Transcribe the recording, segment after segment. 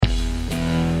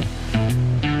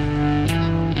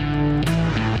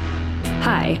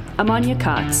Hi, I'm Anya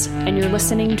Kotz, and you're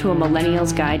listening to A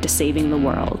Millennial's Guide to Saving the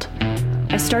World.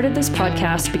 I started this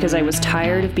podcast because I was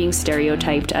tired of being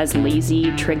stereotyped as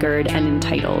lazy, triggered, and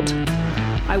entitled.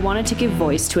 I wanted to give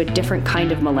voice to a different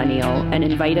kind of millennial and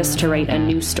invite us to write a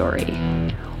new story.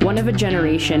 One of a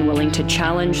generation willing to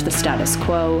challenge the status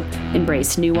quo,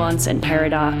 embrace nuance and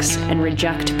paradox, and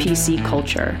reject PC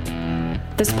culture.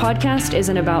 This podcast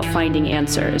isn't about finding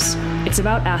answers. It's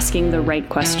about asking the right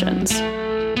questions.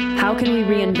 How can we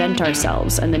reinvent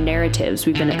ourselves and the narratives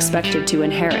we've been expected to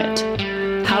inherit?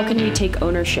 How can we take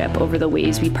ownership over the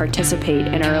ways we participate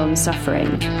in our own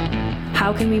suffering?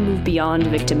 How can we move beyond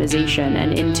victimization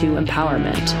and into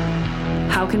empowerment?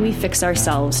 How can we fix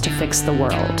ourselves to fix the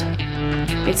world?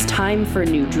 It's time for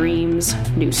new dreams,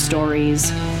 new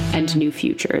stories, and new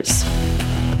futures.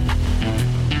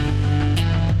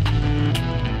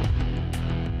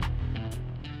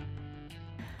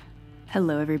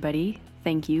 Hello, everybody.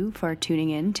 Thank you for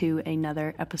tuning in to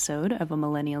another episode of A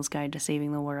Millennial's Guide to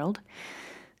Saving the World.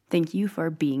 Thank you for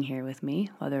being here with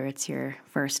me, whether it's your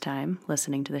first time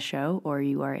listening to the show or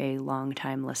you are a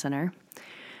long-time listener.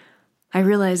 I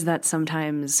realize that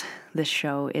sometimes this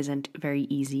show isn't very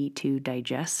easy to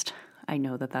digest. I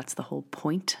know that that's the whole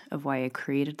point of why I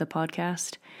created the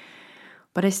podcast,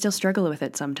 but I still struggle with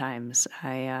it sometimes.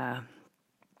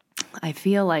 I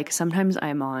feel like sometimes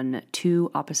I'm on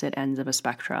two opposite ends of a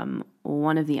spectrum.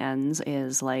 One of the ends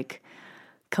is like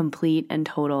complete and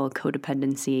total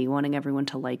codependency, wanting everyone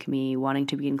to like me, wanting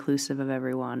to be inclusive of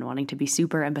everyone, wanting to be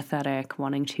super empathetic,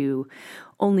 wanting to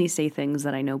only say things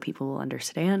that I know people will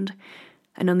understand.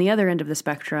 And on the other end of the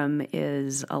spectrum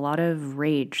is a lot of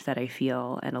rage that I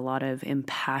feel and a lot of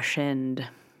impassioned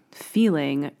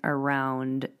feeling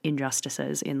around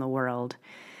injustices in the world.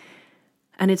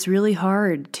 And it's really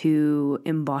hard to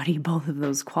embody both of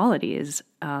those qualities.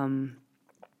 And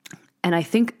I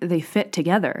think they fit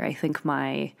together. I think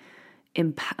my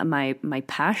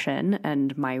passion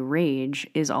and my rage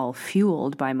is all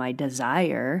fueled by my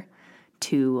desire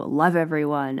to love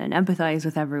everyone and empathize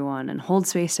with everyone and hold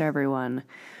space for everyone.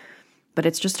 But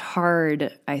it's just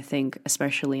hard, I think,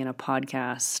 especially in a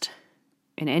podcast,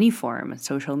 in any form,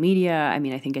 social media. I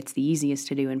mean, I think it's the easiest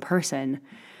to do in person.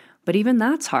 But even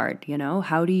that's hard, you know?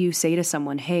 How do you say to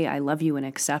someone, hey, I love you and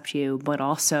accept you, but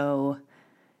also,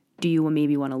 do you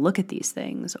maybe want to look at these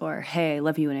things? Or, hey, I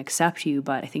love you and accept you,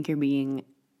 but I think you're being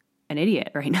an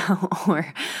idiot right now.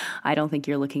 Or, I don't think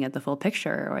you're looking at the full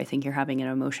picture. Or, I think you're having an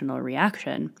emotional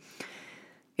reaction.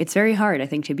 It's very hard, I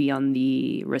think, to be on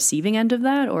the receiving end of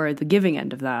that or the giving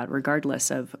end of that, regardless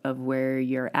of where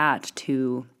you're at.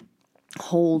 To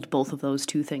hold both of those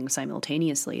two things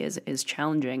simultaneously is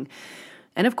challenging.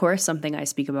 And of course, something I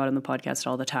speak about in the podcast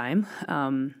all the time.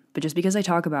 But just because I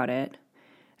talk about it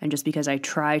and just because I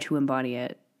try to embody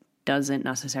it doesn't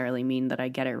necessarily mean that I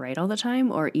get it right all the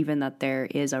time or even that there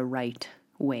is a right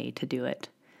way to do it.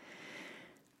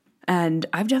 And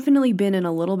I've definitely been in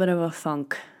a little bit of a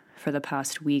funk for the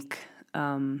past week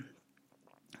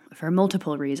for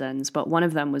multiple reasons, but one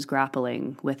of them was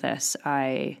grappling with this.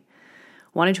 I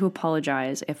wanted to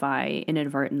apologize if I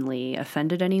inadvertently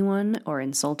offended anyone or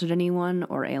insulted anyone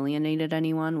or alienated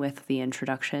anyone with the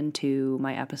introduction to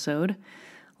my episode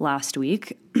last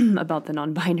week about the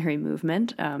non-binary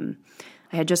movement.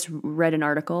 I had just read an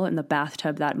article in the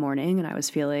bathtub that morning and I was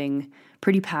feeling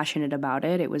pretty passionate about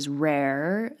it. It was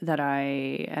rare that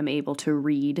I am able to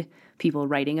read people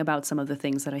writing about some of the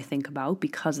things that I think about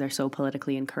because they're so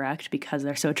politically incorrect, because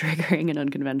they're so triggering and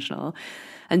unconventional.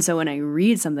 And so when I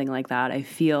read something like that, I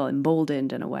feel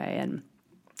emboldened in a way. And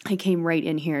I came right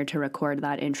in here to record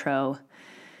that intro.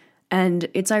 And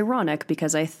it's ironic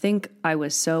because I think I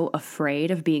was so afraid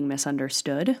of being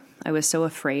misunderstood. I was so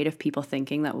afraid of people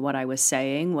thinking that what I was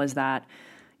saying was that,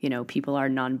 you know, people are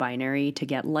non-binary to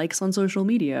get likes on social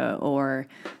media, or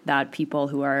that people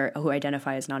who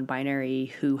identify as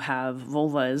non-binary who have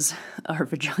vulvas or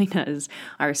vaginas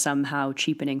are somehow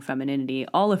cheapening femininity,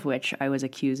 all of which I was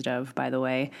accused of, by the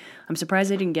way. I'm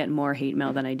surprised I didn't get more hate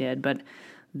mail than I did, but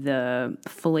the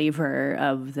flavor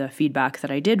of the feedback that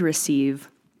I did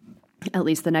receive, at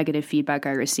least the negative feedback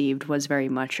I received, was very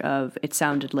much of, it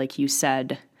sounded like you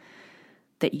said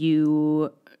that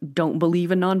you don't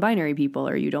believe in non-binary people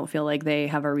or you don't feel like they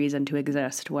have a reason to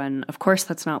exist, when of course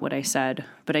that's not what I said,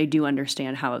 but I do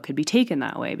understand how it could be taken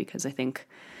that way, because I think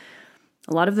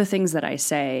a lot of the things that I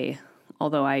say,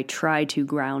 although I try to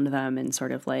ground them in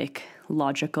sort of like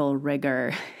logical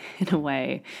rigor in a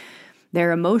way,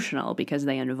 they're emotional because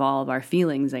they involve our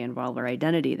feelings, they involve our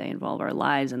identity, they involve our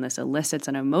lives, and this elicits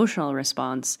an emotional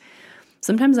response.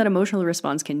 Sometimes that emotional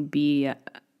response can be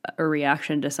a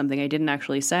reaction to something I didn't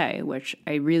actually say, which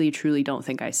I really truly don't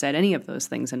think I said any of those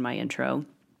things in my intro,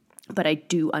 but I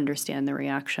do understand the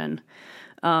reaction.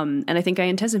 And I think I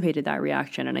anticipated that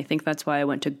reaction. And I think that's why I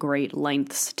went to great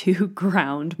lengths to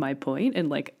ground my point in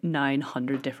like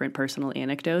 900 different personal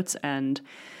anecdotes and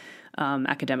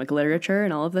academic literature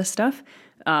and all of this stuff.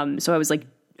 So I was like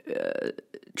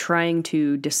trying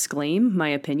to disclaim my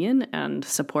opinion and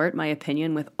support my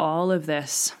opinion with all of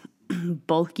this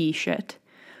bulky shit,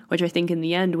 which I think in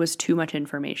the end was too much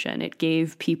information. It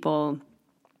gave people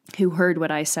who heard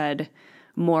what I said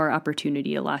more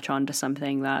opportunity to latch on to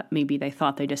something that maybe they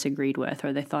thought they disagreed with,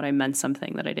 or they thought I meant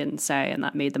something that I didn't say, and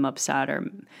that made them upset or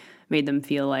made them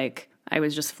feel like I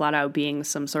was just flat out being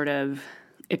some sort of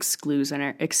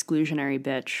exclusionary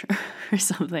bitch or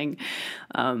something,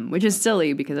 which is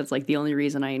silly because it's like the only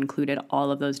reason I included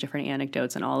all of those different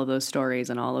anecdotes and all of those stories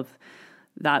and all of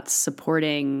that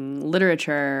supporting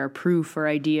literature or proof or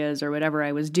ideas or whatever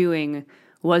I was doing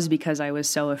was because I was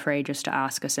so afraid just to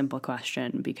ask a simple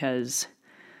question, because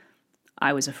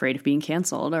I was afraid of being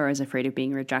canceled, or I was afraid of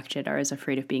being rejected, or I was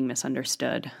afraid of being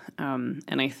misunderstood. And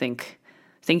I think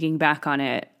thinking back on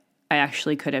it, I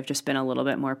actually could have just been a little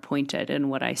bit more pointed in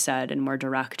what I said and more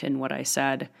direct in what I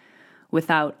said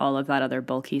without all of that other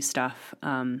bulky stuff.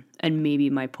 And maybe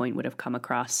my point would have come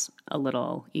across a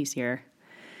little easier,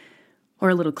 or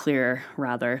a little clearer,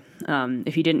 rather.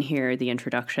 If you didn't hear the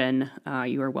introduction,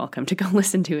 you are welcome to go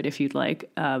listen to it if you'd like,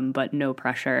 but no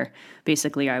pressure.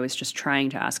 Basically, I was just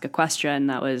trying to ask a question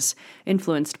that was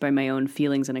influenced by my own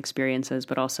feelings and experiences,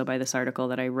 but also by this article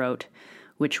that I wrote,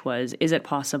 which was, is it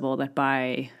possible that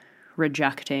by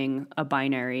rejecting a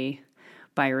binary,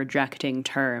 by rejecting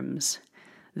terms,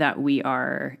 that we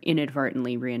are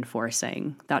inadvertently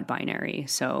reinforcing that binary?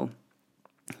 So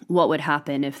what would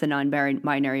happen if the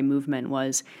non-binary movement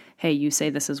was, hey, you say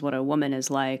this is what a woman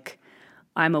is like,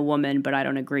 I'm a woman, but I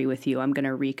don't agree with you, I'm going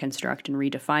to reconstruct and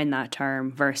redefine that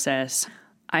term, versus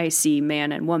I see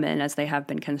man and woman as they have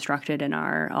been constructed in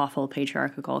our awful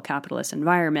patriarchal capitalist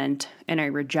environment, and I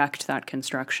reject that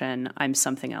construction, I'm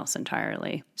something else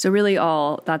entirely. So really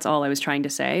that's all I was trying to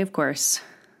say. Of course,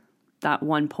 that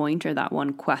one point or that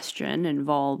one question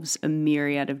involves a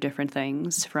myriad of different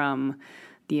things, from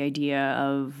the idea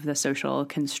of the social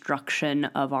construction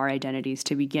of our identities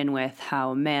to begin with,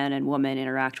 how man and woman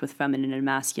interact with feminine and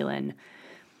masculine.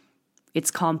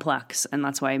 It's complex, and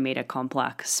that's why I made it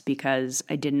complex, because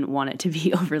I didn't want it to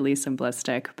be overly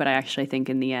simplistic. But I actually think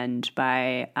in the end,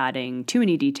 by adding too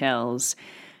many details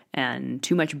and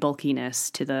too much bulkiness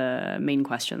to the main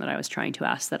question that I was trying to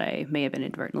ask, that I may have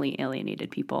inadvertently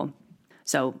alienated people.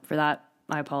 So for that,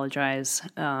 I apologize.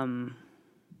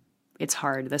 It's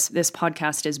hard. This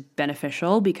podcast is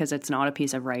beneficial because it's not a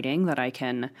piece of writing that I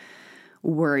can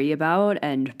worry about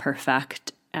and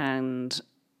perfect and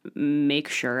make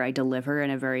sure I deliver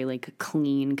in a very like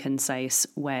clean, concise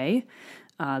way.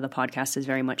 The podcast is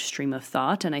very much stream of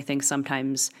thought, and I think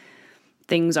sometimes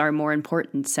things are more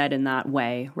important said in that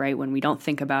way, right? When we don't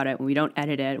think about it, when we don't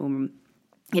edit it, when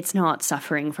it's not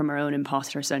suffering from our own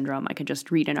imposter syndrome. I could just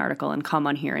read an article and come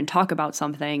on here and talk about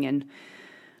something, and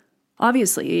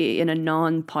obviously, in a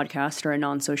non-podcast or a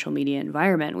non-social media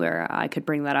environment where I could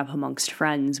bring that up amongst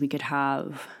friends, we could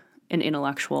have an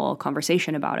intellectual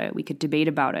conversation about it. We could debate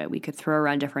about it. We could throw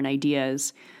around different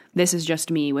ideas. This is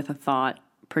just me with a thought,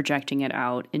 projecting it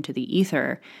out into the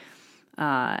ether.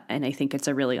 And I think it's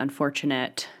a really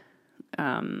unfortunate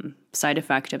side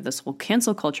effect of this whole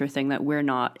cancel culture thing, that we're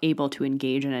not able to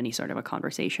engage in any sort of a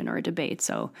conversation or a debate.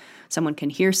 So someone can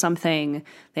hear something,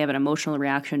 they have an emotional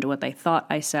reaction to what they thought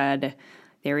I said,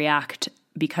 they react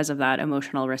because of that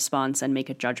emotional response and make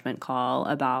a judgment call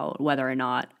about whether or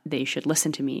not they should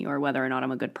listen to me or whether or not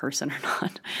I'm a good person or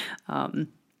not.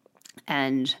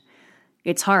 And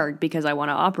it's hard because I want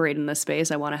to operate in this space.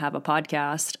 I want to have a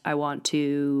podcast. I want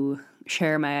to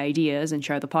share my ideas and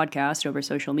share the podcast over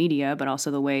social media, but also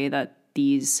the way that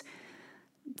these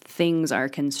things are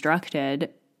constructed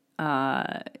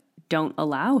don't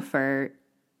allow for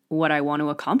what I want to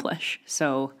accomplish.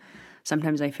 So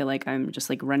sometimes I feel like I'm just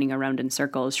like running around in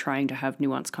circles trying to have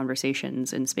nuanced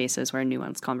conversations in spaces where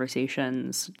nuanced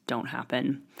conversations don't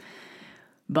happen.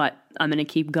 But I'm going to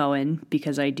keep going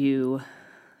because I do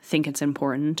think it's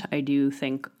important. I do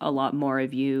think a lot more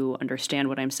of you understand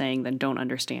what I'm saying than don't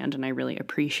understand, and I really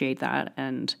appreciate that.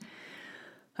 And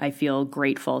I feel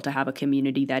grateful to have a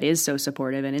community that is so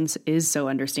supportive and is so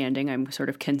understanding. I'm sort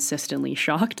of consistently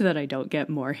shocked that I don't get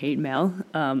more hate mail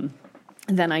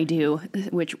than I do,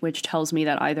 which tells me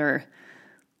that either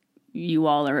you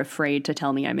all are afraid to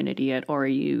tell me I'm an idiot or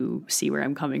you see where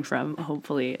I'm coming from.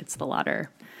 Hopefully it's the latter.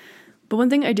 But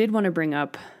one thing I did want to bring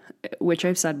up which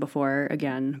I've said before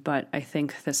again, but I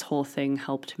think this whole thing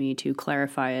helped me to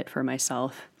clarify it for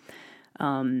myself.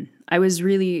 I was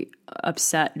really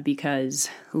upset because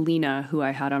Lena, who I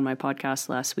had on my podcast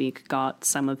last week, got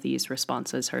some of these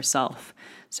responses herself.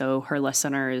 So her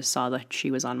listeners saw that she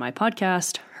was on my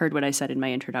podcast, heard what I said in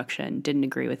my introduction, didn't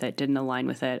agree with it, didn't align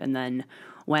with it, and then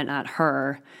went at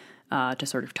her to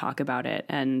sort of talk about it.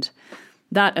 And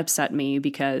that upset me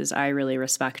because I really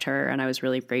respect her and I was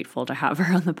really grateful to have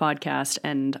her on the podcast.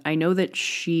 And I know that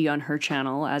she on her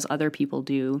channel, as other people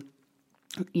do,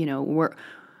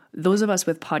 those of us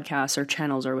with podcasts or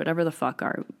channels or whatever the fuck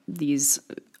are these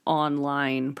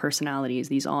online personalities,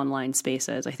 these online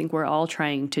spaces, I think we're all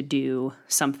trying to do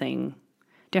something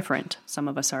different. Some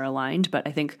of us are aligned, but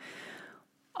I think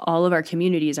all of our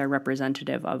communities are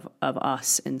representative of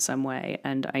us in some way.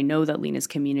 And I know that Lena's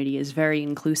community is very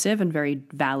inclusive and very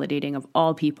validating of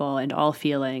all people and all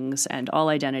feelings and all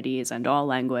identities and all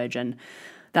language. And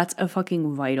that's a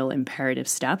fucking vital, imperative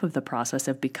step of the process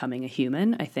of becoming a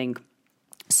human. I think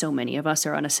so many of us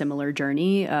are on a similar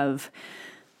journey of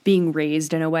being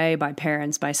raised in a way by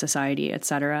parents, by society,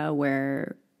 etc.,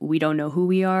 where we don't know who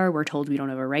we are. We're told we don't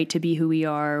have a right to be who we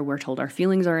are. We're told our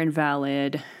feelings are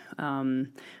invalid.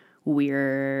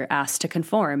 We're asked to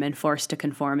conform and forced to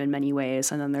conform in many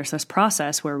ways. And then there's this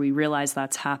process where we realize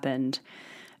that's happened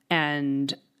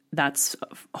and that's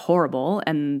horrible.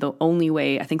 And the only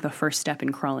way, I think the first step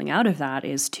in crawling out of that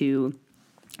is to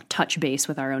touch base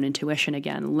with our own intuition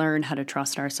again, learn how to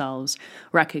trust ourselves,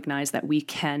 recognize that we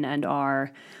can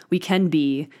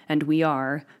be, and we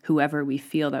are whoever we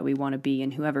feel that we want to be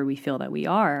and whoever we feel that we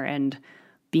are. And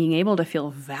being able to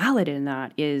feel valid in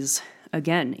that is,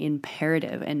 again,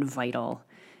 imperative and vital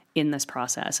in this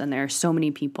process. And there are so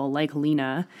many people like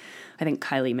Lena, I think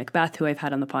Kylie Macbeth, who I've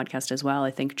had on the podcast as well.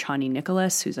 I think Chani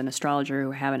Nicholas, who's an astrologer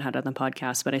who I haven't had on the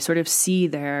podcast, but I sort of see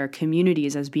their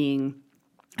communities as being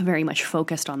very much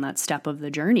focused on that step of the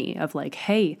journey of like,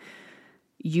 hey,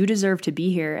 you deserve to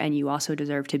be here and you also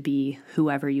deserve to be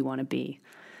whoever you want to be.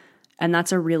 And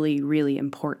that's a really, really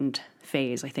important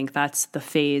phase. I think that's the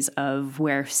phase of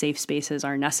where safe spaces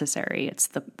are necessary. It's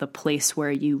the place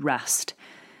where you rest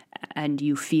and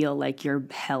you feel like you're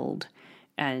held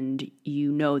and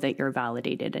you know that you're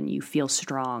validated and you feel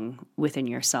strong within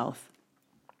yourself.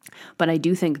 But I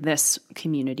do think this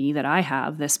community that I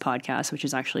have, this podcast, which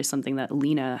is actually something that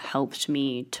Lena helped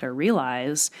me to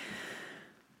realize,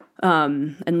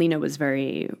 and Lena was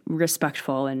very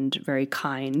respectful and very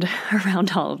kind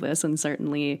around all of this and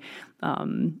certainly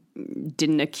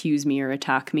didn't accuse me or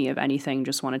attack me of anything,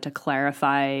 just wanted to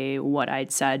clarify what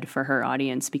I'd said for her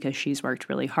audience because she's worked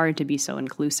really hard to be so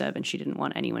inclusive and she didn't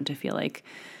want anyone to feel like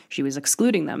she was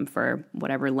excluding them for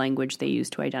whatever language they use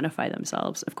to identify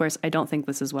themselves. Of course, I don't think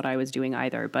this is what I was doing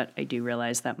either, but I do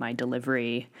realize that my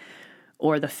delivery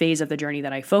or the phase of the journey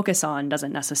that I focus on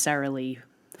doesn't necessarily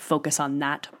focus on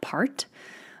that part.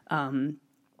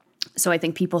 So I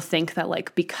think people think that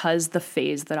like, because the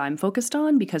phase that I'm focused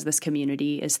on, because this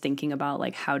community is thinking about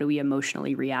like, how do we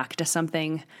emotionally react to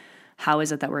something? How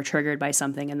is it that we're triggered by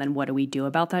something? And then what do we do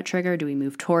about that trigger? Do we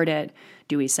move toward it?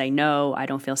 Do we say, no, I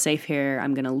don't feel safe here,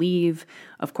 I'm going to leave?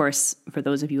 Of course, for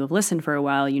those of you who have listened for a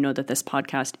while, you know that this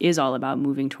podcast is all about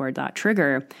moving toward that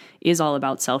trigger, is all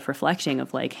about self-reflecting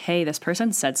of like, hey, this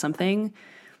person said something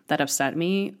that upset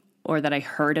me or that I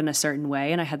heard in a certain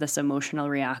way and I had this emotional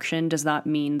reaction. Does that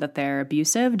mean that they're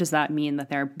abusive? Does that mean that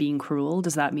they're being cruel?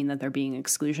 Does that mean that they're being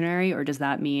exclusionary? Or does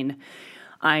that mean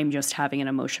I'm just having an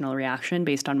emotional reaction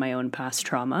based on my own past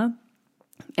trauma?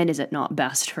 And is it not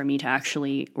best for me to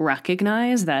actually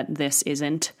recognize that this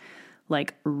isn't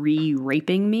like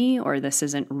re-raping me or this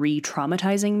isn't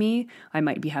re-traumatizing me? I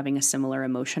might be having a similar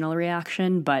emotional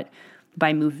reaction, but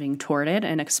by moving toward it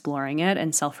and exploring it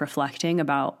and self-reflecting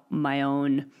about my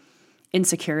own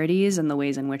insecurities and the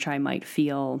ways in which I might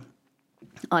feel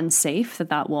unsafe,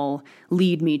 that will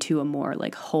lead me to a more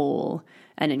like whole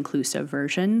and inclusive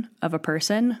version of a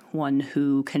person, one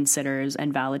who considers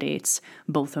and validates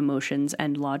both emotions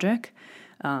and logic,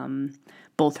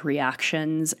 both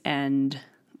reactions and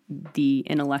the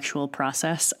intellectual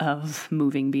process of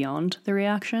moving beyond the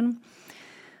reaction.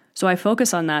 So I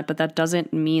focus on that, but that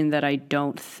doesn't mean that I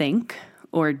don't think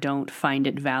or don't find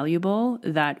it valuable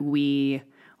that we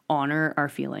honor our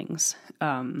feelings,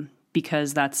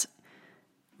 because that's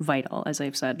vital, as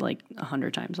I've said like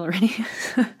 100 times already.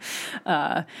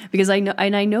 Because I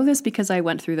know this because I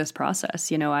went through this process.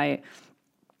 You know,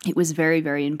 it was very,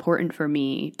 very important for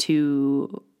me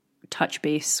to touch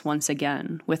base once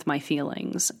again with my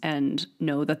feelings and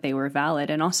know that they were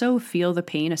valid, and also feel the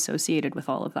pain associated with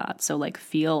all of that. So like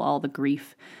feel all the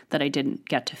grief that I didn't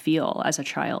get to feel as a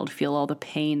child, feel all the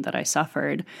pain that I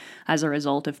suffered as a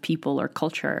result of people or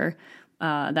culture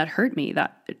that hurt me,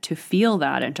 that to feel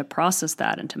that and to process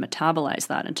that and to metabolize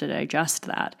that and to digest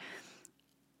that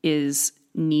is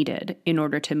needed in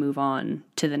order to move on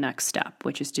to the next step,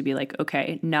 which is to be like,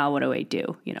 okay, now what do I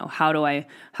do? You know, how do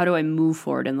I move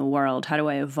forward in the world? How do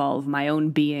I evolve my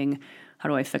own being? How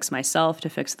do I fix myself to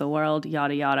fix the world?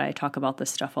 Yada, yada. I talk about this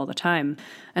stuff all the time.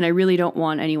 And I really don't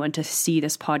want anyone to see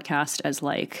this podcast as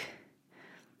like,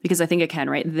 because I think it can,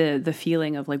 right? The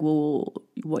feeling of like, well,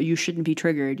 you shouldn't be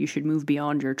triggered. You should move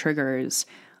beyond your triggers,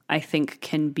 I think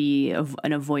can be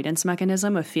an avoidance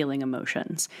mechanism of feeling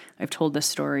emotions. I've told this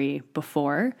story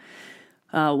before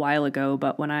a while ago,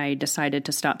 but when I decided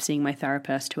to stop seeing my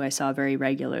therapist, who I saw very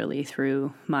regularly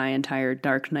through my entire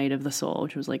dark night of the soul,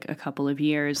 which was like a couple of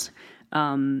years,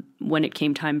 when it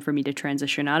came time for me to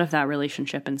transition out of that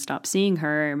relationship and stop seeing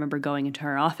her, I remember going into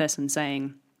her office and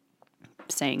saying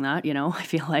that, you know, I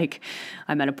feel like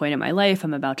I'm at a point in my life,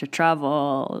 I'm about to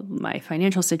travel, my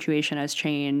financial situation has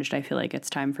changed, I feel like it's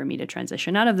time for me to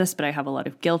transition out of this, but I have a lot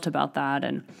of guilt about that.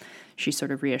 And she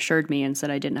sort of reassured me and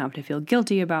said I didn't have to feel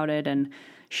guilty about it. And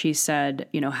she said,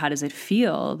 you know, how does it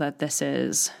feel that this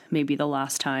is maybe the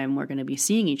last time we're going to be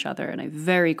seeing each other? And I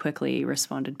very quickly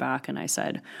responded back and I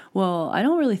said, well, I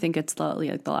don't really think it's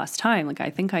the last time. Like, I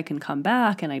think I can come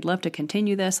back and I'd love to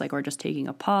continue this. Like, we're just taking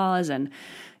a pause and,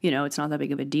 you know, it's not that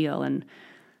big of a deal. And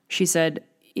she said,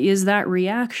 is that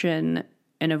reaction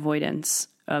an avoidance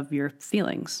of your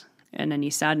feelings and any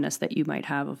sadness that you might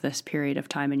have of this period of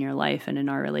time in your life and in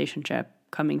our relationship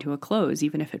coming to a close,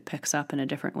 even if it picks up in a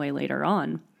different way later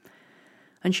on?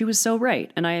 And she was so right.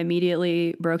 And I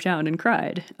immediately broke down and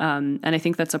cried. And I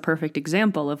think that's a perfect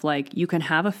example of like, you can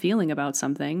have a feeling about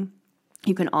something,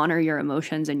 you can honor your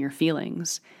emotions and your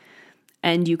feelings,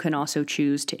 and you can also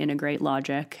choose to integrate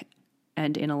logic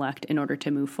and intellect in order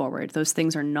to move forward. Those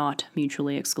things are not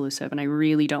mutually exclusive. And I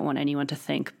really don't want anyone to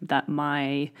think that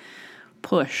my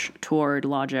push toward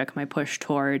logic, my push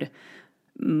toward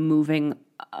moving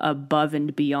above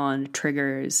and beyond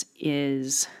triggers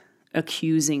is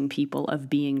accusing people of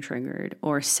being triggered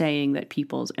or saying that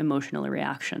people's emotional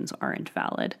reactions aren't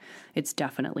valid. It's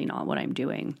definitely not what I'm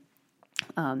doing.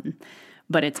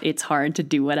 But it's hard to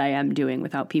do what I am doing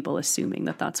without people assuming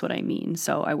that that's what I mean.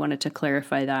 So I wanted to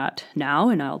clarify that now,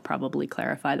 and I'll probably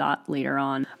clarify that later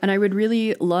on. And I would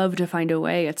really love to find a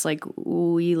way. It's like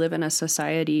we live in a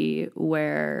society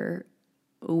where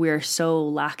we're so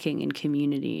lacking in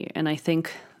community. And I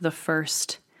think the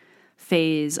first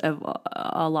phase of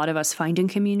a lot of us finding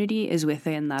community is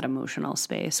within that emotional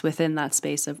space, within that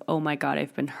space of, oh my God,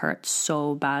 I've been hurt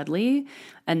so badly,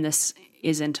 and this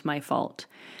isn't my fault.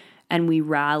 And we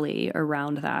rally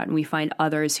around that, and we find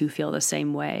others who feel the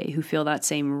same way, who feel that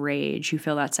same rage, who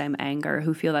feel that same anger,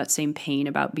 who feel that same pain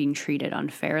about being treated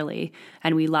unfairly.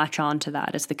 And we latch on to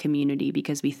that as the community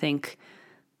because we think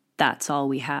that's all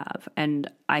we have.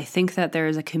 And I think that there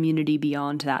is a community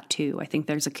beyond that too. I think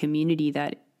there's a community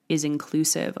that is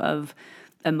inclusive of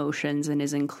emotions and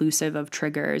is inclusive of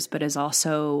triggers, but is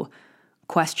also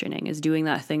questioning, is doing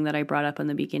that thing that I brought up in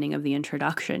the beginning of the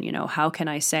introduction. You know, how can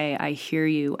I say, I hear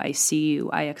you, I see you,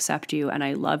 I accept you, and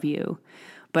I love you,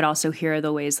 but also here are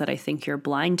the ways that I think you're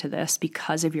blind to this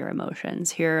because of your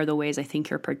emotions. Here are the ways I think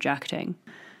you're projecting.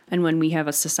 And when we have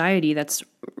a society that's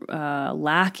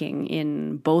lacking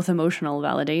in both emotional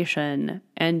validation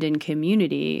and in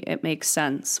community, it makes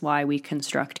sense why we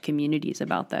construct communities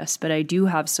about this. But I do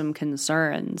have some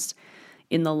concerns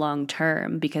in the long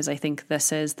term, because I think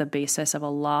this is the basis of a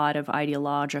lot of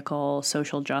ideological,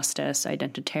 social justice,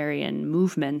 identitarian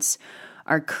movements,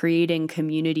 are creating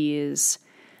communities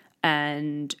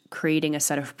and creating a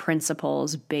set of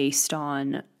principles based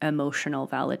on emotional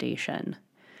validation.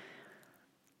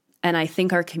 And I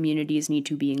think our communities need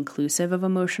to be inclusive of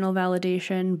emotional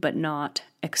validation, but not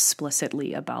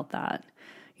explicitly about that.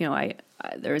 You know,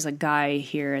 there's a guy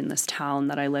here in this town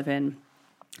that I live in,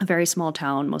 a very small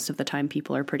town. Most of the time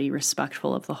people are pretty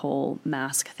respectful of the whole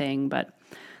mask thing, but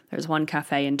there's one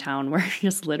cafe in town where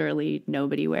just literally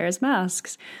nobody wears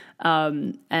masks.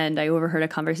 And I overheard a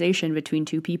conversation between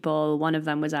two people. One of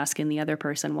them was asking the other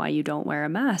person why you don't wear a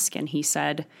mask. And he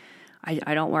said,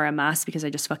 I don't wear a mask because I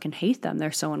just fucking hate them.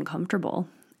 They're so uncomfortable.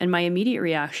 And my immediate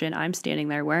reaction, I'm standing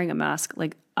there wearing a mask,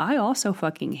 like, I also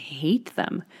fucking hate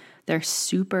them. They're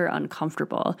super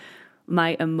uncomfortable.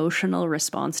 My emotional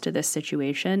response to this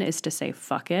situation is to say,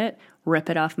 fuck it, rip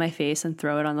it off my face and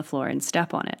throw it on the floor and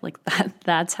step on it. Like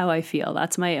that's how I feel.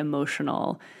 That's my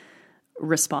emotional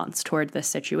response toward this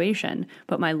situation.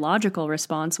 But my logical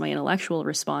response, my intellectual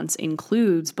response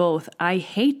includes both, I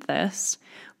hate this,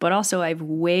 but also I've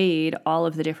weighed all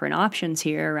of the different options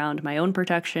here around my own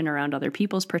protection, around other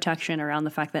people's protection, around the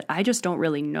fact that I just don't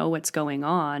really know what's going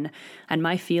on. And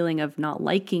my feeling of not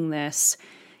liking this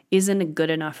isn't a good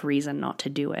enough reason not to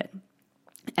do it.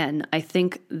 And I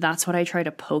think that's what I try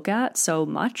to poke at so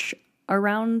much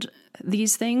around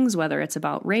these things, whether it's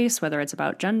about race, whether it's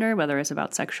about gender, whether it's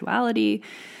about sexuality.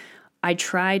 I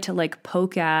try to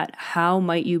poke at how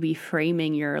might you be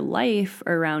framing your life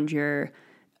around your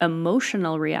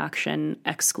emotional reaction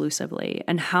exclusively,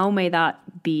 and how may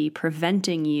that be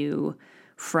preventing you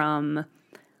from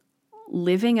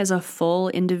living as a full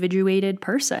individuated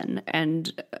person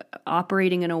and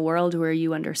operating in a world where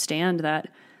you understand that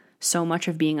so much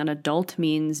of being an adult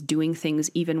means doing things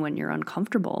even when you're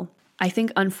uncomfortable. I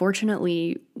think,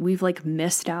 unfortunately, we've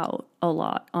missed out a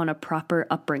lot on a proper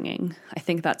upbringing. I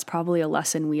think that's probably a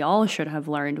lesson we all should have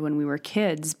learned when we were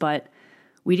kids, but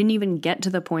we didn't even get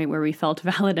to the point where we felt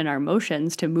valid in our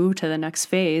emotions to move to the next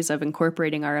phase of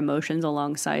incorporating our emotions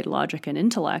alongside logic and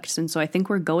intellect. And so I think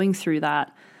we're going through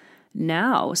that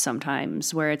now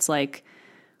sometimes, where it's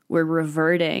we're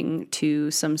reverting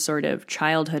to some sort of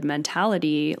childhood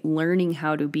mentality, learning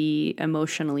how to be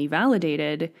emotionally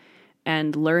validated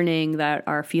and learning that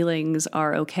our feelings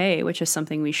are okay, which is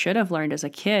something we should have learned as a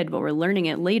kid, but we're learning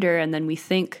it later. And then we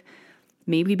think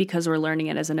maybe because we're learning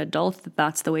it as an adult, that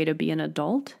that's the way to be an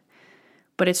adult.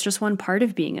 But it's just one part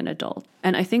of being an adult.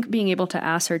 And I think being able to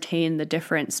ascertain the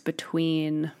difference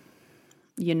between,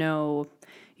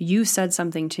 you said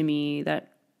something to me that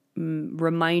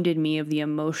reminded me of the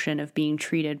emotion of being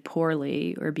treated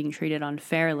poorly or being treated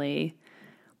unfairly.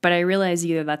 But I realize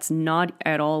either that's not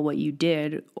at all what you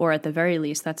did, or at the very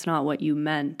least, that's not what you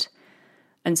meant.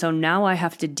 And so now I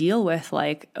have to deal with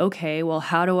okay, well,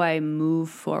 how do I move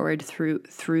forward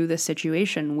through the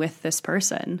situation with this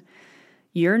person?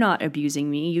 You're not abusing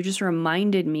me. You just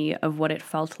reminded me of what it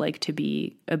felt like to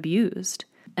be abused.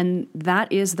 And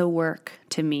that is the work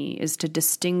to me, is to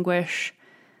distinguish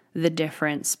the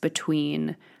difference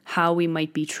between how we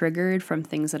might be triggered from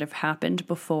things that have happened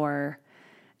before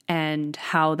and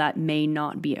how that may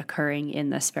not be occurring in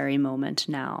this very moment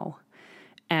now.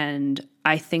 And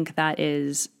I think that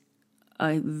is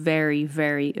a very,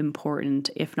 very important,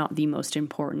 if not the most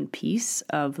important piece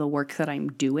of the work that I'm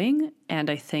doing. And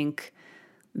I think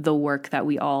the work that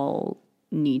we all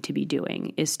need to be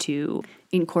doing is to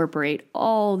incorporate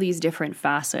all these different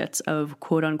facets of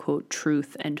quote unquote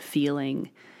truth and feeling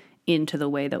into the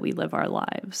way that we live our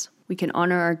lives. We can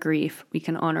honor our grief, we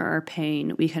can honor our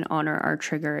pain, we can honor our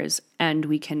triggers, and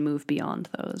we can move beyond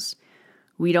those.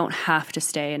 We don't have to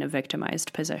stay in a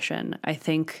victimized position. I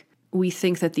think we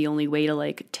think that the only way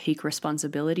to take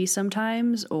responsibility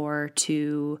sometimes or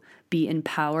to be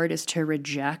empowered is to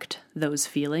reject those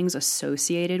feelings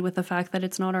associated with the fact that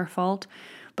it's not our fault.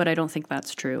 But I don't think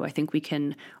that's true. I think we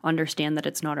can understand that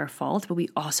it's not our fault, but we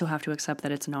also have to accept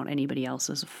that it's not anybody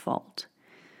else's fault.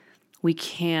 We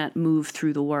can't move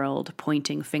through the world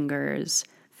pointing fingers,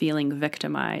 feeling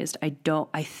victimized.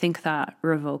 I think that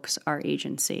revokes our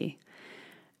agency.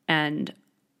 And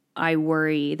I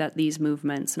worry that these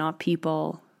movements, not the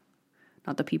people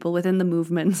within the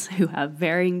movements who have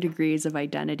varying degrees of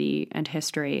identity and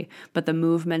history, but the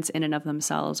movements in and of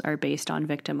themselves are based on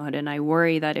victimhood. And I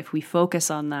worry that if we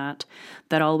focus on that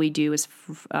all we do is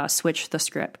switch the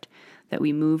script, that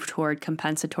we move toward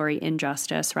compensatory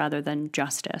injustice rather than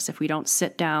justice. If we don't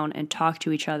sit down and talk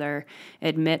to each other,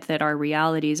 admit that our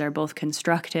realities are both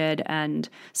constructed and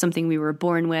something we were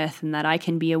born with, and that I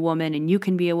can be a woman and you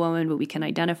can be a woman, but we can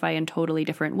identify in totally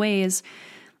different ways,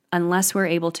 unless we're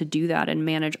able to do that and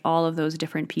manage all of those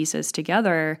different pieces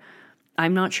together,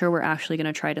 I'm not sure we're actually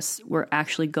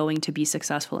going to be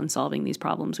successful in solving these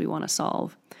problems we want to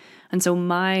solve. And so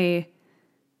my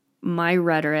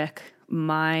rhetoric,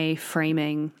 my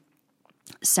framing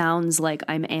sounds like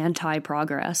I'm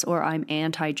anti-progress or I'm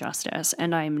anti-justice,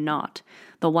 and I'm not.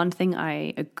 The one thing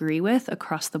I agree with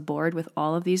across the board with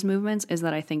all of these movements is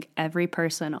that I think every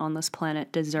person on this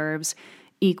planet deserves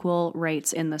equal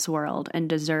rights in this world and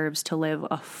deserves to live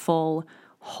a full,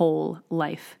 whole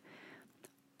life.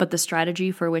 But the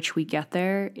strategy for which we get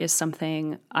there is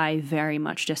something I very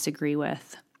much disagree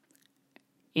with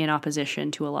in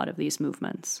opposition to a lot of these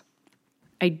movements.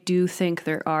 I do think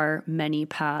there are many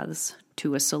paths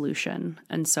to a solution.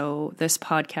 And so this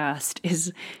podcast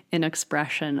is an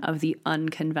expression of the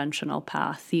unconventional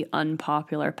path, the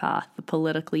unpopular path, the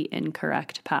politically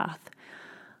incorrect path.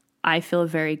 I feel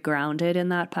very grounded in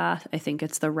that path. I think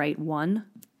it's the right one.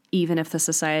 Even if the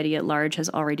society at large has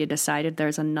already decided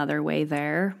there's another way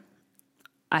there,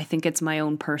 I think it's my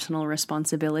own personal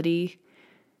responsibility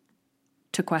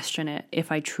to question it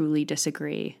if I truly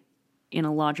disagree in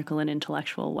a logical and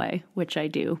intellectual way, which I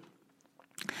do.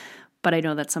 But I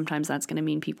know that sometimes that's going to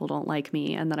mean people don't like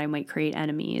me and that I might create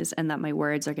enemies and that my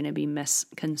words are going to be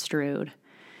misconstrued.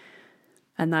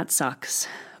 And that sucks.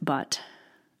 But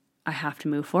I have to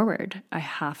move forward. I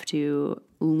have to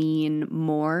lean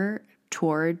more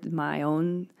toward my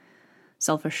own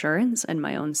self-assurance and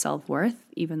my own self-worth,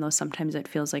 even though sometimes it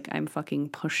feels like I'm fucking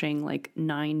pushing like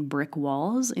 9 brick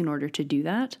walls in order to do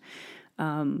that.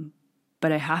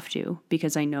 But I have to,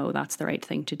 because I know that's the right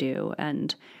thing to do.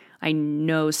 And I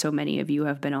know so many of you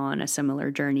have been on a similar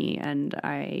journey, and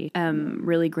I am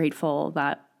really grateful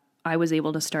that I was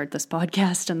able to start this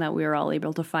podcast and that we were all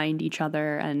able to find each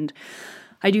other. And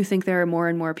I do think there are more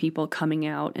and more people coming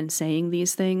out and saying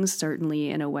these things, certainly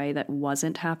in a way that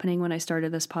wasn't happening when I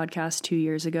started this podcast 2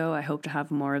 years ago. I hope to have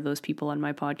more of those people on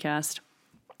my podcast.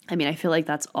 I mean, I feel like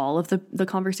that's all of the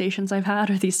conversations I've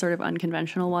had are these sort of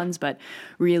unconventional ones, but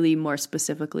really more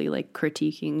specifically like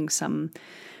critiquing some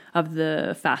of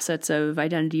the facets of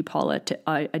identity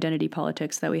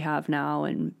politics that we have now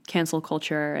and cancel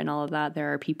culture and all of that.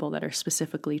 There are people that are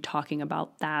specifically talking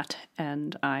about that,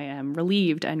 and I am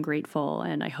relieved and grateful,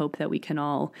 and I hope that we can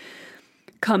all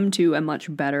come to a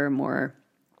much better, more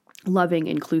loving,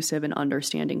 inclusive, and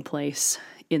understanding place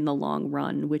in the long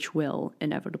run, which will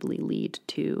inevitably lead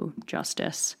to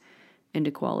justice and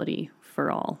equality for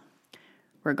all,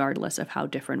 regardless of how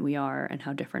different we are and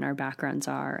how different our backgrounds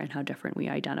are and how different we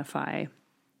identify.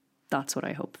 That's what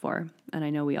I hope for. And I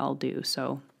know we all do.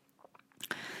 So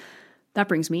that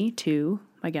brings me to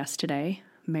my guest today,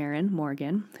 Maren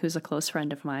Morgan, who's a close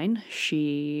friend of mine.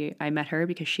 I met her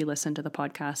because she listened to the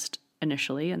podcast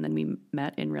initially, and then we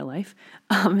met in real life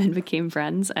and became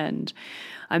friends. And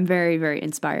I'm very, very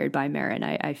inspired by Maren.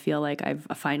 I feel like I've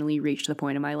finally reached the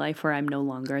point in my life where I'm no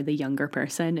longer the younger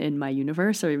person in my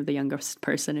universe or the youngest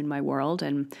person in my world.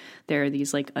 And there are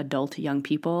these like adult young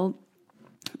people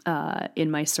in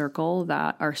my circle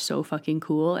that are so fucking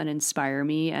cool and inspire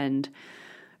me and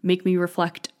make me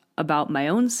reflect about my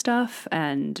own stuff,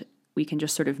 and we can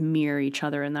just sort of mirror each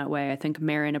other in that way. I think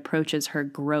Maren approaches her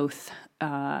growth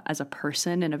as a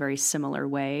person in a very similar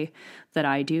way that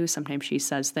I do. Sometimes she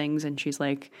says things and she's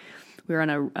like, we were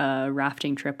on a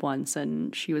rafting trip once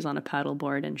and she was on a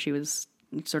paddleboard and she was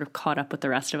sort of caught up with the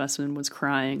rest of us and was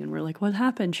crying, and we're like, what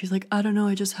happened? She's like, I don't know,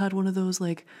 I just had one of those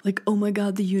like, oh my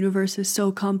God, the universe is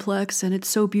so complex and it's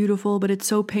so beautiful, but it's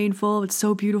so painful, it's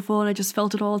so beautiful, and I just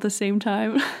felt it all at the same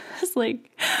time. It's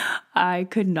like, I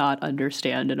could not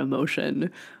understand an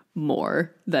emotion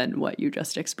more than what you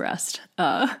just expressed.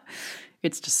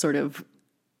 It's just sort of,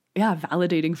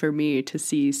 validating for me to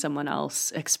see someone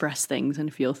else express things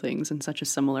and feel things in such a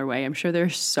similar way. I'm sure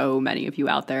there's so many of you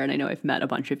out there, and I know I've met a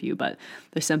bunch of you, but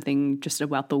there's something just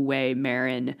about the way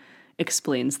Maren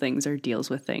explains things or deals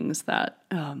with things that,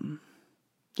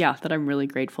 that I'm really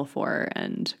grateful for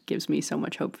and gives me so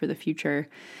much hope for the future.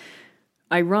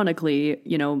 Ironically,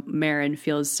 Maren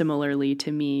feels similarly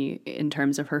to me in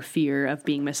terms of her fear of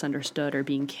being misunderstood or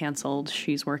being canceled.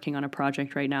 She's working on a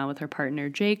project right now with her partner,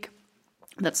 Jake,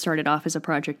 that started off as a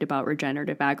project about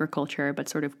regenerative agriculture, but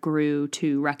sort of grew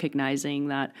to recognizing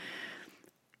that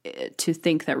to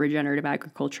think that regenerative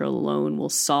agriculture alone will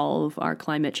solve our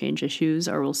climate change issues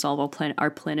or will solve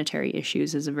our planetary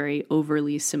issues is a very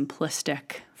overly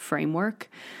simplistic framework.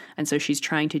 And so she's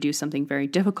trying to do something very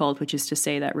difficult, which is to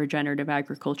say that regenerative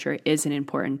agriculture is an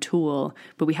important tool,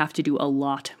 but we have to do a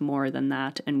lot more than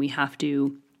that. And we have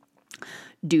to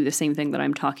do the same thing that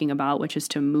I'm talking about, which is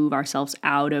to move ourselves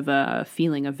out of a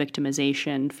feeling of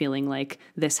victimization, feeling like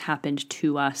this happened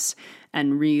to us,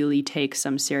 and really take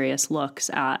some serious look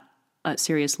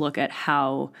at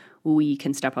how we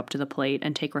can step up to the plate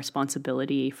and take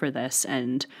responsibility for this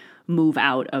and move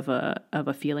out of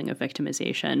a feeling of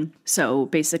victimization. So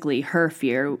basically her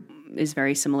fear is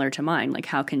very similar to mine. Like,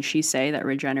 how can she say that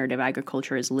regenerative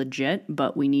agriculture is legit,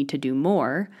 but we need to do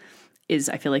more? Is,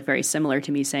 I feel like, very similar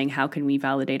to me saying, how can we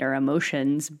validate our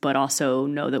emotions, but also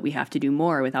know that we have to do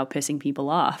more without pissing people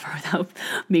off or without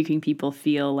making people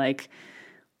feel like,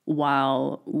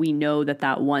 while we know that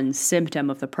that one symptom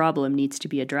of the problem needs to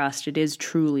be addressed, it is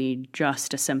truly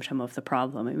just a symptom of the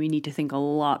problem. And we need to think a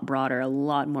lot broader, a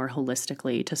lot more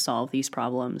holistically to solve these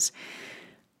problems.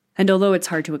 And although it's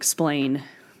hard to explain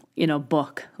in a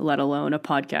book, let alone a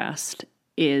podcast,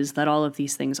 is that all of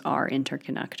these things are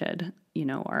interconnected.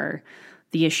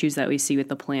 The issues that we see with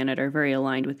the planet are very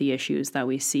aligned with the issues that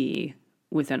we see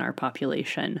within our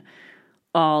population.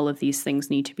 All of these things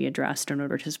need to be addressed in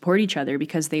order to support each other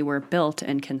because they were built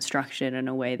and constructed in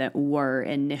a way that were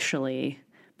initially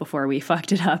before we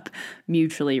fucked it up,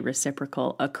 mutually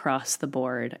reciprocal across the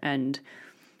board. And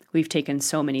we've taken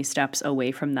so many steps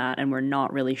away from that, and we're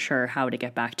not really sure how to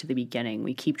get back to the beginning.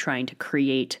 We keep trying to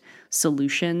create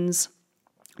solutions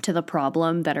to the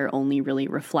problem that are only really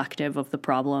reflective of the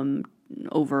problem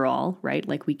overall, right?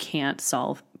 Like, we can't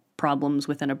solve problems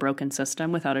within a broken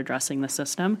system without addressing the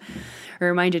system. It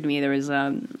reminded me, there was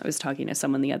I was talking to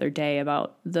someone the other day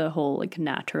about the whole like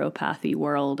naturopathy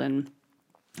world, and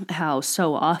how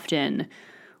so often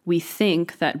we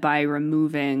think that by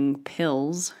removing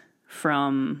pills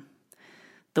from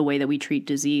the way that we treat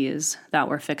disease, that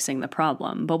we're fixing the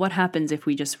problem. But what happens if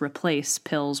we just replace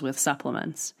pills with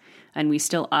supplements, and we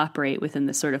still operate within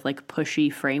this sort of like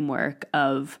pushy framework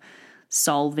of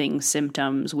solving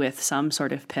symptoms with some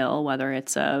sort of pill, whether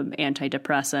it's an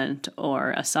antidepressant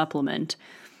or a supplement?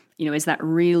 You know, is that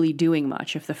really doing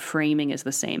much if the framing is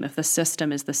the same, if the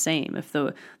system is the same, if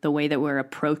the way that we're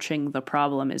approaching the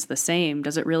problem is the same?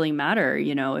 Does it really matter,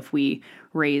 you know, if we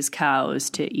raise cows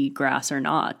to eat grass or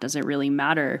not? Does it really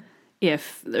matter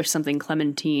if there's something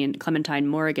Clementine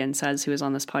Morrigan says, who was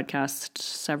on this podcast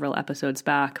several episodes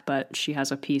back, but she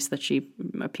has a piece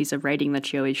of writing that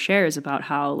she always shares about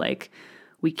how, like,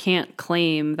 we can't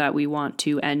claim that we want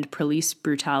to end police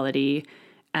brutality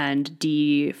and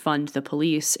defund the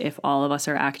police if all of us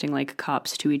are acting like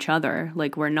cops to each other.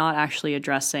 Like, we're not actually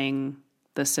addressing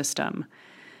the system.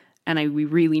 And we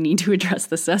really need to address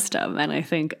the system. And I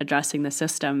think addressing the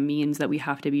system means that we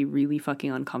have to be really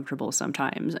fucking uncomfortable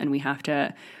sometimes. And we have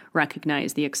to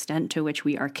recognize the extent to which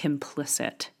we are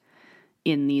complicit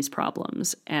in these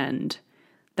problems, and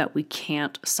that we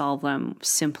can't solve them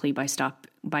simply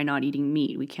by not eating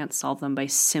meat. We can't solve them by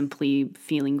simply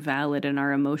feeling valid in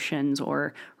our emotions,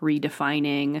 or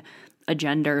redefining a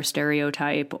gender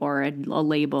stereotype or a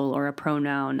label or a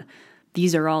pronoun.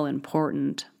 These are all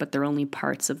important, but they're only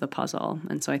parts of the puzzle.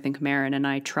 And so I think Maren and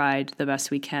I tried the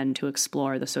best we can to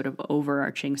explore the sort of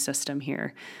overarching system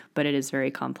here, but it is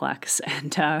very complex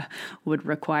and would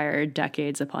require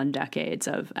decades upon decades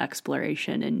of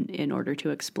exploration in order to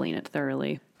explain it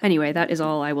thoroughly. Anyway, that is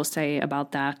all I will say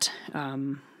about that.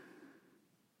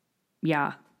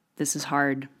 Yeah, this is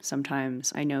hard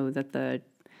sometimes. I know that the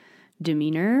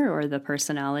demeanor or the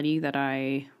personality that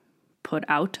I put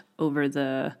out over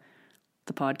the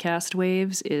podcast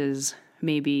waves is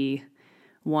maybe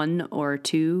one or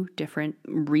two different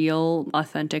real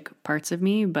authentic parts of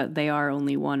me, but they are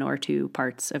only one or two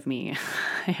parts of me.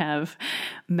 I have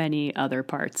many other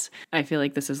parts. I feel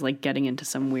like this is like getting into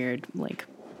some weird like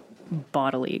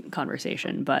bodily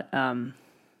conversation, but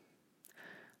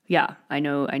yeah, I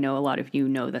know a lot of you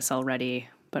know this already,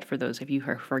 but for those of you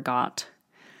who forgot,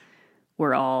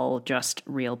 we're all just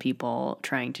real people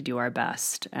trying to do our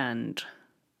best. And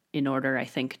in order, I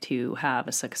think, to have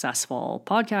a successful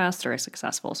podcast or a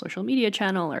successful social media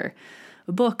channel or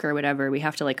a book or whatever, we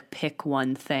have to like pick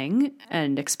one thing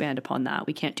and expand upon that.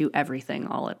 We can't do everything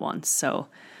all at once. So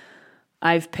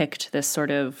I've picked this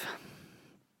sort of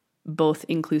both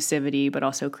inclusivity but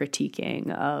also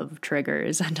critiquing of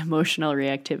triggers and emotional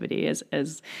reactivity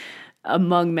as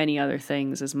among many other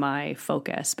things is my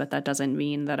focus. But that doesn't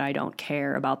mean that I don't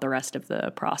care about the rest of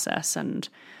the process and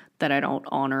that I don't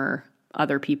honor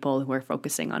other people who are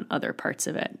focusing on other parts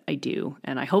of it. I do.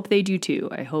 And I hope they do too.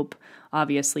 I hope,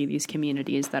 obviously, these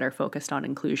communities that are focused on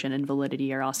inclusion and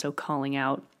validity are also calling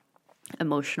out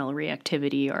emotional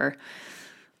reactivity or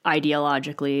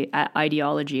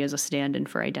ideology as a stand-in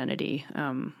for identity.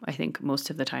 I think most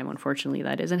of the time, unfortunately,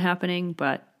 that isn't happening,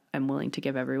 but I'm willing to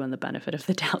give everyone the benefit of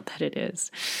the doubt that it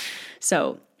is.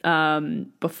 So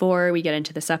before we get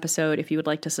into this episode, if you would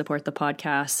like to support the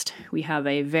podcast, we have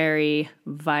a very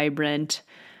vibrant,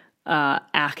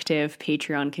 active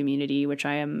Patreon community, which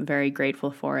I am very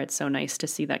grateful for. It's so nice to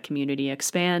see that community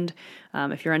expand.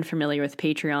 If you're unfamiliar with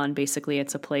Patreon, basically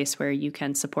it's a place where you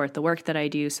can support the work that I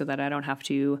do so that I don't have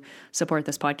to support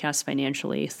this podcast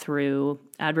financially through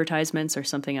advertisements or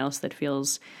something else that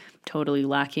feels totally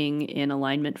lacking in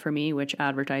alignment for me, which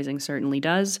advertising certainly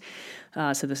does.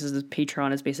 So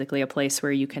Patreon is basically a place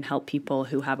where you can help people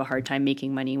who have a hard time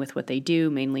making money with what they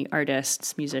do, mainly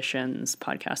artists, musicians,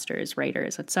 podcasters,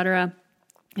 writers, etc.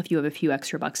 If you have a few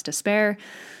extra bucks to spare,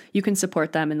 you can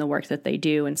support them in the work that they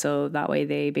do. And so that way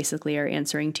they basically are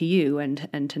answering to you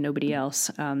and to nobody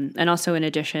else. And also, in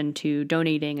addition to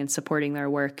donating and supporting their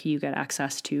work, you get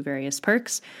access to various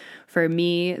perks. For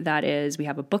me, that is, we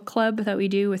have a book club that we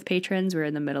do with patrons. We're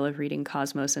in the middle of reading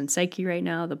Cosmos and Psyche right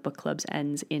now. The book club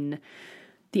ends in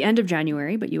the end of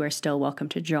January, but you are still welcome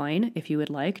to join if you would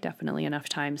like. Definitely enough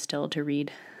time still to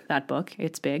read that book.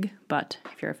 It's big, but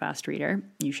if you're a fast reader,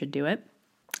 you should do it.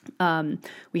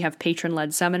 We have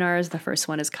patron-led seminars. The first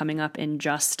one is coming up in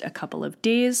just a couple of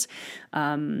days.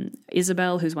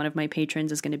 Isabel, who's one of my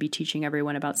patrons, is going to be teaching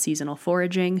everyone about seasonal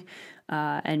foraging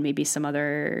and maybe some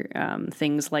other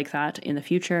things like that in the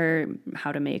future,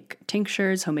 how to make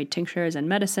tinctures, homemade tinctures and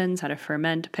medicines, how to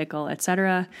ferment, pickle,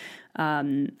 etc.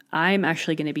 I'm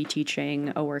actually going to be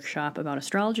teaching a workshop about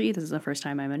astrology. This is the first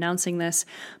time I'm announcing this,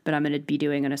 but I'm going to be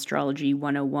doing an astrology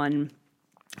 101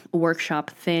 workshop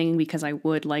thing because I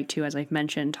would like to, as I've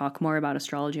mentioned, talk more about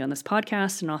astrology on this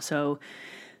podcast and also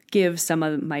give some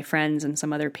of my friends and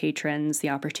some other patrons the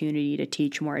opportunity to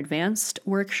teach more advanced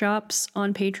workshops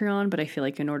on Patreon. But I feel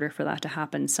like in order for that to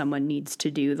happen, someone needs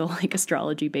to do the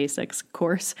astrology basics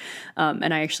course.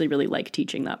 And I actually really like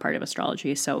teaching that part of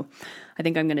astrology. So I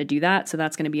think I'm going to do that. So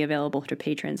that's going to be available to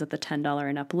patrons at the $10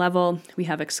 and up level. We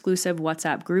have exclusive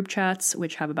WhatsApp group chats,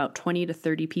 which have about 20 to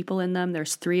 30 people in them.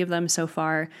 There's 3 of them so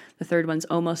far. The third one's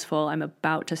almost full. I'm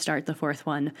about to start the 4th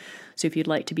one. So if you'd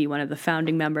like to be one of the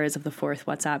founding members of the 4th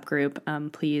WhatsApp group,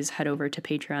 please head over to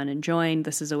Patreon and join.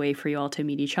 This is a way for you all to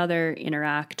meet each other,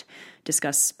 interact,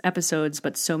 discuss episodes,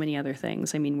 but so many other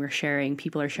things. I mean,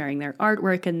 people are sharing their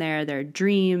artwork in there, their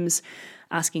dreams,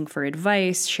 asking for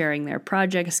advice, sharing their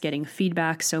projects, getting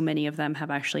feedback. So many of them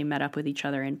have actually met up with each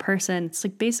other in person. It's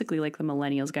basically like the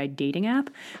Millennials Guide dating app,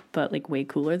 but way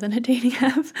cooler than a dating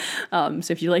app.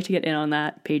 So if you'd like to get in on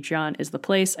that, Patreon is the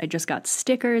place. I just got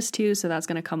stickers too, so that's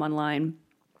going to come online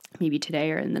maybe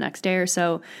today or in the next day or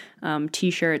so.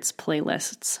 T-shirts,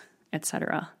 playlists,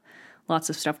 etc. Lots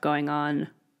of stuff going on.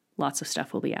 Lots of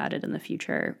stuff will be added in the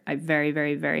future. I very,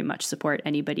 very, very much support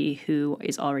anybody who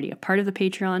is already a part of the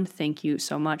Patreon. Thank you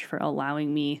so much for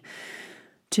allowing me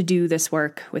to do this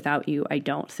work. Without you, I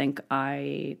don't think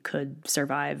I could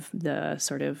survive the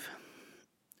sort of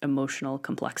emotional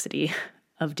complexity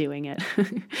of doing it.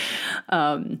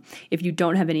 If you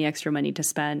don't have any extra money to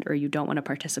spend or you don't want to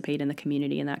participate in the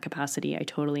community in that capacity, I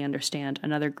totally understand.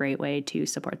 Another great way to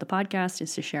support the podcast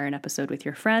is to share an episode with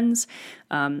your friends.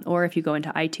 Or if you go into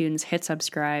iTunes, hit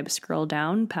subscribe, scroll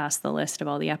down past the list of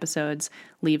all the episodes,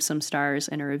 leave some stars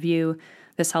and a review.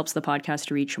 This helps the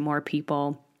podcast reach more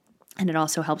people. And it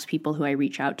also helps people who I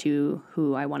reach out to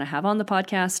who I want to have on the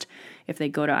podcast. If they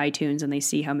go to iTunes and they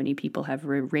see how many people have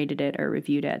rated it or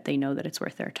reviewed it, they know that it's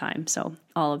worth their time. So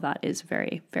all of that is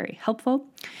very, very helpful.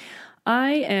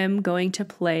 I am going to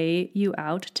play you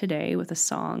out today with a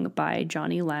song by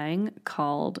Johnny Lang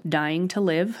called Dying to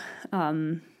Live.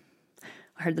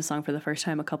 I heard the song for the first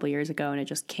time a couple years ago and it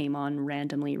just came on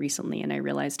randomly recently and I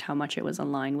realized how much it was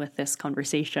in line with this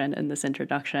conversation and this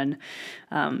introduction.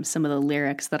 Some of the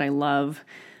lyrics that I love.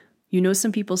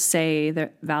 Some people say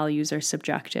that values are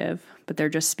subjective, but they're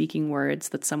just speaking words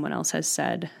that someone else has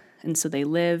said. And so they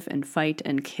live and fight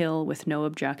and kill with no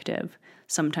objective.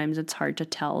 Sometimes it's hard to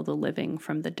tell the living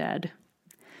from the dead.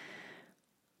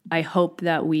 I hope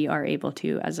that we are able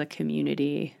to, as a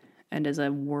community and as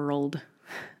a world,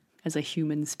 as a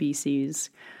human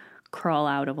species, crawl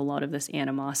out of a lot of this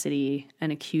animosity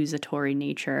and accusatory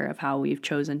nature of how we've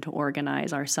chosen to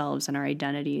organize ourselves and our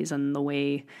identities and the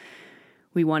way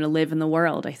we want to live in the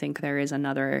world. I think there is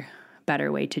another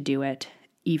better way to do it,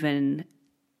 even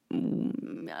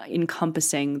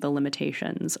encompassing the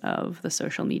limitations of the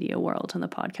social media world and the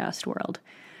podcast world.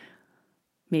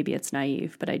 Maybe it's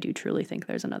naive, but I do truly think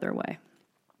there's another way.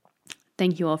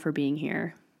 Thank you all for being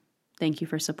here. Thank you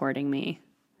for supporting me.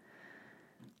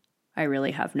 I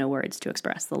really have no words to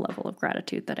express the level of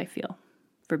gratitude that I feel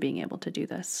for being able to do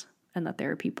this and that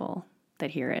there are people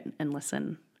that hear it and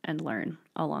listen and learn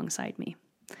alongside me.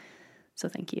 So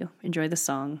thank you. Enjoy the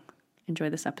song, enjoy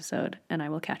this episode, and I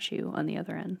will catch you on the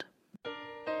other end.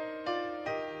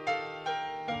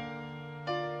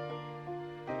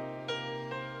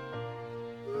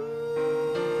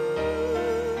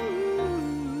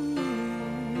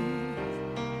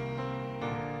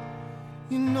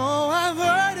 I've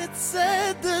heard it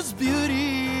said there's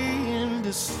beauty in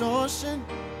distortion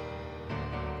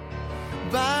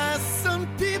by some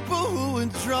people who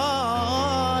would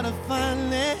draw to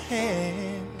find their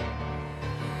hand.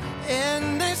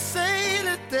 And they say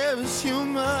that there is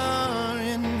humor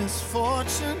in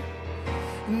misfortune.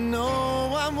 No,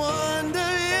 I wonder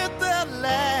if they'll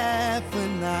laugh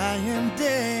when I am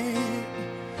dead.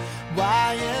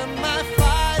 Why am I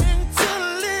fighting to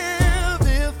live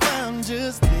if I'm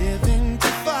just living to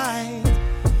fight?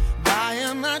 Why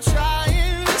am I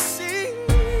trying to see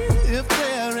if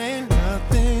there ain't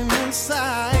nothing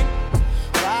inside?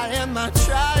 Why am I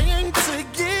trying to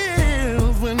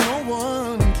give when no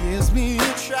one gives me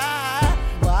a try?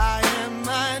 Why am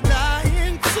I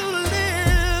dying to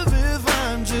live if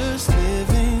I'm just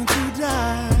living to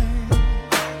die?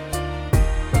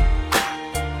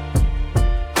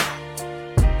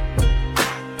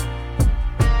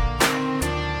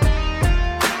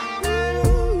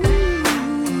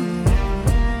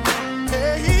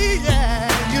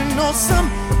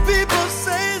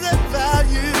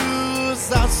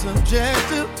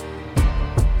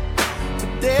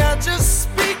 just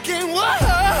speaking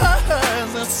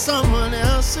words that someone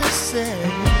else has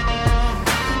said.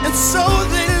 And so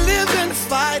they live and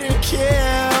fight and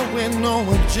care with no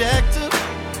objective.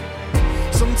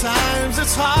 Sometimes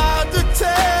it's hard to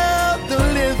tell the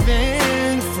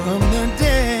living from the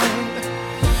dead.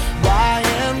 Why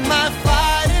am I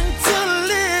fighting to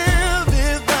live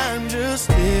if I'm just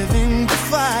living to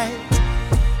fight?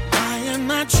 Why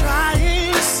am I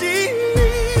trying to see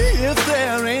if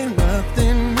there ain't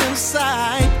nothing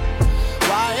inside?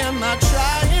 Why am I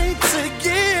trying to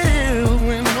give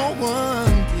when no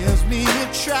one gives me a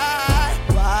try?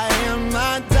 Why am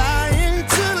I dying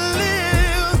to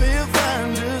live if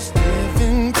I'm just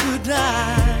living to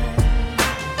die?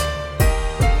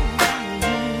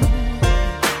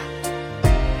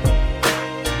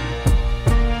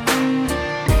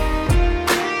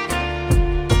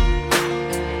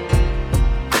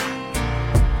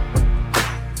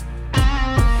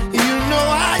 You know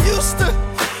I used to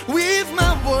weave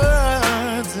my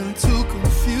words into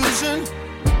confusion,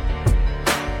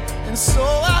 and so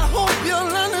I hope you'll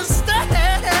understand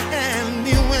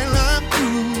me when I'm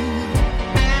through.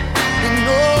 You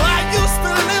know I used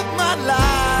to live my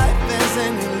life as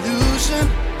an illusion,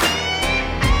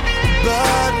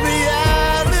 but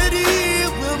reality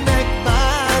will make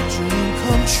my dream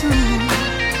come true.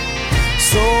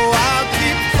 So I'll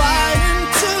keep fighting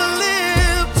to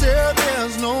live till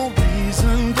there's no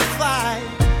reason to fight.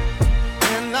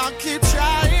 And I'll keep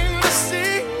trying to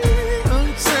see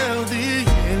until the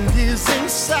end is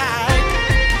inside.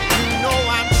 You know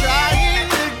I'm trying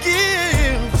to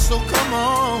give, so come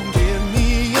on, give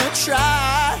me a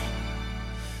try.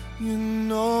 You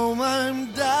know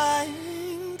I'm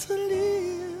dying to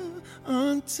live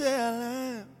until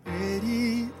I'm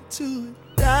ready to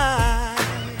die.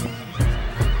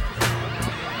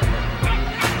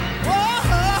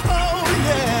 Oh,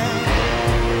 yeah.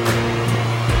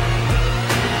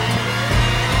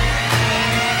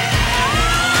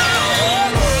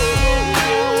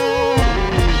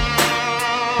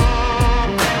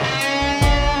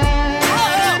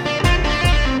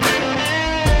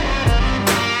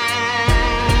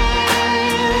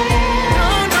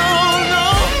 No, no, no.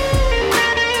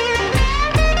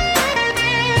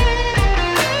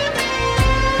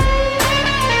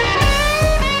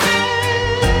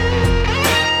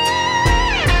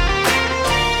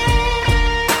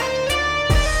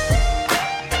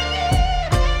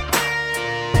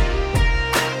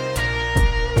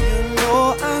 You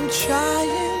know I'm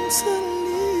trying to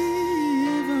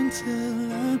live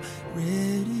until I'm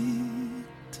ready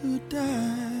to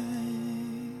die.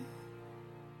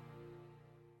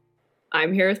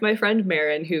 I'm here with my friend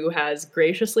Maren, who has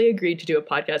graciously agreed to do a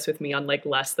podcast with me on like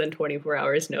less than 24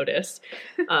 hours notice,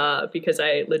 because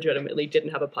I legitimately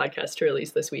didn't have a podcast to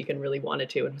release this week and really wanted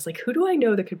to, and was like, who do I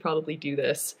know that could probably do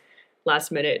this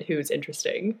last minute who's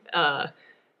interesting?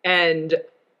 And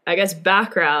I guess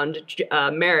background,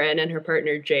 Maren and her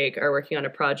partner Jake are working on a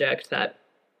project that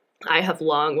I have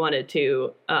long wanted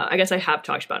to, I guess I have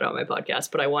talked about it on my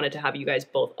podcast, but I wanted to have you guys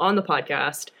both on the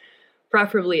podcast,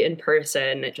 preferably in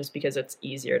person, just because it's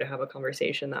easier to have a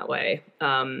conversation that way.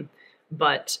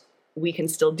 But we can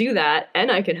still do that,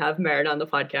 and I can have Maren on the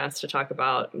podcast to talk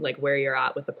about like where you're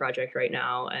at with the project right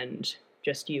now and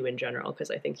just you in general,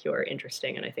 because I think you're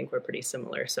interesting and I think we're pretty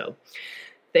similar. So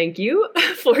thank you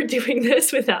for doing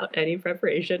this without any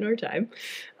preparation or time.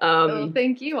 Well,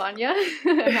 thank you, Anya.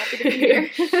 I'm happy to be here.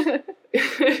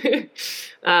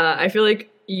 I feel like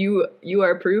you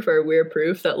are proof, or we're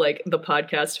proof, that like the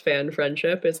podcast fan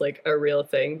friendship is like a real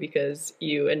thing, because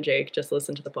you and Jake just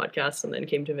listened to the podcast and then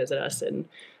came to visit us in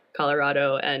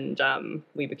Colorado, and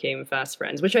we became fast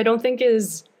friends, which I don't think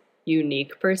is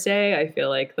unique per se. I feel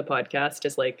like the podcast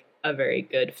is like a very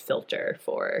good filter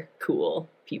for cool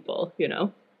people, you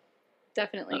know?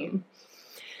 Definitely.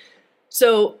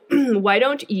 So why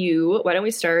don't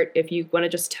we start, if you want to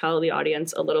just tell the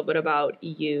audience a little bit about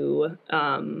you,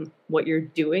 what you're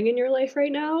doing in your life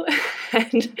right now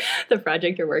and the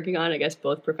project you're working on, I guess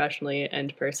both professionally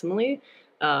and personally.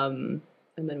 And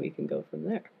then we can go from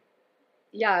there.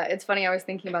 Yeah, it's funny. I was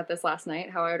thinking about this last night,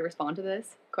 how I would respond to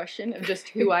this question of just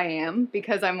who I am,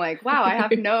 because I'm like, wow, I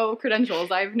have no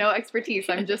credentials. I have no expertise.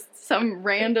 I'm just some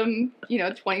random,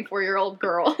 24-year-old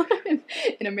girl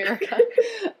in America.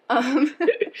 But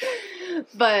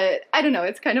I don't know.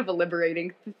 It's kind of a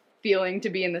liberating feeling to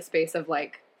be in the space of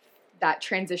like that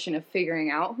transition of figuring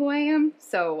out who I am.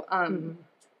 So I don't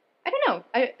know.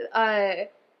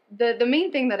 The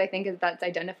main thing that I think is that's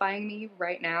identifying me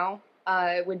right now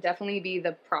would definitely be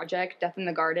the project Death in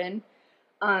the Garden.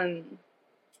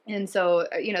 And so,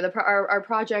 our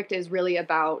project is really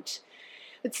about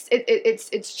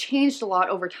it's changed a lot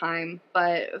over time,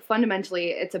 but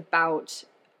fundamentally it's about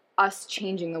us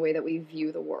changing the way that we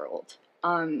view the world.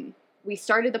 We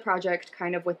started the project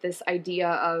kind of with this idea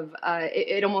of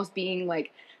it almost being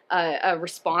like a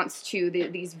response to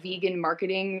these vegan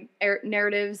marketing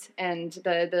narratives and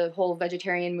the whole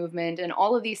vegetarian movement and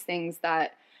all of these things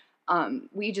that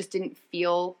we just didn't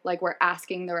feel like we're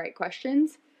asking the right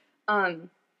questions.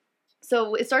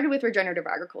 So it started with regenerative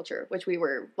agriculture, which we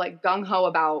were like gung-ho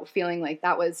about, feeling like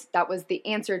that was the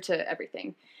answer to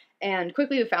everything. And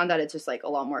quickly we found that it's just like a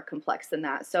lot more complex than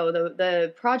that. So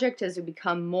the project has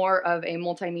become more of a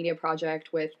multimedia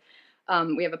project with,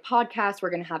 we have a podcast, we're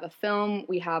going to have a film,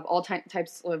 we have all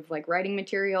types of like writing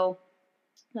material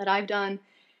that I've done.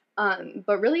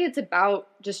 But really it's about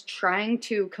just trying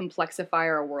to complexify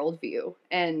our worldview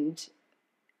and,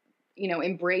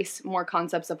 embrace more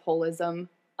concepts of holism,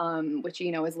 which,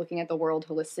 is looking at the world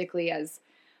holistically as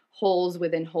holes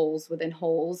within holes within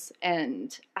holes,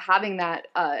 and having that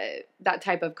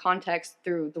type of context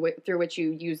through which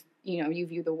you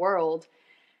view the world.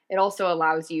 It also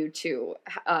allows you to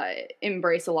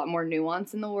embrace a lot more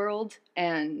nuance in the world.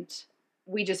 And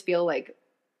we just feel like,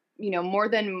 more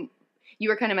than you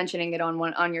were kind of mentioning it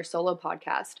on your solo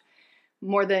podcast,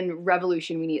 more than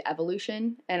revolution, we need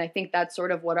evolution. And I think that's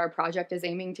sort of what our project is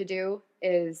aiming to do,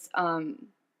 is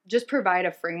just provide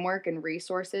a framework and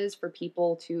resources for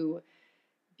people to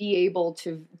be able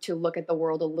to look at the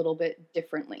world a little bit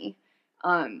differently.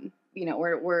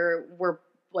 We're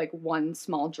like one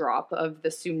small drop of the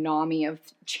tsunami of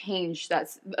change,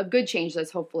 that's a good change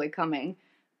that's hopefully coming.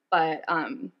 But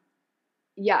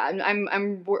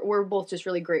we're both just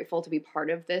really grateful to be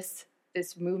part of this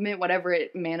movement, whatever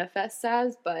it manifests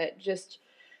as, but just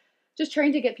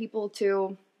trying to get people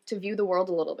to view the world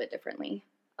a little bit differently.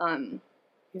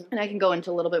 Yeah. And I can go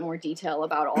into a little bit more detail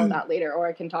about all of that later, or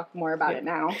I can talk more about it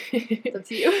now. It's up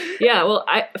to you. Yeah, well,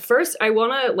 I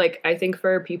want to, I think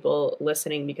for people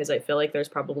listening, because I feel like there's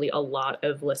probably a lot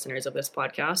of listeners of this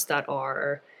podcast that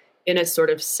are in a sort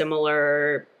of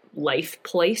similar life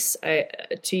place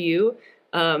to you.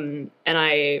 And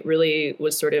I really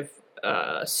was sort of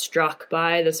struck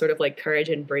by the sort of courage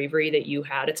and bravery that you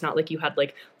had. It's not like you had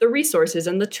the resources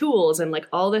and the tools and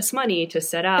all this money to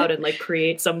set out and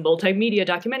create some multimedia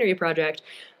documentary project.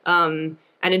 And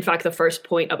in fact, the first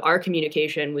point of our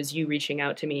communication was you reaching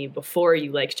out to me before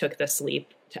you took this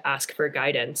leap to ask for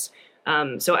guidance.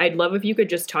 So I'd love if you could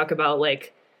just talk about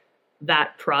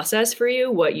that process for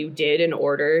you, what you did in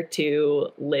order to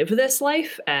live this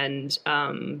life and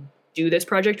do this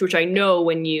project, which I know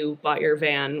when you bought your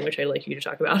van, which I'd like you to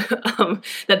talk about,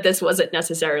 that this wasn't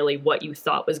necessarily what you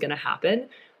thought was going to happen,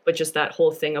 but just that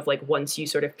whole thing of once you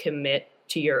sort of commit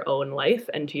to your own life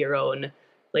and to your own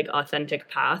authentic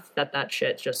path, that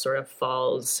shit just sort of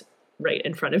falls right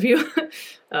in front of you.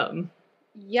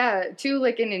 Yeah, to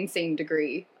an insane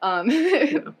degree.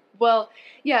 Yeah. Well,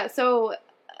 yeah, so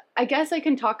I guess I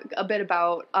can talk a bit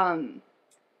about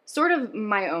sort of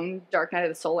my own dark night of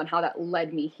the soul and how that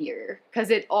led me here, because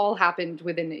it all happened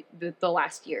within the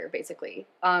last year, basically.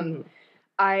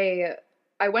 I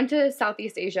went to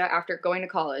Southeast Asia after going to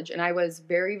college, and I was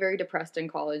very, very depressed in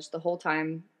college the whole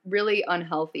time, really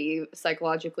unhealthy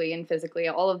psychologically and physically.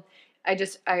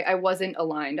 I wasn't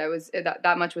aligned.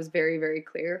 That much was very, very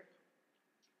clear.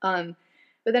 But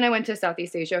then I went to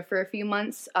Southeast Asia for a few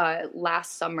months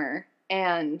last summer.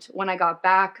 And when I got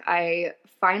back, I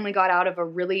finally got out of a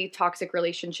really toxic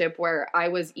relationship where I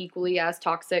was equally as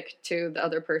toxic to the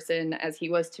other person as he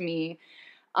was to me.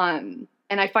 And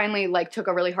I finally took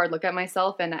a really hard look at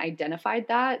myself and identified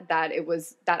that I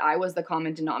was the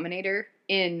common denominator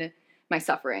in my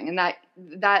suffering. And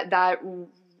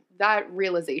that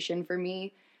realization for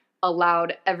me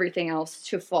allowed everything else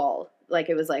to fall.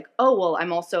 It was oh, well,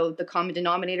 I'm also the common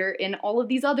denominator in all of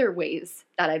these other ways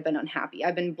that I've been unhappy.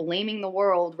 I've been blaming the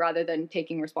world rather than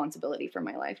taking responsibility for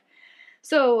my life.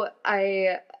 So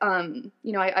I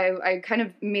kind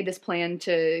of made this plan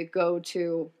to go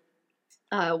to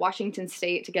Washington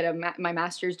State to get my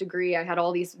master's degree. I had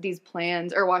all these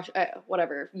plans, or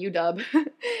UW,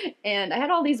 and I had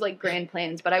all these grand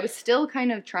plans, but I was still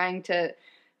kind of trying to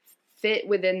fit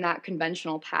within that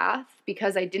conventional path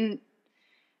because I didn't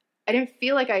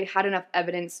feel like I had enough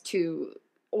evidence to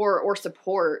or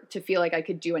support to feel like I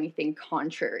could do anything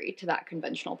contrary to that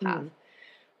conventional path.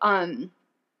 And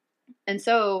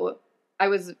so I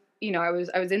was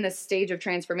in this stage of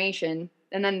transformation,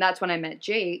 and then that's when I met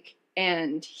Jake,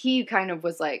 and he kind of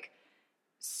was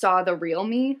saw the real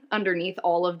me underneath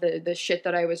all of the shit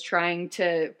that I was trying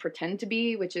to pretend to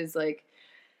be, which is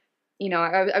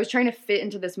I was trying to fit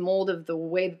into this mold of the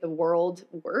way that the world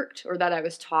worked, or that I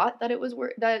was taught that it was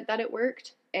that it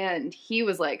worked. And he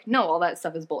was like, no, all that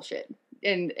stuff is bullshit.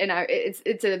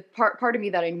 It's a part of me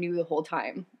that I knew the whole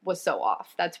time was so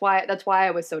off. That's why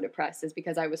I was so depressed, is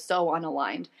because I was so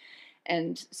unaligned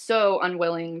and so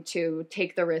unwilling to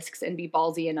take the risks and be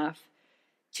ballsy enough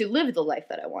to live the life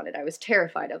that I wanted. I was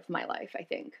terrified of my life, I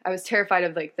think. I was terrified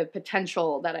of like the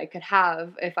potential that I could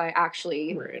have if I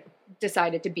actually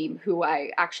decided to be who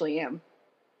I actually am.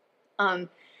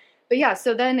 But yeah,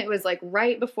 so then it was like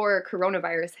right before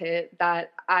coronavirus hit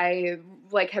that I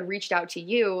like had reached out to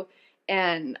you,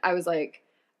 and I was like,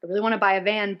 I really want to buy a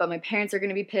van, but my parents are going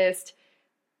to be pissed.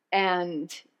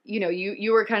 And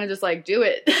you were kind of just like, do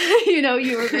it.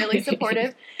 You were really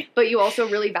supportive, but you also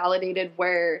really validated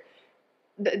where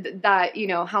that,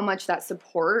 how much that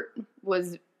support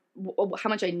was, how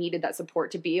much I needed that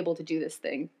support to be able to do this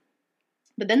thing.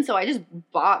 But then, so I just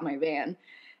bought my van,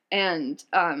 and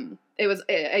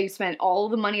I spent all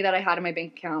the money that I had in my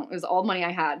bank account. It was all the money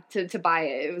I had to buy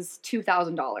it. It was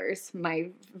 $2,000, my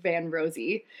van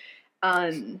Rosie.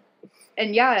 And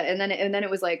yeah, and then it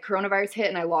was like coronavirus hit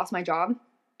and I lost my job,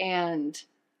 and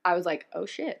I was like, oh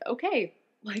shit, okay.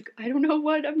 Like, I don't know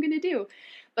what I'm going to do.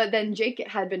 But then Jake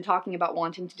had been talking about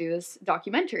wanting to do this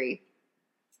documentary.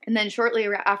 And then shortly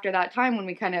after that time, when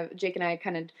Jake and I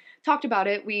kind of talked about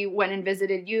it, we went and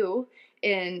visited you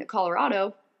in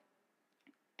Colorado.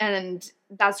 And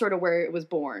that's sort of where it was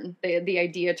born. The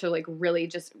idea to like really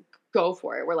just go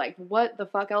for it. We're like, what the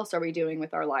fuck else are we doing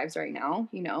with our lives right now?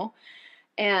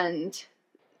 And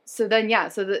so then, yeah,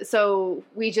 so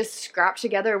we just scrapped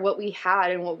together what we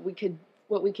had and what we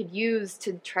could use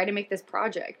to try to make this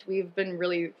project. We've been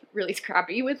really, really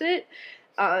scrappy with it.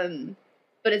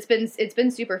 But it's been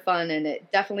super fun, and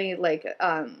it definitely like,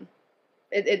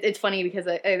 it's funny because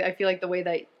I feel like the way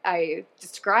that I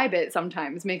describe it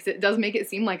sometimes does make it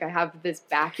seem like I have this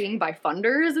backing by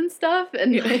funders and stuff,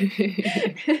 and like,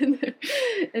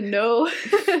 and no,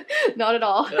 not at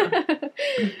all. Yeah.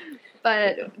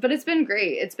 But it's been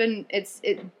great.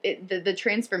 The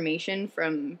transformation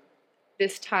from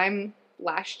this time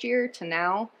last year to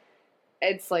now,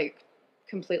 it's like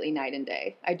completely night and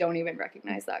day. I don't even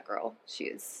recognize that girl. She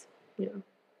is. Yeah.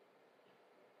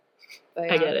 But,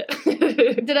 yeah. I get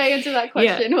it. Did I answer that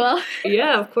question? Yeah. Well,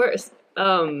 yeah, of course.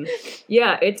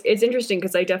 Yeah, it's interesting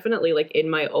because I definitely like in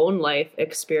my own life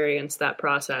experienced that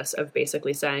process of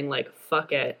basically saying like,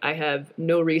 fuck it. I have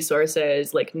no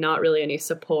resources, like not really any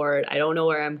support. I don't know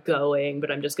where I'm going,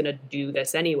 but I'm just going to do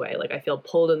this anyway. Like I feel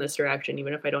pulled in this direction,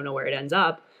 even if I don't know where it ends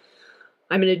up.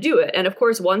 I'm going to do it. And of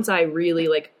course, once I really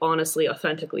like honestly,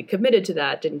 authentically committed to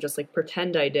that, didn't just like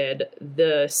pretend I did,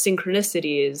 the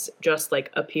synchronicities just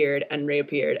like appeared and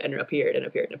reappeared and appeared and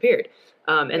appeared and appeared.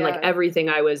 And like everything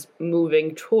I was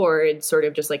moving toward sort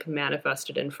of just like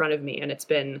manifested in front of me. And it's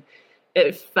been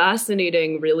a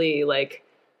fascinating, really like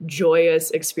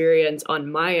joyous experience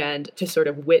on my end to sort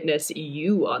of witness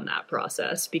you on that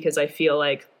process, because I feel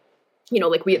like,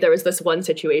 like there was this one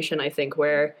situation I think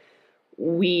where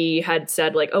we had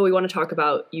said like, oh, we want to talk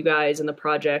about you guys and the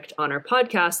project on our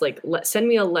podcast. Like, send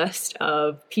me a list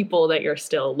of people that you're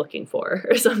still looking for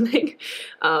or something.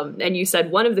 And you said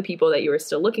one of the people that you were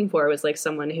still looking for was like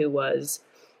someone who was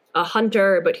a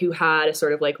hunter, but who had a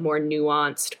sort of like more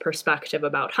nuanced perspective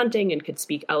about hunting and could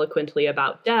speak eloquently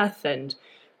about death, and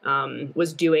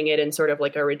was doing it in sort of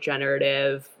like a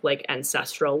regenerative, like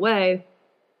ancestral way.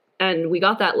 And we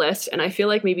got that list. And I feel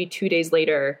like maybe 2 days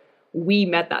later, we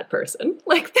met that person.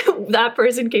 Like that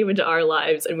person came into our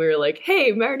lives and we were like,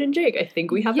 hey, Maren and Jake, I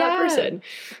think we have that person.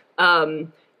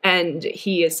 And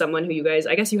he is someone who you guys,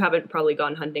 I guess you haven't probably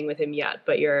gone hunting with him yet,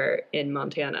 but you're in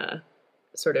Montana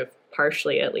sort of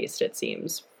partially, at least it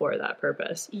seems, for that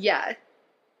purpose. Yeah.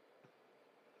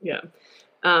 Yeah.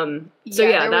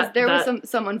 There was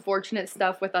some unfortunate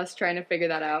stuff with us trying to figure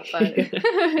that out, but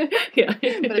yeah,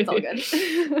 but it's all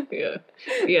good.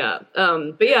 yeah.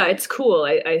 But yeah, it's cool.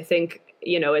 I think,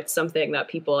 it's something that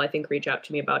people I think reach out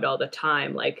to me about all the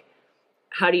time. Like,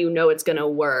 how do you know it's going to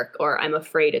work? Or I'm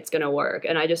afraid it's going to work.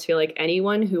 And I just feel like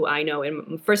anyone who I know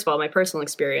first of all, my personal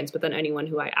experience, but then anyone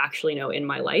who I actually know in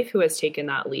my life who has taken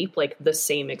that leap, like the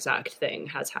same exact thing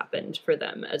has happened for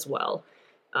them as well.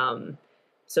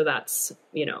 So that's,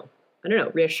 I don't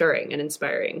know, reassuring and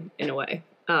inspiring in a way.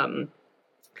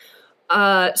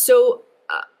 So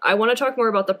I want to talk more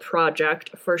about the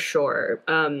project for sure.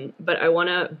 But I want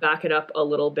to back it up a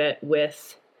little bit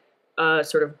with a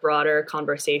sort of broader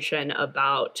conversation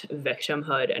about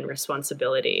victimhood and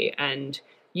responsibility. And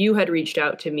you had reached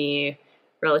out to me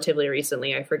relatively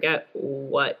recently. I forget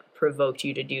what provoked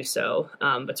you to do so,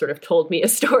 but sort of told me a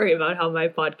story about how my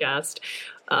podcast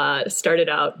started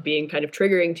out being kind of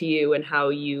triggering to you, and how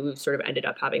you sort of ended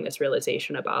up having this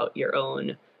realization about your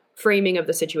own framing of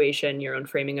the situation, your own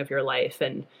framing of your life.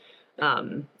 And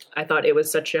I thought it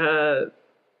was such a,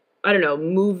 I don't know,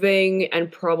 moving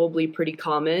and probably pretty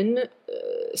common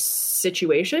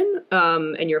situation.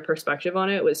 And your perspective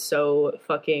on it was so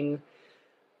fucking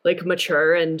like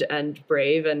mature and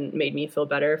brave, and made me feel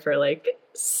better for like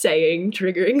saying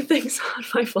triggering things on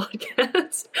my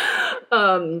podcast.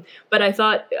 But I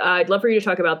thought I'd love for you to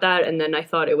talk about that. And then I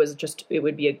thought it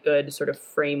would be a good sort of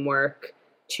framework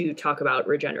to talk about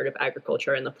regenerative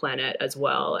agriculture and the planet, as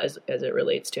well as it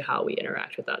relates to how we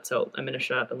interact with that. So I'm going to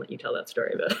shut up and let you tell that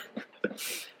story a bit.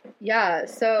 Yeah.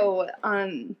 So,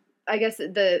 I guess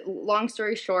the long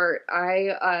story short,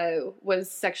 I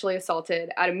was sexually assaulted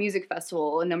at a music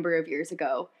festival a number of years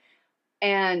ago.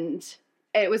 And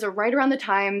it was right around the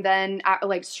time then,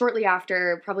 like shortly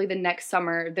after, probably the next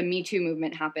summer, the Me Too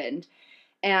movement happened.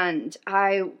 And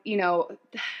I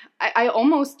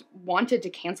almost wanted to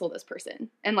cancel this person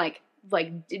and like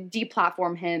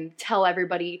deplatform him, tell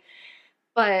everybody.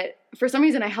 But for some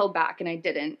reason I held back and I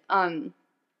didn't.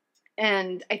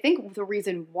 And I think the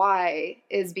reason why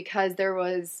is because there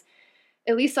was,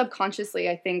 at least subconsciously,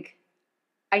 I think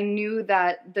I knew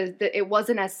that it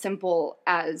wasn't as simple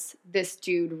as this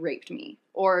dude raped me,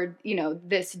 or,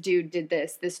 this dude did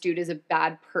this dude is a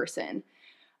bad person.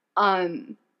 I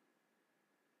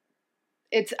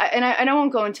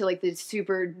won't go into like the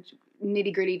super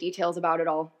nitty gritty details about it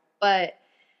all, but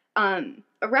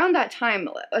around that time,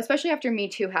 especially after Me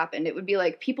Too happened, it would be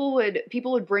like people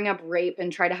would bring up rape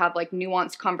and try to have like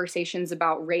nuanced conversations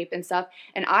about rape and stuff,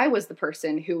 and I was the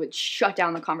person who would shut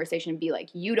down the conversation and be like,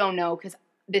 "You don't know, because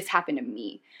this happened to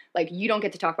me. Like, you don't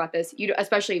get to talk about this.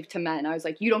 Especially to men, I was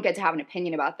like, you don't get to have an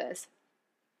opinion about this."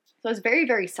 So it was very,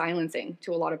 very silencing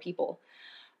to a lot of people.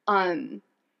 And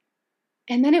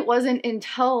then it wasn't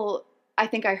until I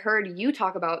think I heard you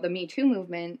talk about the Me Too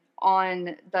movement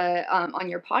on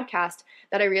your podcast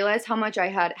that I realized how much I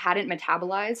hadn't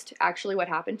metabolized actually what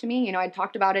happened to me. I'd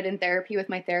talked about it in therapy with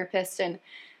my therapist and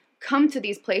come to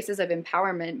these places of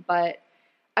empowerment, but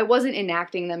I wasn't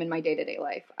enacting them in my day-to-day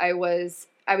life. I was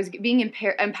being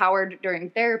empowered during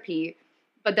therapy,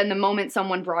 but then the moment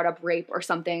someone brought up rape or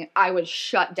something, I was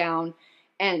shut down.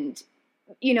 And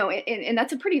and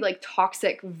that's a pretty like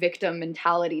toxic victim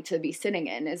mentality to be sitting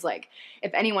in, is like,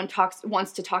 if anyone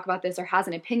wants to talk about this or has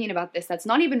an opinion about this that's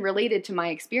not even related to my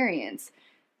experience,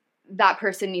 that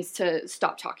person needs to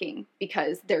stop talking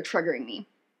because they're triggering me.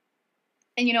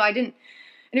 And I didn't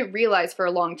realize for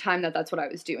a long time that that's what I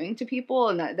was doing to people,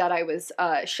 and that I was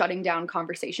shutting down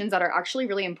conversations that are actually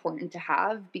really important to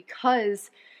have. Because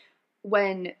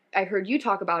when I heard you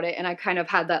talk about it, and I kind of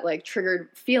had that like triggered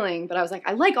feeling, but I was like,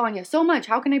 I like Anya so much.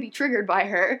 How can I be triggered by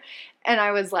her? And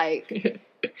I was like,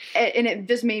 and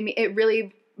it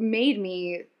really made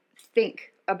me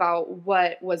think about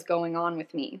what was going on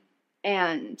with me.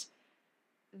 And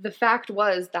the fact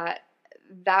was that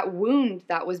wound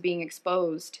that was being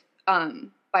exposed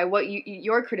by what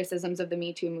your criticisms of the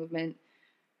Me Too movement,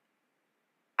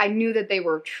 I knew that they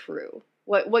were true.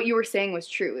 What you were saying was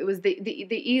true. It was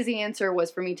the easy answer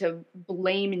was for me to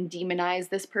blame and demonize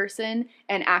this person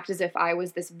and act as if I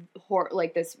was this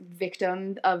this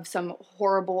victim of some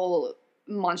horrible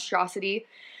monstrosity.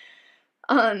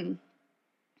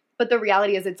 But the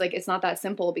reality is, it's not that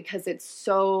simple, because it's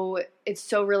so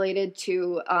related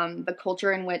to the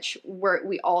culture in which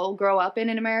we all grow up in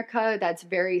America. That's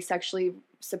very sexually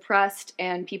suppressed,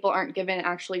 and people aren't given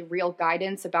actually real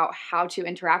guidance about how to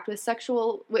interact with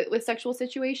sexual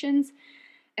situations.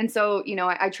 And so,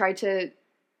 I tried to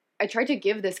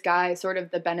give this guy sort of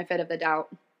the benefit of the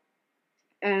doubt,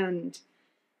 and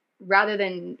rather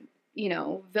than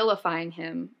vilifying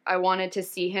him, I wanted to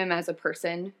see him as a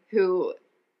person who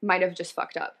might have just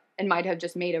fucked up and might have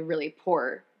just made a really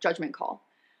poor judgment call,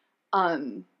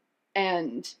 and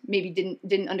maybe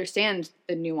didn't understand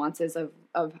the nuances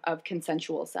of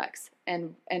consensual sex.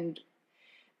 And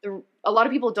a lot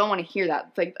of people don't want to hear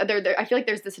that. Like, I feel like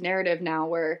there's this narrative now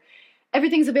where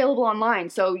everything's available online,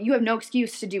 so you have no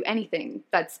excuse to do anything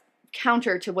that's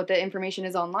counter to what the information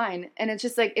is online. And it's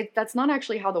just like, that's not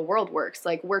actually how the world works.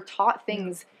 Like, we're taught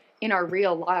things in our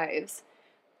real lives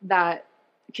that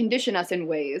condition us in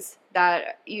ways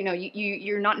that,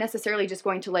 you're not necessarily just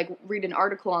going to like read an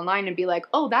article online and be like,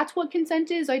 oh, that's what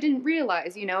consent is, I didn't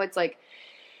realize. It's like,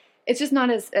 it's just not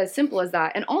as simple as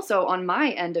that. And also on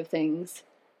my end of things,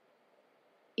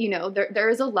 there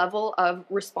is a level of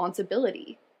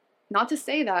responsibility. Not to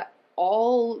say that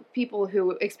all people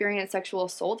who experience sexual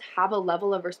assault have a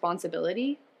level of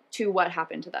responsibility, to what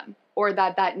happened to them, or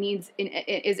that is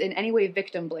in any way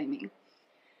victim blaming.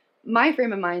 My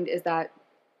frame of mind is that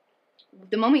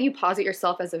the moment you posit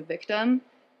yourself as a victim,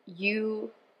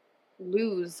 you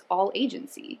lose all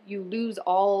agency. You lose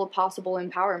all possible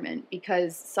empowerment,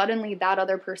 because suddenly that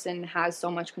other person has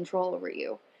so much control over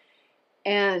you.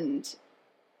 And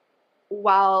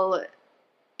while,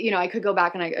 I could go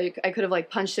back and I could have like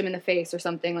punched him in the face or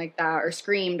something like that, or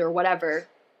screamed or whatever.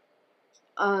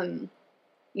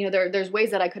 There's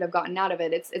ways that I could have gotten out of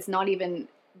it. It's not even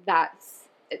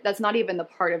that's not even the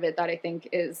part of it that I think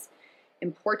is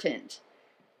important.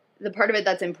 The part of it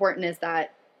that's important is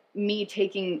that me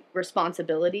taking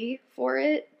responsibility for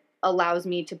it allows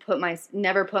me to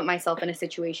never put myself in a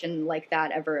situation like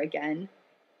that ever again.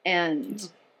 And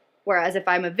whereas if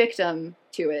I'm a victim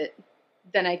to it,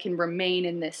 then I can remain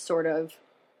in this sort of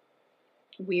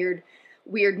weird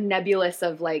nebulous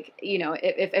of like,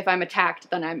 if I'm attacked,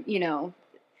 then I'm,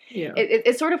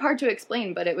 it's sort of hard to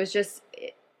explain, but it was just,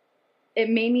 it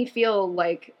made me feel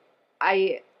like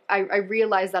I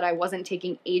realized that I wasn't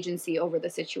taking agency over the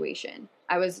situation.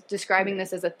 I was describing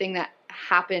this as a thing that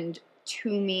happened to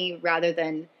me rather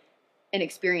than an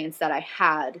experience that I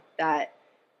had that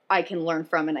I can learn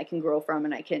from and I can grow from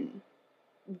and I can,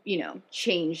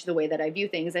 change the way that I view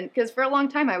things. And because for a long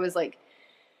time I was like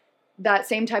that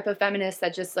same type of feminist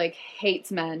that just like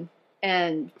hates men,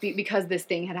 and because this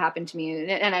thing had happened to me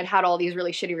and I'd had all these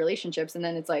really shitty relationships, and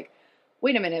then it's like,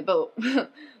 wait a minute, but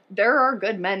there are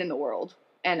good men in the world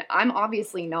and I'm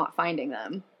obviously not finding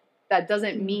them. That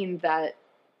doesn't mean that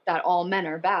all men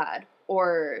are bad,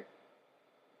 or,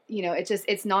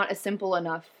 it's not a simple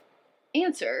enough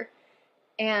answer.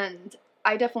 And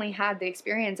I definitely had the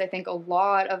experience, I think a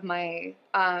lot of my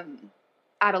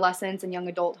adolescence and young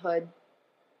adulthood,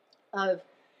 of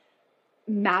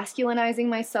masculinizing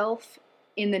myself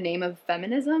in the name of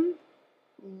feminism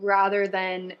rather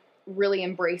than really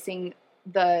embracing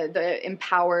the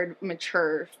empowered,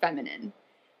 mature feminine,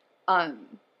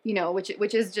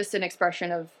 which is just an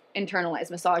expression of internalized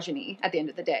misogyny at the end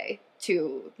of the day,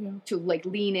 to like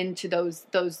lean into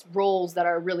those roles that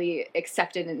are really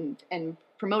accepted and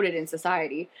promoted in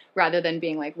society, rather than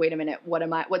being like, wait a minute,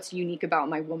 what's unique about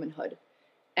my womanhood,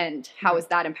 and how is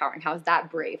that empowering? How is that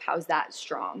brave? How is that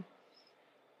strong?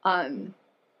 And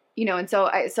so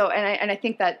I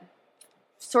think that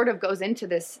sort of goes into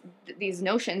these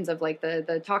notions of like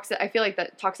the toxic, I feel like the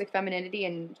toxic femininity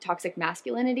and toxic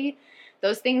masculinity,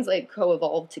 those things like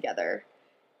co-evolve together.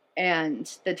 And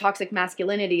the toxic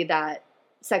masculinity that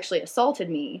sexually assaulted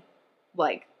me,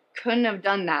 like, couldn't have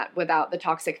done that without the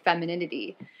toxic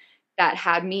femininity that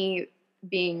had me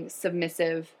being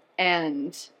submissive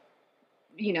and,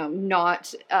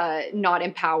 not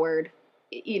empowered,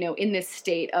 in this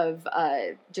state of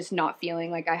just not feeling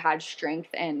like I had strength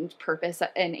and purpose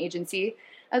and agency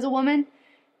as a woman.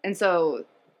 And so,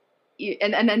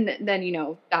 and then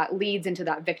that leads into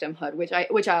that victimhood,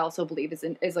 which I also believe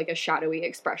is like a shadowy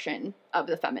expression of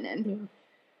the feminine.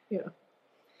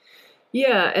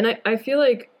 Yeah. And I feel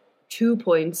like 2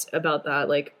 points about that.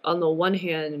 Like, on the one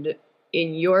hand,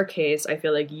 in your case, I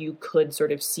feel like you could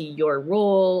sort of see your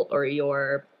role or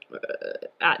your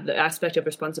the aspect of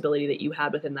responsibility that you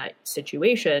had within that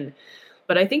situation.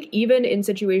 But I think even in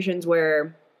situations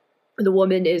where the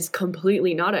woman is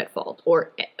completely not at fault,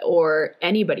 or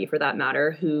anybody for that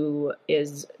matter who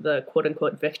is the quote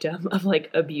unquote victim of like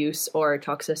abuse or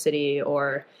toxicity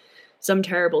or some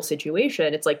terrible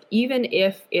situation, it's like, even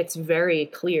if it's very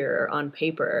clear on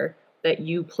paper that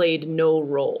you played no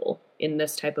role in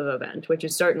this type of event, which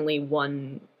is certainly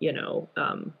one,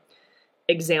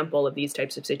 example of these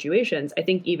types of situations, I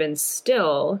think even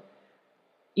still,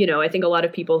 I think a lot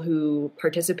of people who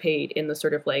participate in the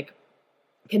sort of like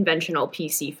conventional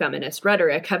PC feminist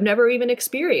rhetoric have never even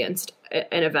experienced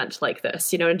an event like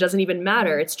this. It doesn't even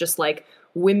matter. It's just like,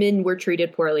 women were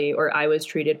treated poorly, or I was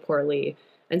treated poorly,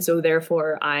 and so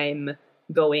therefore I'm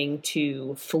going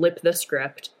to flip the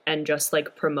script and just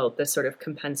like promote this sort of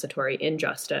compensatory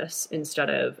injustice instead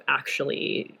of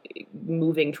actually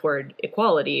moving toward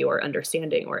equality or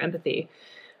understanding or empathy.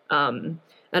 And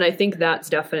I think that's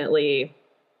definitely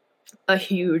a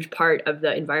huge part of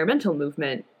the environmental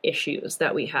movement issues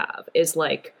that we have, is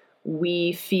like,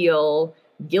 we feel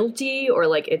guilty or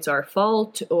like it's our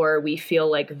fault, or we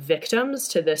feel like victims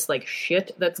to this like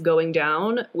shit that's going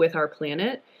down with our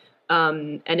planet.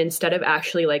 And instead of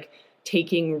actually like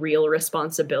taking real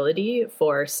responsibility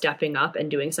for stepping up and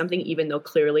doing something, even though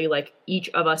clearly like each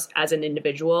of us as an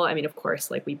individual, I mean, of course,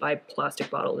 like we buy plastic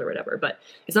bottles or whatever, but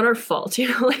it's not our fault,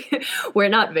 like we're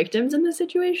not victims in this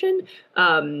situation.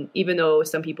 Even though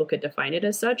some people could define it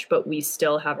as such, but we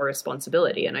still have a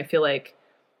responsibility. And I feel like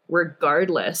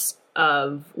regardless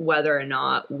of whether or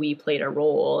not we played a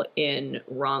role in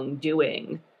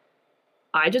wrongdoing.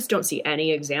 I just don't see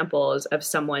any examples of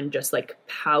someone just like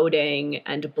pouting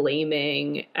and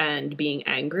blaming and being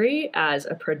angry as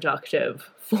a productive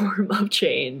form of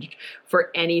change for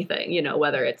anything, you know,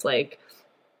 whether it's like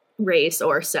race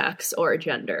or sex or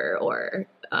gender or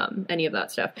any of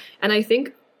that stuff. And I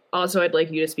think also I'd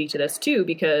like you to speak to this too,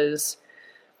 because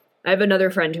I have another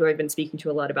friend who I've been speaking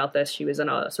to a lot about this. She was in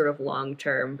a sort of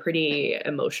long-term, pretty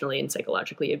emotionally and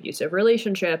psychologically abusive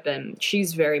relationship. And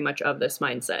she's very much of this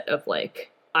mindset of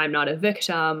like, I'm not a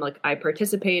victim. Like, I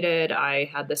participated. I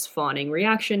had this fawning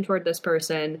reaction toward this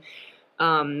person.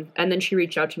 And then she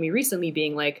reached out to me recently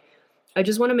being like, I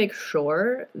just want to make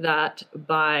sure that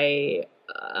by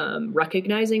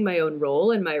recognizing my own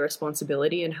role and my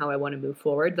responsibility and how I want to move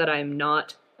forward, that I'm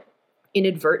not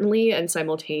inadvertently and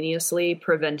simultaneously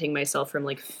preventing myself from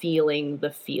like feeling the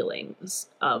feelings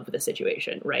of the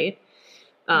situation, right?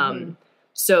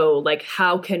 So like,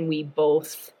 how can we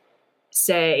both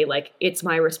say like, it's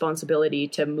my responsibility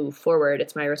to move forward,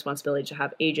 it's my responsibility to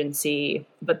have agency,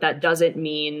 but that doesn't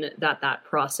mean that that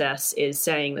process is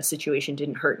saying the situation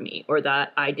didn't hurt me, or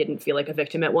that I didn't feel like a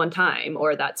victim at one time,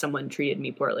 or that someone treated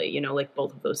me poorly, you know, like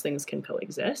both of those things can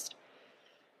coexist.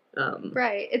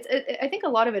 Right. I think a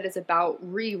lot of it is about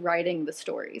rewriting the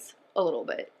stories a little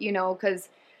bit, you know, because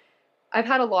I've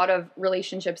had a lot of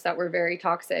relationships that were very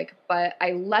toxic, but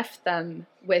I left them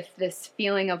with this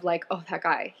feeling of like, oh, that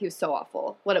guy, he was so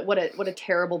awful. What a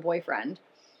terrible boyfriend.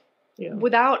 Yeah.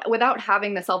 Without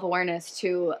having the self-awareness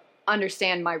to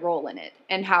understand my role in it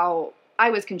and how I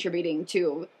was contributing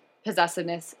to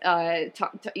possessiveness,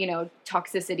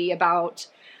 toxicity, about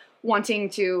wanting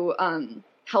to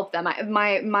help them.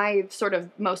 My sort of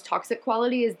most toxic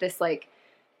quality is this like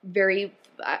very,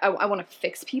 I want to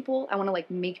fix people. I want to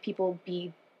like make people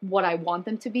be what I want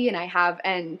them to be. And I've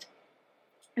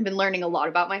been learning a lot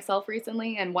about myself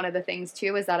recently. And one of the things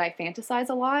too is that I fantasize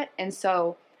a lot. And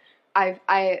so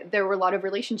there were a lot of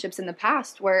relationships in the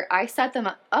past where I set them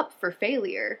up for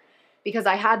failure because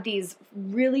I had these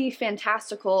really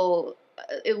fantastical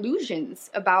illusions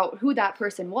about who that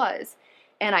person was.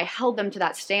 And I held them to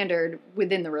that standard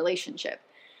within the relationship.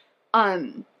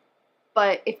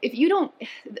 But if you don't,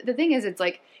 the thing is, it's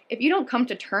like, if you don't come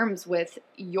to terms with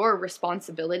your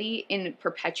responsibility in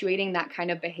perpetuating that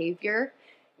kind of behavior,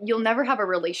 you'll never have a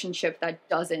relationship that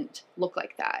doesn't look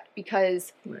like that.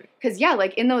 Because yeah,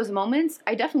 like in those moments,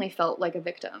 I definitely felt like a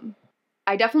victim.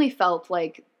 I definitely felt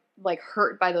like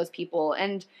hurt by those people.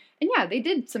 And yeah, they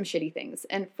did some shitty things,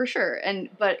 and for sure.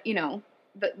 But you know,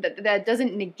 that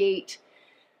doesn't negate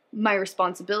my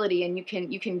responsibility, and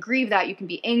you can grieve that, you can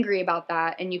be angry about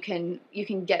that, and you can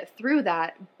get through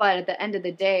that. But at the end of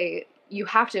the day, you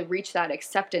have to reach that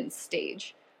acceptance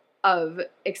stage of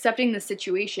accepting the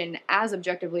situation as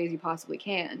objectively as you possibly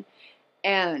can.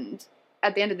 And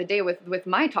at the end of the day, with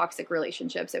my toxic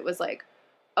relationships, it was like,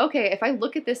 okay, if I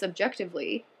look at this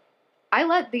objectively, I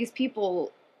let these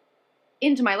people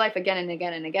into my life again and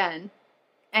again and again,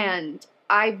 and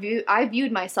I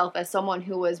viewed myself as someone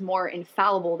who was more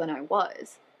infallible than I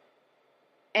was.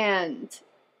 And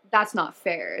that's not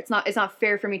fair. It's not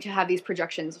fair for me to have these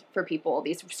projections for people,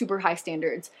 these super high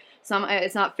standards.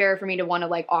 It's not fair for me to want to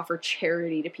like offer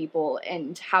charity to people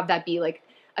and have that be like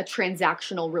a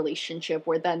transactional relationship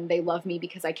where then they love me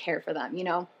because I care for them, you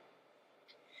know?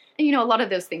 And you know, a lot of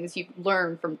those things you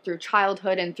learn through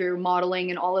childhood and through modeling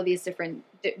and all of these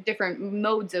different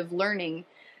modes of learning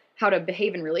how to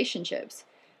behave in relationships.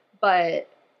 But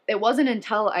it wasn't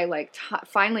until I like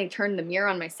finally turned the mirror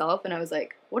on myself and I was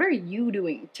like, what are you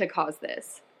doing to cause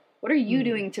this? What are you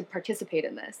doing to participate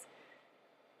in this?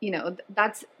 You know,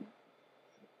 that's,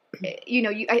 you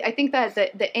know, I think that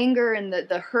the anger and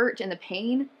the hurt and the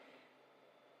pain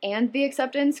and the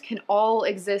acceptance can all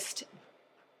exist,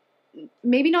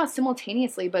 maybe not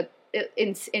simultaneously, but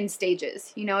in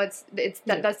stages. You know,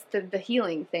 that's the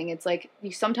healing thing. It's like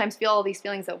you sometimes feel all these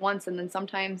feelings at once, and then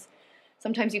sometimes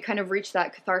you kind of reach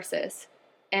that catharsis.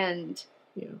 And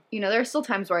you know, there are still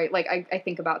times where I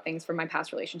think about things from my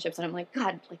past relationships, and I'm like,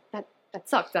 God, like that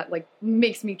sucks. That like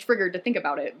makes me triggered to think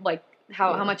about it, like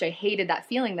how much I hated that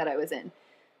feeling that I was in.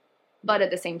 But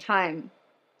at the same time,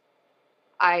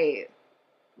 I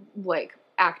like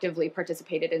actively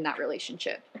participated in that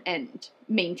relationship and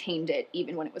maintained it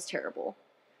even when it was terrible.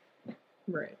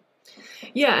 Right.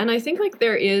 Yeah, and I think like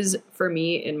there is, for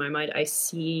me, in my mind, I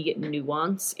see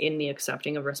nuance in the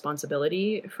accepting of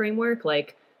responsibility framework.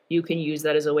 Like, you can use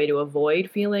that as a way to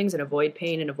avoid feelings and avoid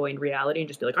pain and avoid reality and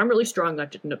just be like, I'm really strong,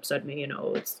 that didn't upset me, you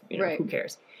know, it's, you know, who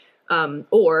cares?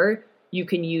 Or you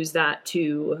can use that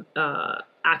to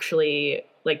actually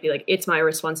like, be like, it's my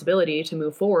responsibility to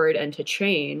move forward and to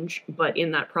change. But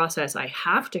in that process, I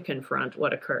have to confront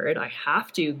what occurred. I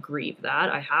have to grieve that.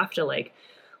 I have to like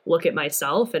look at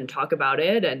myself and talk about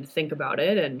it and think about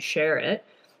it and share it.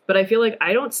 But I feel like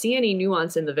I don't see any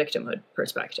nuance in the victimhood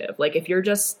perspective. Like, if you're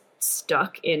just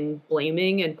stuck in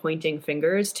blaming and pointing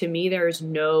fingers, to me, there's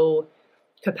no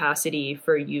capacity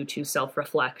for you to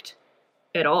self-reflect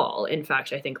at all. In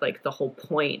fact, I think like the whole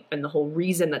point and the whole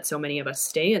reason that so many of us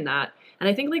stay in that, and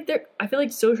I think like I feel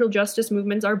like social justice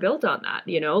movements are built on that,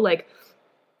 you know, like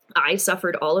I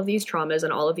suffered all of these traumas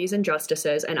and all of these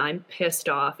injustices, and I'm pissed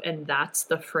off, and that's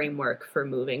the framework for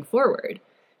moving forward,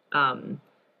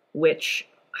 which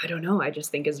I don't know, I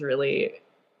just think is really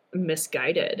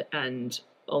misguided and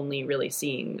only really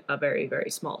seeing a very, very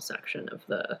small section of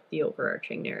the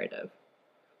overarching narrative.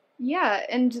 Yeah,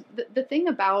 and the thing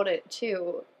about it,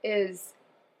 too, is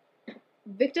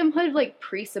victimhood, like,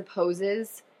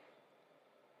 presupposes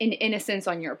an innocence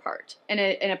on your part, and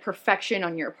a perfection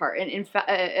on your part, and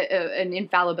an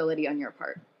infallibility on your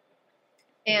part.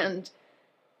 And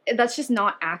that's just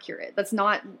not accurate. That's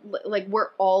not, like, we're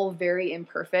all very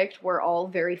imperfect. We're all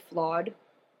very flawed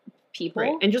people.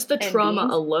 Right. And just the trauma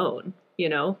alone, you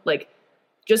know, like,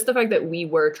 just the fact that we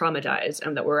were traumatized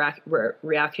and that we're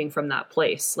reacting from that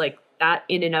place, like that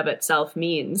in and of itself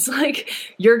means like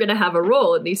you're going to have a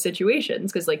role in these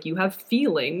situations because like you have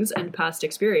feelings and past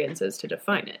experiences to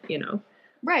define it, you know?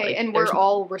 Right. Like, and we're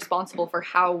all responsible for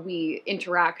how we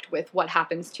interact with what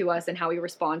happens to us and how we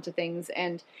respond to things.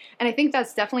 And I think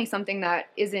that's definitely something that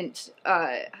isn't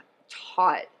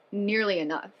taught nearly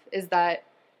enough, is that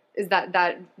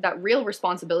real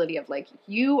responsibility of like,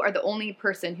 you are the only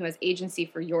person who has agency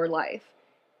for your life.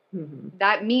 Mm-hmm.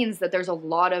 That means that there's a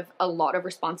lot of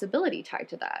responsibility tied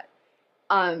to that.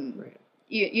 Right.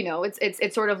 You know,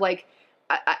 it's sort of like,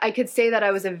 I could say that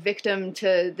I was a victim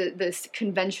to this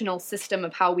conventional system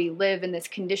of how we live and this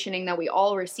conditioning that we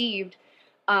all received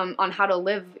on how to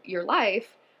live your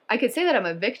life. I could say that I'm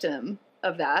a victim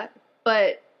of that,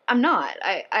 but I'm not.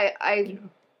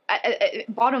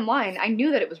 Bottom line, I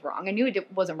knew that it was wrong. I knew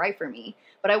it wasn't right for me,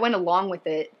 but I went along with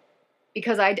it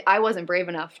because I wasn't brave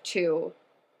enough to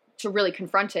really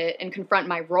confront it and confront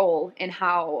my role in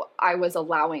how I was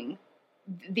allowing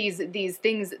these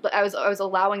things. I was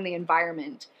allowing the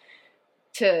environment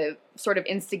to sort of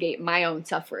instigate my own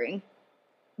suffering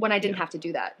when I didn't have to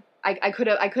do that. I could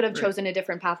have chosen a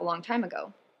different path a long time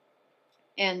ago.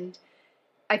 And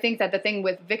I think that the thing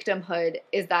with victimhood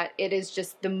is that it is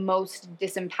just the most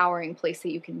disempowering place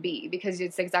that you can be, because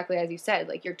it's exactly as you said,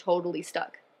 like you're totally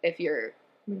stuck if you're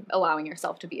allowing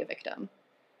yourself to be a victim.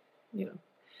 Yeah.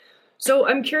 So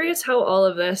I'm curious how all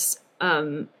of this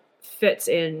fits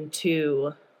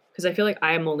into, because I feel like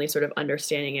I'm only sort of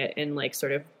understanding it in like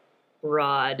sort of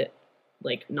broad,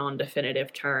 like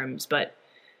non-definitive terms, but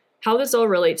how this all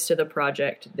relates to the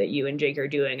project that you and Jake are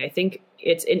doing. I think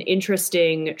it's an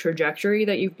interesting trajectory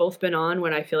that you've both been on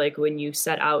when I feel like when you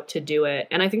set out to do it,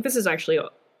 and I think this has actually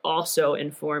also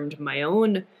informed my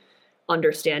own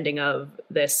understanding of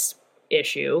this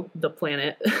issue, the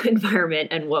planet environment,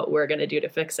 and what we're going to do to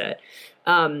fix it.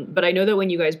 But I know that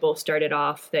when you guys both started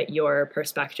off, that your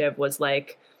perspective was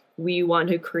like, we want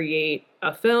to create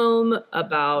a film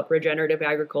about regenerative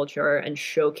agriculture and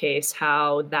showcase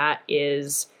how that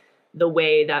is the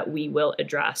way that we will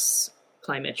address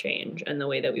climate change and the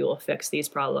way that we will fix these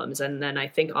problems. And then I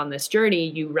think on this journey,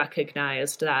 you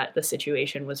recognized that the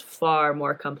situation was far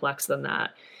more complex than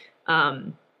that.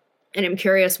 And I'm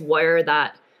curious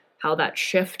how that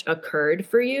shift occurred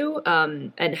for you,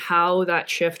 and how that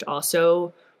shift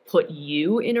also put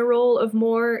you in a role of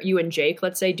more, you and Jake,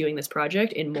 let's say, doing this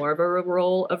project in more of a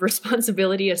role of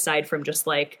responsibility, aside from just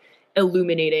like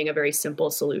illuminating a very simple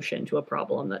solution to a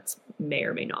problem that's may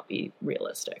or may not be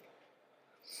realistic.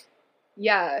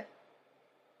 Yeah.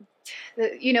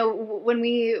 You know, when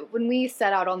we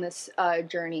set out on this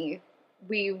journey,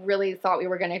 we really thought we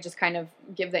were going to just kind of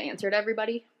give the answer to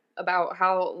everybody about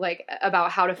how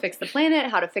to fix the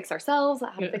planet, how to fix ourselves,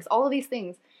 how to fix all of these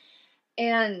things.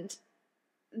 And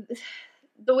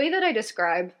the way that I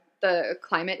describe the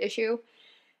climate issue,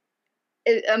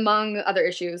 among other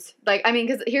issues, like, I mean,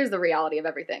 because here's the reality of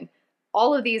everything.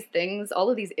 All of these things, all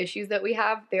of these issues that we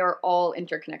have, they are all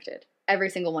interconnected. Every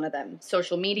single one of them.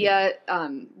 Social media,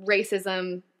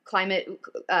 racism, climate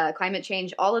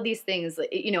change, all of these things,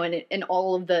 you know, and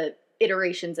all of the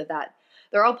iterations of that,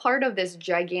 they're all part of this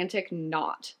gigantic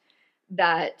knot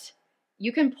that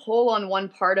you can pull on one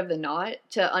part of the knot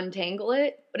to untangle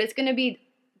it, but it's going to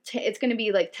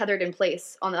be like tethered in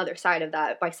place on the other side of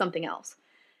that by something else.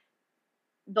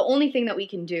 The only thing that we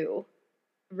can do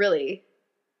really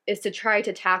is to try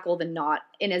to tackle the knot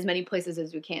in as many places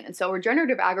as we can. And so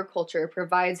regenerative agriculture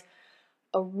provides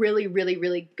a really, really,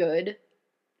 really good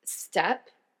step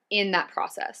in that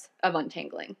process of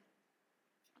untangling.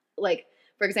 Like,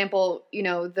 for example, you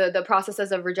know, the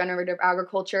processes of regenerative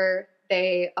agriculture,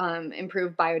 they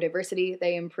improve biodiversity,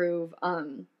 they improve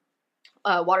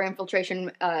water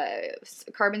infiltration,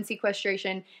 carbon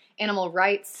sequestration, animal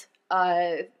rights.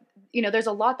 You know, there's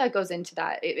a lot that goes into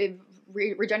that.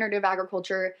 Regenerative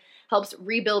agriculture helps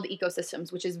rebuild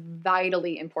ecosystems, which is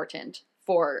vitally important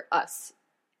for us.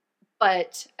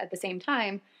 But at the same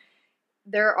time,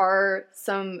 there are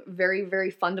some very,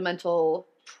 very fundamental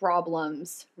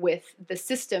problems with the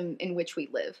system in which we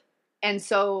live. And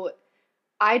so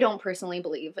I don't personally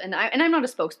believe, and I'm not a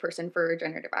spokesperson for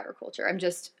regenerative agriculture. I'm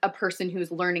just a person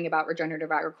who's learning about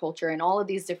regenerative agriculture and all of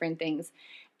these different things,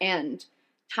 and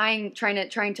trying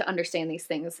to understand these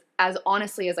things as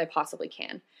honestly as I possibly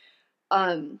can.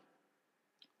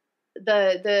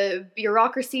 The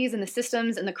bureaucracies and the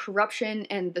systems and the corruption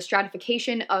and the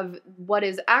stratification of what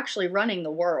is actually running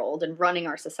the world and running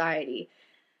our society,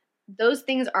 those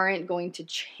things aren't going to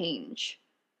change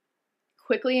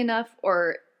quickly enough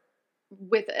or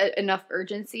with enough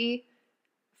urgency.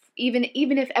 Even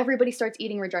if everybody starts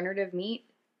eating regenerative meat,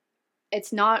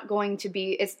 it's not going to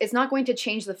be, it's not going to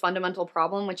change the fundamental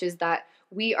problem, which is that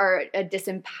we are a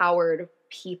disempowered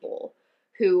people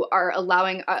who are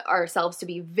allowing ourselves to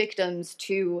be victims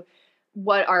to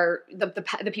what are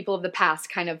the people of the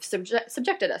past kind of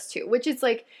subjected us to, which is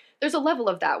like, there's a level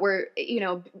of that where, you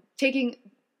know, taking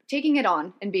it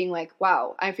on and being like,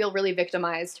 wow, I feel really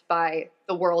victimized by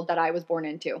the world that I was born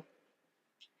into.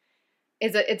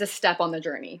 It's a step on the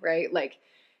journey, right? Like,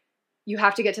 you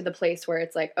have to get to the place where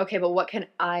it's like, okay, but what can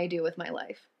I do with my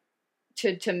life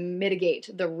to mitigate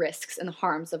the risks and the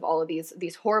harms of all of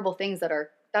these horrible things that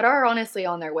are honestly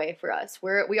on their way for us?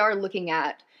 We are looking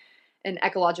at an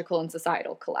ecological and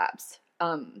societal collapse.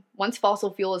 Once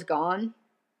fossil fuel is gone,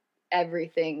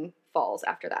 everything falls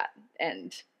after that,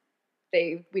 and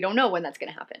we don't know when that's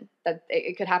going to happen. That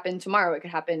it could happen tomorrow. It could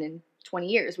happen in 20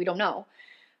 years. We don't know.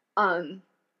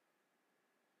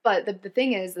 But the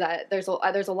thing is that there's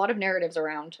a lot of narratives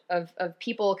around of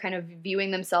people kind of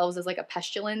viewing themselves as like a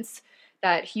pestilence,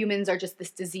 that humans are just this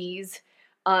disease,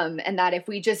 and that if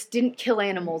we just didn't kill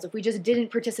animals, if we just didn't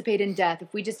participate in death,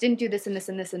 if we just didn't do this and this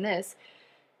and this and this,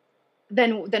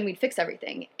 then we'd fix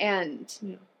everything.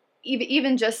 And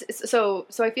even just so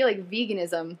I feel like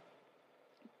veganism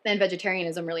and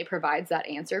vegetarianism really provides that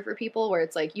answer for people, where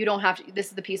it's like, you don't have to, this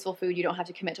is the peaceful food, you don't have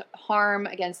to commit harm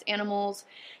against animals,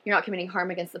 you're not committing harm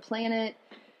against the planet.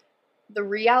 The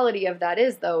reality of that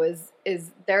is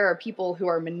there are people who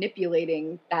are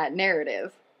manipulating that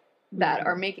narrative that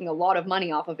are making a lot of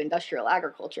money off of industrial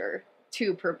agriculture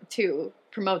to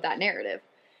promote that narrative.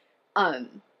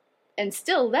 And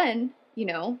still then, you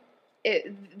know,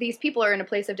 these people are in a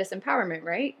place of disempowerment,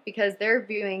 right? Because they're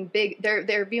viewing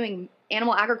they're viewing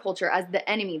animal agriculture as the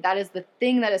enemy. That is the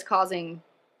thing that is causing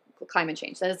climate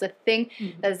change. That is the thing.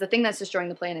 That is the thing that's destroying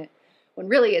the planet. When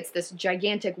really it's this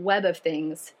gigantic web of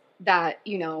things that,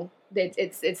 you know,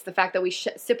 it's the fact that we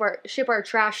ship our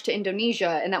trash to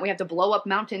Indonesia, and that we have to blow up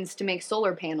mountains to make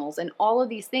solar panels, and all of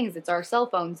these things. It's our cell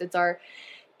phones. It's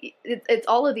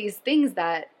all of these things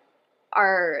that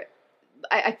are.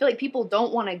 I feel like people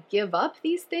don't want to give up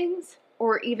these things,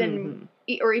 or even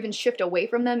shift away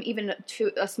from them, even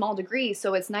to a small degree.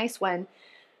 So it's nice when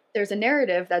there's a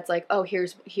narrative that's like, oh,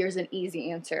 here's an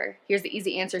easy answer. Here's the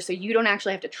easy answer. So you don't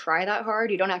actually have to try that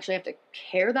hard. You don't actually have to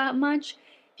care that much.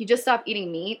 If you just stop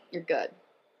eating meat, you're good.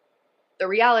 The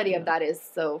reality of that is,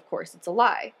 so of course it's a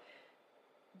lie,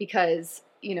 because,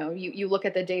 you know, you look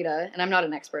at the data, and I'm not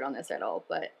an expert on this at all,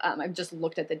 but I've just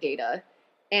looked at the data,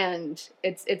 and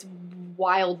it's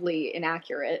wildly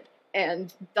inaccurate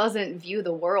and doesn't view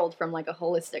the world from like a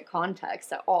holistic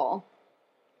context at all.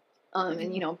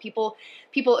 And, you know, people,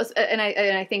 and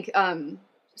I think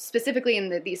specifically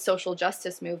in these social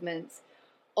justice movements,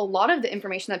 a lot of the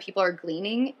information that people are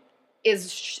gleaning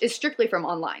is strictly from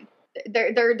online.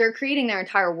 They're creating their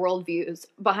entire worldviews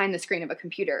behind the screen of a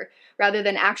computer, rather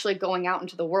than actually going out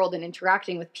into the world and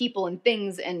interacting with people and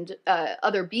things and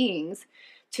other beings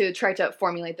to try to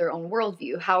formulate their own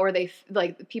worldview. How are they,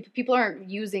 like, people aren't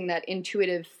using that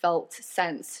intuitive felt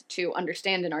sense to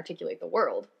understand and articulate the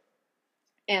world.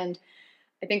 And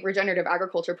I think regenerative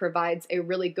agriculture provides a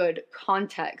really good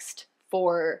context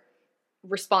for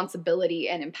responsibility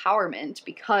and empowerment,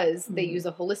 because they use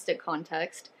a holistic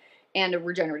context and a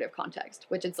regenerative context,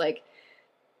 which it's like,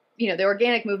 you know, the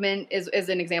organic movement is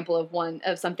an example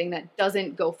of something that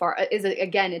doesn't go far,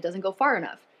 it doesn't go far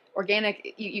enough.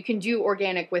 organic, you can do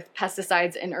organic with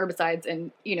pesticides and herbicides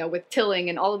and, you know, with tilling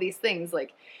and all of these things,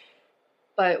 like,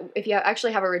 but if you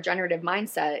actually have a regenerative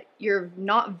mindset, you're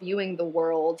not viewing the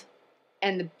world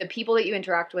and the people that you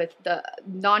interact with, the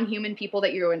non-human people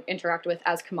that you interact with,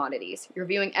 as commodities. You're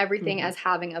viewing everything as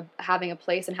having a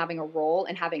place and having a role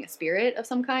and having a spirit of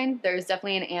some kind. There's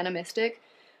definitely an animistic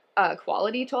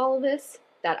quality to all of this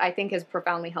that I think is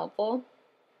profoundly helpful.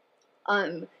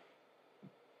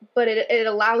 But it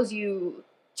allows you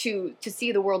to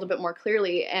see the world a bit more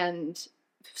clearly and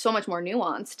so much more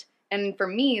nuanced. And for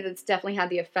me, that's definitely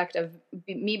had the effect of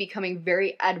me becoming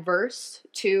very adverse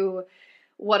to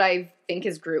what I think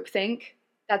is groupthink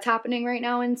that's happening right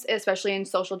now, and especially in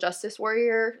social justice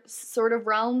warrior sort of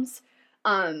realms.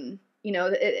 You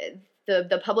know,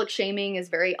 the public shaming is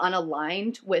very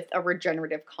unaligned with a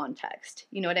regenerative context.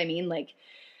 You know what I mean? Like,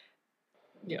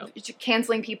 yeah,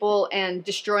 canceling people and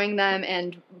destroying them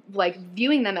and like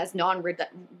viewing them as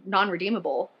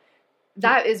non-redeemable.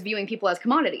 That is viewing people as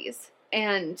commodities.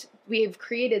 And we've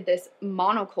created this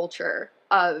monoculture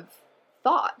of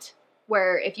thought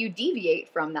where if you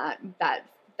deviate from that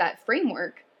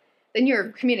framework, then you're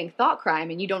committing thought crime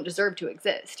and you don't deserve to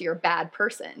exist. You're a bad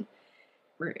person.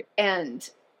 Right. And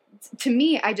to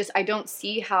me, I don't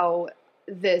see how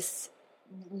this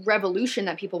revolution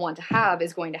that people want to have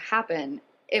is going to happen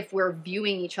if we're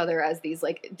viewing each other as these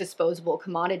like disposable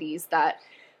commodities that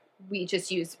we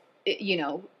just use, you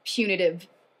know, punitive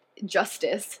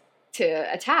justice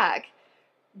to attack,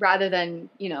 rather than,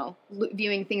 you know,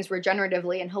 viewing things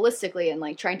regeneratively and holistically and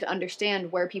like trying to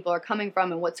understand where people are coming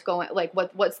from and what's going, like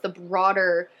what's the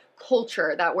broader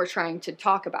culture that we're trying to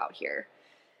talk about here.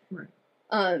 Right.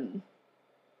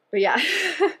 But yeah.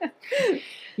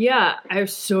 Yeah, I have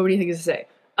so many things to say.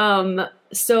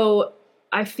 So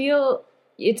I feel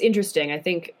it's interesting. I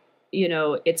think, you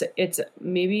know, it's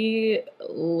maybe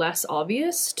less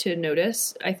obvious to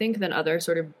notice, I think, than other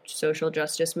sort of social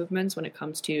justice movements when it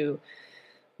comes to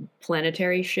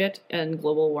planetary shit and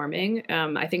global warming.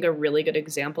 I think a really good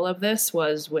example of this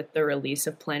was with the release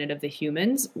of Planet of the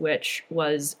Humans, which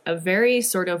was a very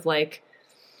sort of like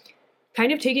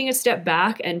kind of taking a step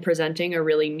back and presenting a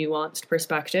really nuanced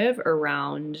perspective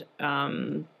around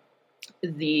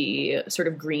the sort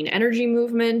of green energy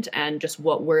movement and just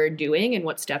what we're doing and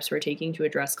what steps we're taking to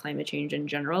address climate change in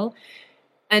general.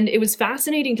 And it was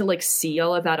fascinating to like see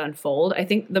all of that unfold. I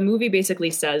think the movie basically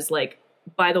says like,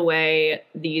 by the way,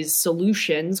 these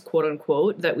solutions, quote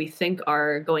unquote, that we think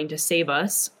are going to save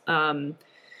us,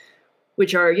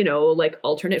 which are, you know, like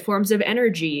alternate forms of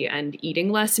energy and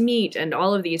eating less meat and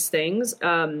all of these things,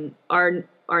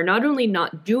 are not only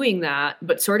not doing that,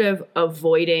 but sort of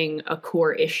avoiding a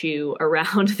core issue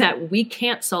around that we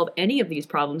can't solve any of these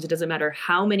problems. It doesn't matter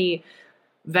how many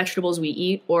vegetables we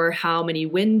eat or how many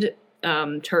wind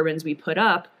turbines we put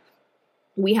up.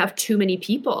 We have too many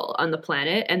people on the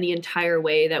planet, and the entire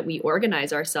way that we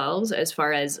organize ourselves as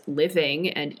far as living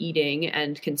and eating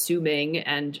and consuming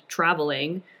and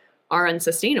traveling are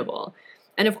unsustainable.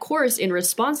 And of course, in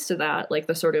response to that, like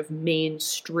the sort of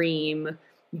mainstream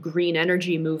green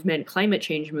energy movement, climate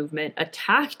change movement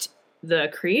attacked the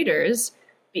creators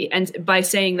and by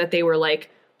saying that they were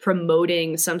like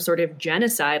promoting some sort of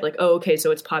genocide, like, oh, okay, so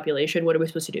it's population. What are we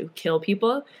supposed to do? Kill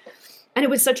people? And it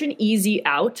was such an easy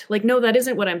out. Like, no, that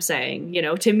isn't what I'm saying. You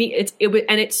know, to me,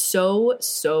 it's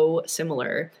so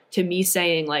similar to me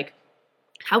saying like,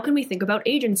 how can we think about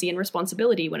agency and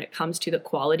responsibility when it comes to the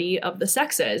quality of the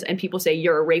sexes? And people say,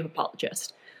 you're a rape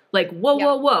apologist. Like,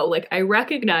 whoa. Like, I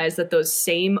recognize that those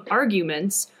same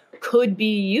arguments could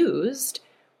be used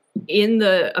in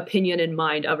the opinion and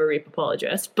mind of a rape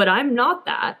apologist, but I'm not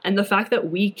that. And the fact that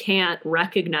we can't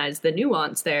recognize the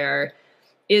nuance there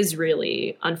is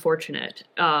really unfortunate.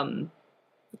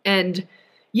 And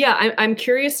yeah, I'm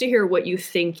curious to hear what you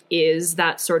think is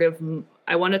that sort of,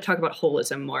 I want to talk about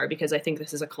holism more because I think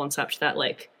this is a concept that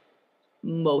like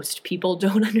most people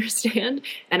don't understand.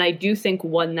 And I do think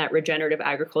one that regenerative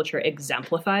agriculture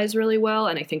exemplifies really well.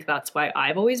 And I think that's why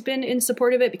I've always been in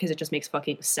support of it, because it just makes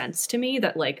fucking sense to me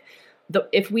that like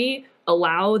if we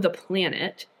allow the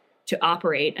planet to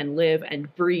operate and live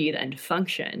and breathe and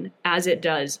function as it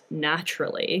does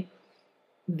naturally,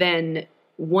 then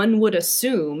one would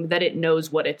assume that it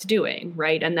knows what it's doing,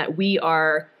 right? And that we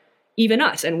are, even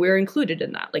us, and we're included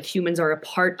in that. Like humans are a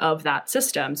part of that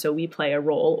system, so we play a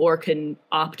role or can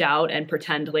opt out and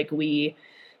pretend like we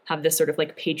have this sort of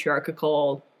like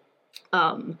patriarchal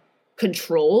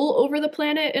control over the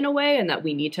planet in a way, and that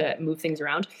we need to move things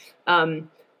around.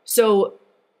 So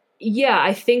yeah,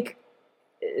 I think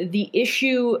the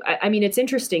issue, I mean, it's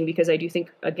interesting because I do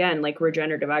think, again, like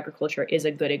regenerative agriculture is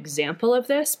a good example of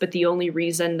this, but the only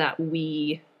reason that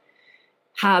we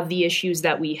have the issues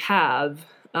that we have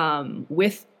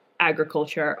with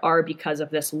agriculture are because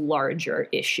of this larger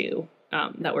issue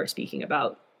that we're speaking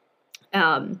about.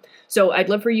 So I'd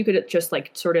love for you to just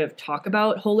like sort of talk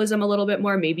about holism a little bit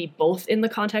more, maybe both in the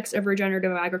context of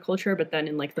regenerative agriculture, but then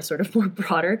in like the sort of more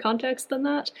broader context than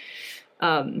that.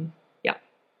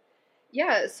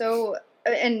 Yeah. So,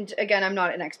 and again, I'm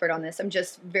not an expert on this. I'm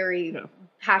just very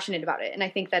passionate about it. And I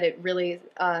think that it really,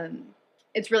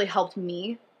 it's really helped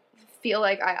me feel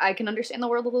like I can understand the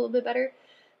world a little bit better.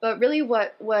 But really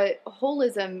what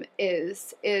holism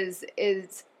is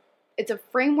it's a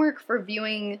framework for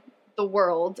viewing the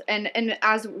world. And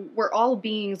as we're all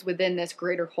beings within this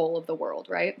greater whole of the world,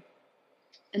 right?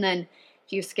 And then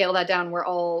if you scale that down, we're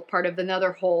all part of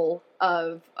another whole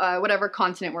of whatever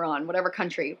continent we're on, whatever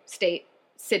country, state,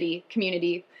 city,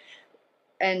 community.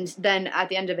 And then at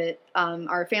the end of it,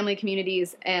 our family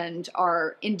communities and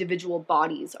our individual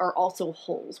bodies are also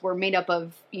wholes. We're made up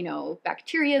of,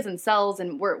 bacteria and cells,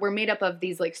 and we're made up of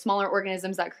these like smaller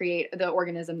organisms that create the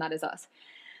organism that is us.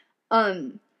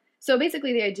 So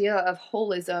basically the idea of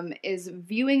holism is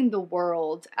viewing the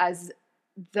world as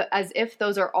if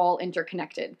those are all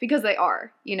interconnected, because they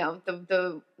are.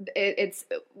 It's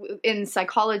in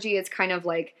psychology, it's kind of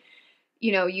like,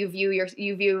 you view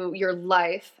your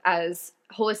life as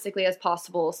holistically as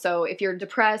possible. So if you're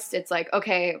depressed, it's like,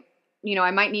 okay,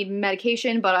 I might need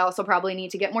medication, but I also probably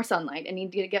need to get more sunlight and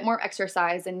need to get more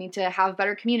exercise and need to have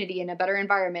better community and a better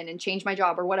environment and change my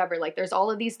job or whatever. Like there's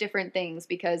all of these different things,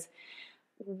 because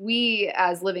we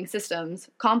as living systems,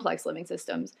 complex living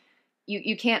systems,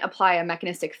 you can't apply a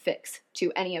mechanistic fix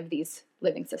to any of these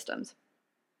living systems.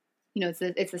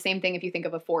 It's the same thing if you think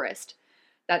of a forest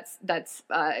that's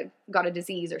got a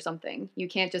disease or something. You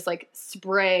can't just like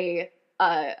spray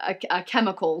a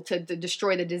chemical to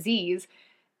destroy the disease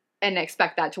and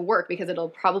expect that to work, because it'll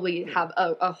probably have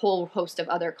a whole host of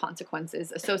other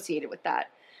consequences associated with that.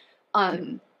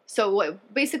 So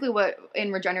what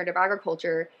in regenerative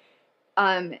agriculture,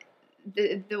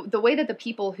 the way that the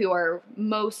people who are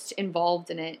most involved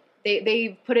in it,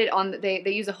 they put it on, they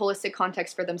use a holistic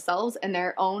context for themselves and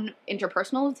their own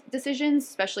interpersonal decisions,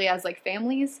 especially as like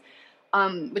families,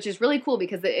 which is really cool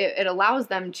because it allows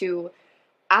them to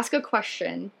ask a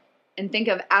question and think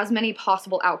of as many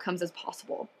possible outcomes as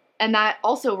possible. And that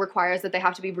also requires that they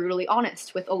have to be brutally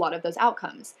honest with a lot of those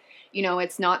outcomes.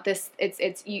 It's not this,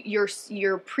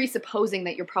 you're presupposing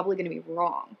that you're probably going to be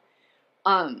wrong.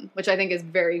 Which I think is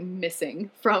very missing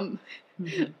from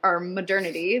our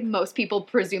modernity. Most people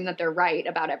presume that they're right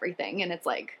about everything, and it's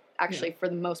like, actually, for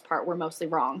the most part, we're mostly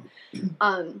wrong.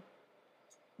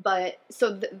 But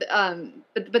then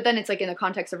it's like in the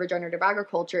context of regenerative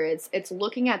agriculture, it's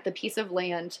looking at the piece of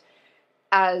land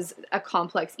as a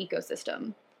complex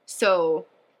ecosystem. So,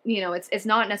 it's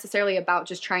not necessarily about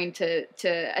just trying to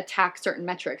attack certain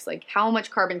metrics, like how much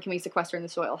carbon can we sequester in the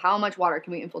soil, how much water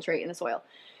can we infiltrate in the soil.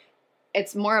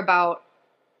 It's more about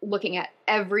looking at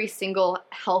every single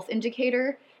health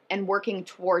indicator and working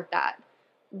toward that,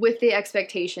 with the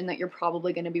expectation that you're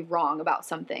probably going to be wrong about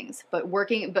some things. But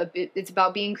it's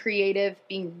about being creative,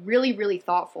 being really, really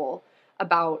thoughtful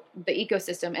about the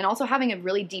ecosystem, and also having a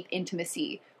really deep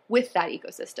intimacy with that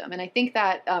ecosystem. And I think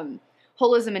that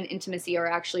holism and intimacy are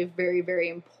actually very, very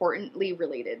importantly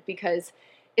related, because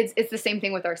it's the same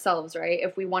thing with ourselves, right?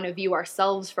 If we want to view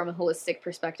ourselves from a holistic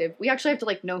perspective, we actually have to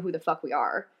like know who the fuck we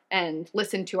are and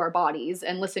listen to our bodies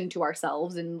and listen to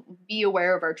ourselves and be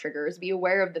aware of our triggers, be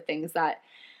aware of the things that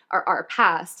are our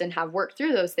past, and have worked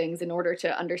through those things in order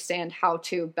to understand how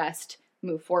to best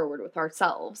move forward with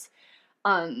ourselves.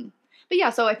 But yeah,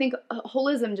 so I think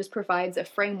holism just provides a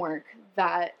framework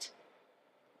that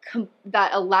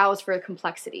allows for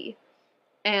complexity.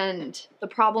 And the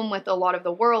problem with a lot of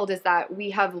the world is that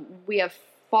we've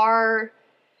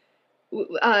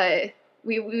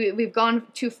gone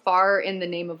too far in the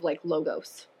name of like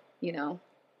logos,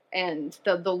 and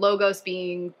the logos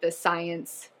being the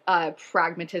science,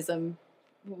 pragmatism,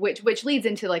 which leads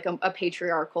into like a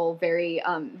patriarchal, very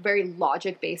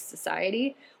logic-based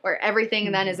society where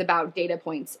everything then is about data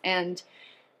points. And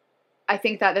I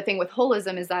think that the thing with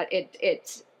holism is that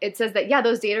it says that, yeah,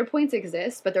 those data points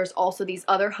exist, but there's also these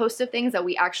other hosts of things that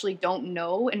we actually don't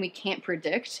know and we can't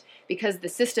predict, because the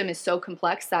system is so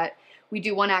complex that we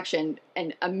do one action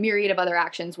and a myriad of other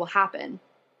actions will happen.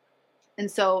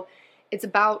 And so it's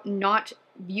about not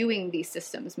viewing these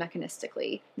systems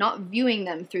mechanistically, not viewing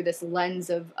them through this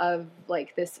lens of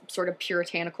like this sort of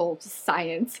puritanical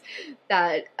science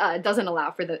that doesn't allow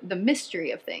for the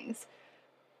mystery of things.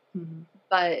 Mm-hmm.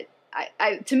 But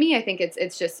to me, I think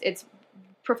it's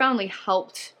profoundly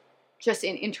helped just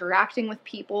in interacting with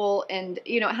people, and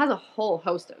it has a whole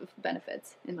host of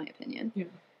benefits, in my opinion. Yeah.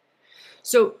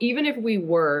 So even if we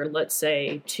were, let's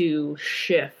say, to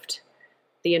shift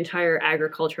the entire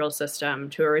agricultural system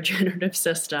to a regenerative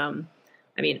system,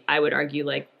 I mean, I would argue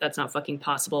like that's not fucking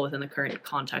possible within the current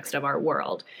context of our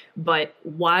world. But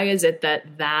why is it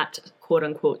that quote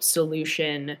unquote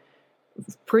solution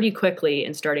pretty quickly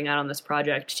in starting out on this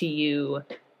project to you,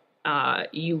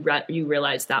 you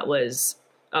realized that was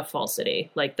a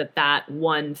falsity, like that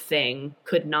one thing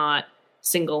could not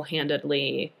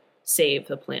single-handedly save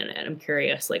the planet? I'm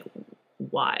curious, like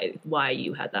why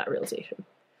you had that realization.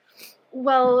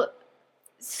 Well,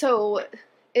 so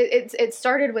it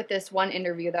started with this one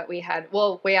interview that we had.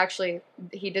 Well,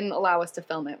 he didn't allow us to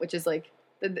film it, which is like,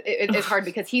 it's hard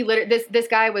because he literally, this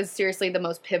guy was seriously the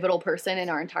most pivotal person in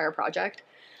our entire project.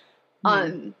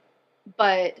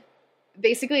 But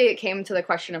basically it came to the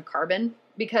question of carbon,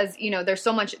 because, there's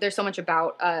so much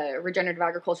about regenerative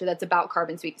agriculture that's about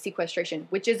carbon sequestration,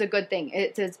 which is a good thing.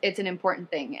 It's an important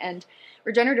thing. And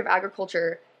regenerative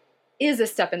agriculture is a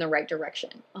step in the right direction,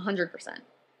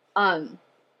 100%.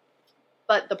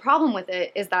 But the problem with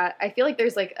it is that I feel like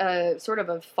there's like a sort of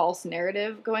a false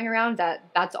narrative going around that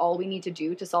that's all we need to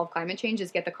do to solve climate change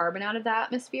is get the carbon out of the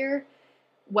atmosphere,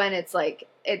 when it's like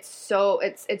it's so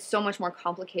much more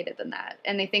complicated than that.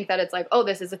 And they think that it's like, oh,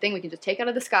 this is a thing we can just take out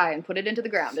of the sky and put it into the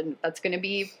ground, and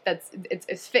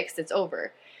it's fixed, it's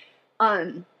over.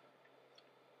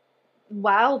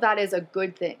 While that is a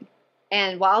good thing,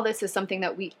 and while this is something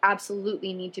that we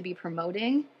absolutely need to be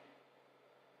promoting,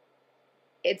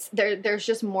 there's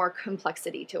just more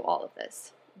complexity to all of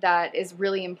this that is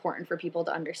really important for people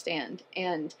to understand.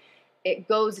 And it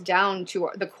goes down to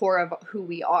the core of who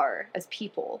we are as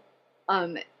people.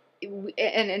 And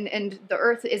the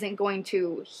earth isn't going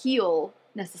to heal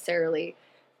necessarily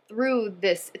through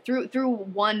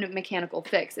one mechanical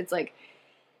fix. It's like,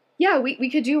 yeah, we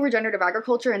could do regenerative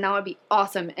agriculture and that would be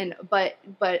awesome. But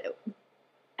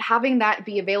having that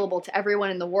be available to everyone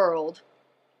in the world,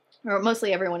 or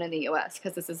mostly everyone in the US,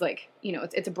 because this is like,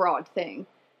 it's a broad thing.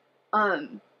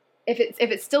 If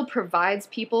it still provides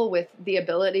people with the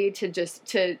ability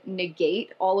to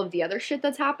negate all of the other shit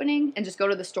that's happening and just go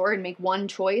to the store and make one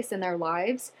choice in their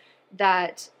lives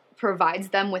that provides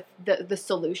them with the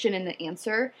solution and the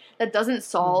answer, that doesn't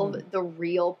solve the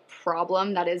real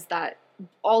problem, that is that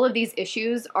all of these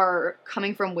issues are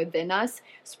coming from within us,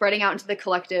 spreading out into the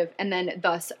collective, and then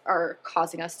thus are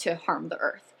causing us to harm the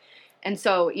earth. And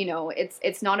so,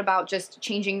 it's not about just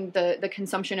changing the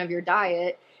consumption of your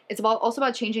diet. It's also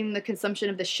about changing the consumption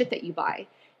of the shit that you buy,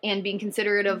 and being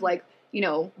considerate of like,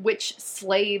 which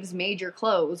slaves made your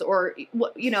clothes, or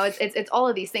it's all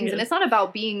of these things. Yeah. And it's not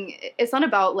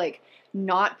about like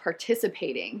not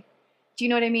participating. Do you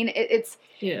know what I mean? It's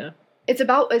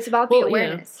about the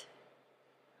awareness. Yeah.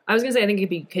 I was gonna say, I think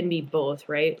it can be both,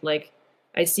 right? Like,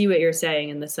 I see what you're saying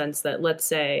in the sense that, let's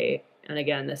say, and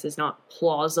again, this is not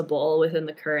plausible within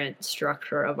the current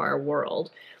structure of our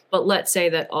world, but let's say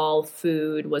that all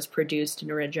food was produced in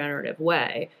a regenerative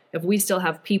way. If we still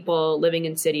have people living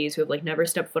in cities who have like never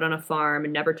stepped foot on a farm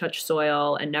and never touched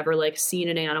soil and never like seen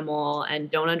an animal and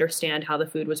don't understand how the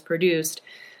food was produced,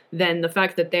 then the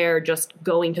fact that they're just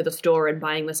going to the store and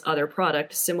buying this other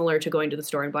product, similar to going to the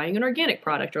store and buying an organic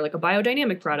product or like a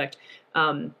biodynamic product,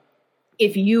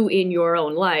 if you in your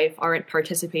own life aren't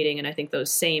participating in, I think,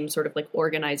 those same sort of like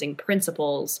organizing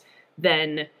principles,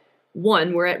 then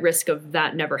one, we're at risk of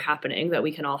that never happening, that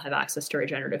we can all have access to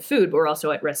regenerative food, but we're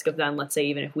also at risk of then, let's say,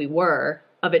 even if we were,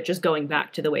 of it just going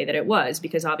back to the way that it was,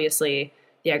 because obviously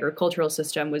the agricultural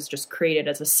system was just created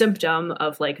as a symptom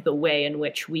of like the way in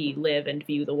which we live and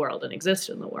view the world and exist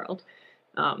in the world.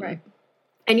 Right.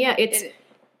 And yeah,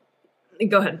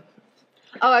 go ahead.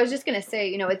 Oh, I was just going to say,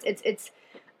 it's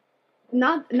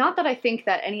not that I think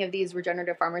that any of these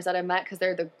regenerative farmers that I've met, because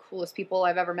they're the coolest people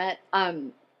I've ever met,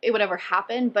 it would ever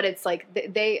happen, but it's like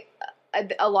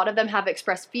a lot of them have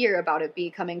expressed fear about it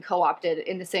becoming co-opted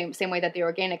in the same way that the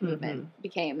organic movement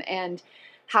became, and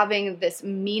having this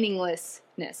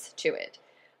meaninglessness to it.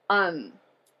 And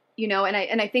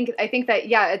I think that,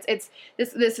 yeah, it's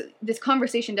this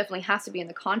conversation definitely has to be in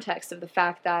the context of the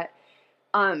fact that,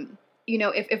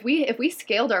 if we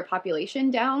scaled our population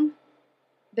down,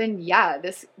 then yeah,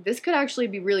 this could actually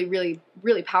be really, really,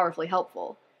 really powerfully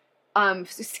helpful.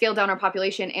 Scale down our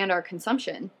population and our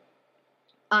consumption.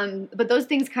 But those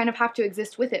things kind of have to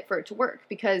exist with it for it to work,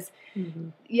 because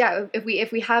yeah,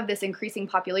 if we have this increasing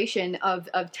population of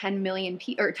 10 billion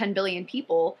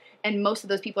people, and most of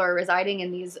those people are residing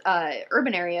in these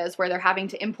urban areas where they're having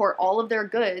to import all of their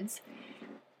goods,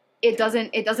 it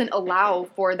doesn't allow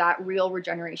for that real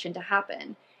regeneration to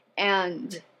happen.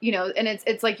 And, you know, and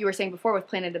it's like you were saying before with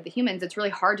Planet of the Humans, it's really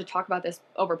hard to talk about this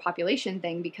overpopulation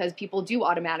thing because people do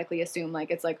automatically assume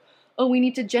like, it's like, oh, we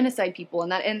need to genocide people.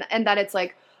 And that it's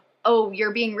like, oh,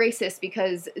 you're being racist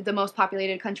because the most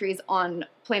populated countries on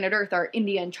planet Earth are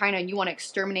India and China, and you want to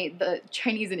exterminate the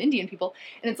Chinese and Indian people.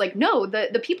 And it's like, no,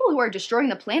 the people who are destroying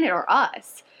the planet are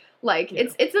us. Like,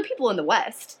 it's the people in the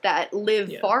West that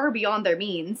live far beyond their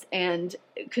means and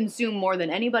consume more than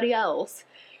anybody else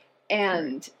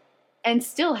and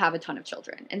still have a ton of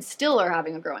children and still are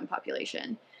having a growing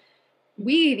population.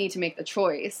 We need to make the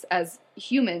choice as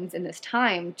humans in this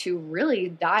time to really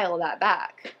dial that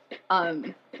back.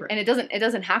 And it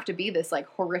doesn't have to be this like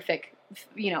horrific,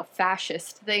 you know,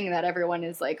 fascist thing that everyone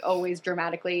is like always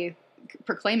dramatically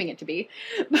proclaiming it to be.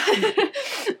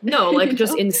 No, like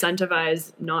just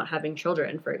incentivize not having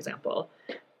children, for example.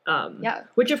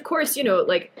 Which of course, you know,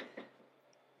 like,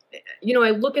 you know,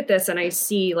 I look at this and I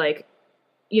see like,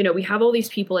 you know, we have all these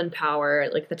people in power,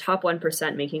 like the top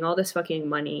 1% making all this fucking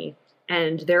money,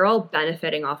 and they're all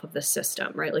benefiting off of the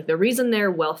system, right? Like the reason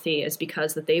they're wealthy is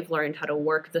because that they've learned how to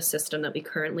work the system that we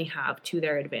currently have to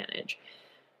their advantage.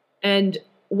 And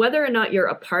whether or not you're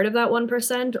a part of that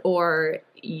 1% or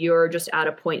you're just at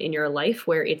a point in your life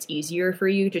where it's easier for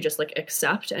you to just like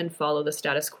accept and follow the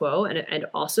status quo, and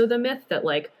also the myth that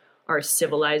like our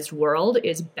civilized world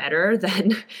is better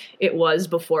than it was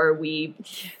before we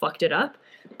fucked it up.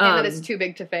 And that it's too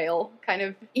big to fail kind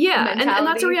of mentality. And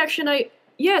that's a reaction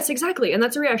yes, exactly. And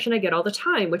that's a reaction I get all the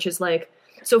time, which is like,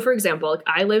 so for example,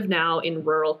 I live now in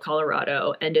rural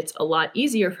Colorado, and it's a lot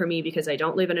easier for me because I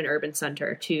don't live in an urban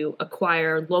center to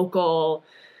acquire local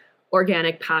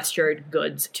organic pastured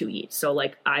goods to eat. So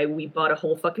like we bought a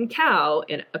whole fucking cow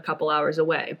in a couple hours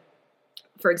away,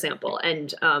 for example.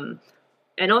 And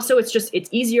also it's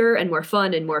easier and more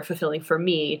fun and more fulfilling for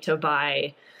me to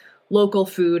buy local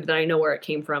food that I know where it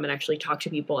came from and actually talk to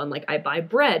people. And like, I buy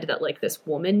bread that like this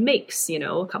woman makes, you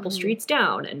know, a couple streets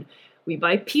down, and we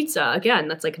buy pizza again,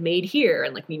 that's like made here.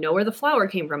 And like, we know where the flour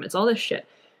came from. It's all this shit.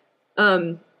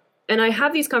 And I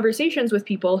have these conversations with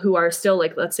people who are still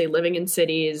like, let's say living in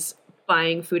cities,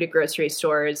 buying food at grocery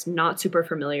stores, not super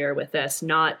familiar with this,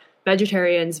 not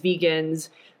vegetarians, vegans,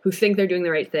 who think they're doing the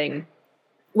right thing.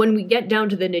 When we get down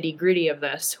to the nitty gritty of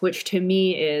this, which to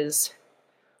me is,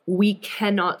 we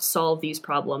cannot solve these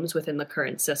problems within the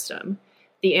current system.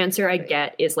 The answer I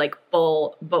get is like,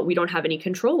 well, but we don't have any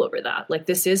control over that. Like,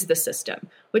 this is the system,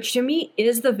 which to me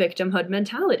is the victimhood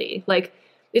mentality. Like,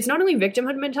 it's not only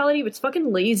victimhood mentality, but it's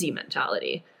fucking lazy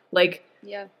mentality. Like,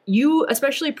 you,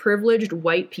 especially privileged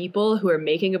white people who are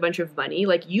making a bunch of money,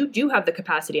 like, you do have the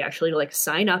capacity actually to like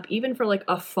sign up even for like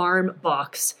a farm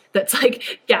box that's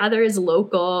like gathers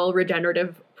local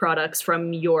regenerative products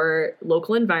from your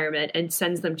local environment and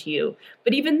sends them to you.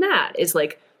 But even that is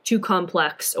like too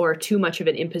complex or too much of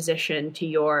an imposition to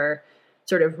your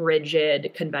sort of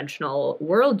rigid conventional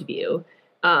worldview.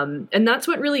 And that's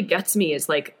what really gets me, is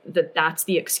like that's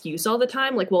the excuse all the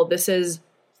time. Like, well, this is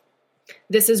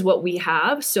what we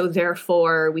have, so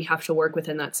therefore we have to work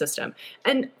within that system.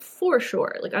 And for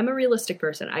sure, like, I'm a realistic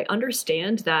person. I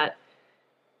understand that,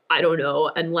 I don't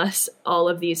know, unless all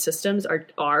of these systems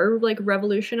are like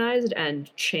revolutionized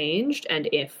and changed, and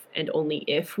only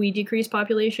if we decrease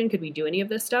population could we do any of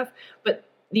this stuff. But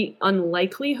the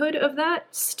unlikelihood of that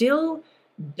still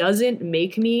doesn't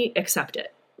make me accept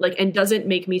it. Like, and doesn't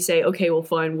make me say, okay, well,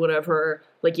 fine, whatever.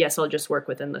 Like, yes, I'll just work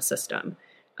within the system.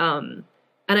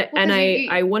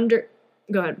 I wonder.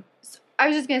 Go ahead. I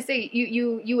was just gonna say,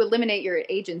 you eliminate your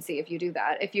agency if you do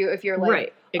that. If you're like,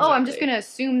 right, exactly. Oh, I'm just gonna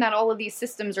assume that all of these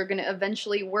systems are gonna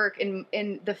eventually work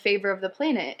in the favor of the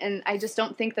planet, and I just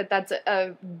don't think that that's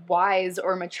a wise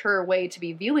or mature way to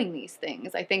be viewing these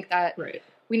things. I think that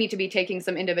we need to be taking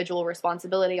some individual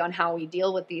responsibility on how we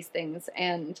deal with these things,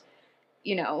 and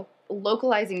you know,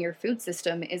 localizing your food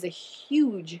system is a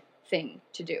huge thing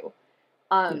to do.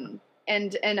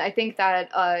 And I think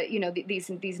that, you know,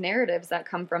 these narratives that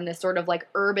come from this sort of like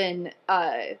urban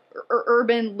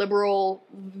liberal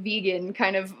vegan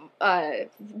kind of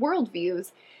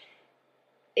worldviews,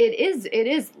 it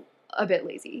is a bit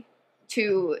lazy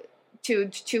to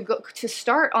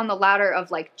start on the ladder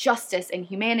of like justice and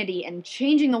humanity and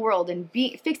changing the world and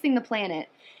fixing the planet,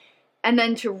 and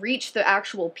then to reach the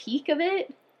actual peak of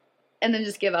it and then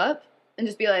just give up and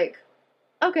just be like,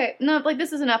 okay, no, like,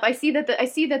 this is enough. I see that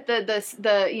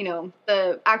the you know,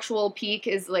 the actual peak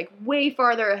is like way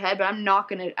farther ahead, but I'm not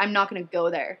gonna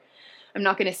go there. I'm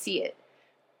not gonna see it.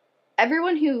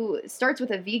 Everyone who starts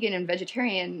with a vegan and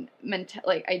vegetarian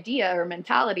idea or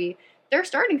mentality they're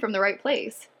starting from the right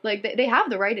place. Like they have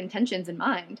the right intentions in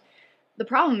mind. The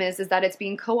problem is that it's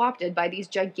being co-opted by these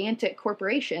gigantic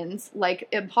corporations like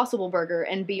Impossible Burger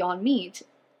and Beyond Meat,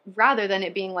 rather than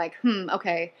it being like,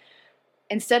 okay,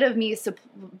 instead of me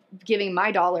giving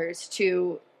my dollars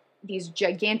to these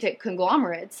gigantic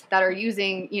conglomerates that are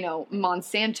using,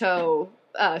 Monsanto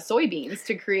soybeans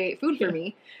to create food for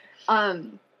me,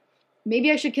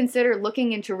 maybe I should consider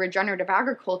looking into regenerative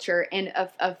agriculture and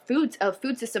a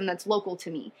food system that's local to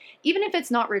me. Even if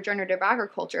it's not regenerative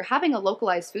agriculture, having a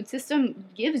localized food system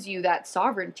gives you that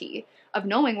sovereignty of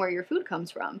knowing where your food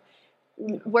comes from.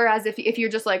 Whereas if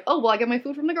you're just like, oh, well, I get my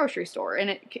food from the grocery store,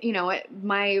 and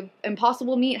my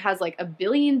Impossible Meat has like a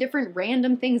billion different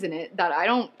random things in it that I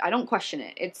don't question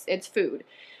it. It's food.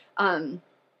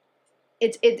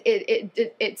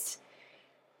 It's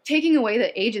taking away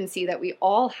the agency that we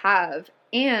all have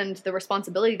and the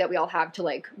responsibility that we all have to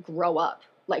like grow up.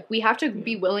 Like we have to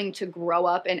be willing to grow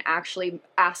up and actually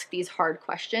ask these hard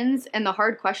questions. And the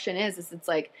hard question is it's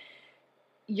like,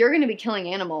 you're going to be killing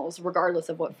animals regardless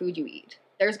of what food you eat.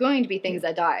 There's going to be things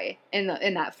that die in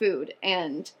that food,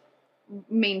 and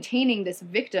maintaining this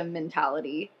victim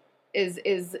mentality is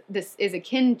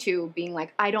akin to being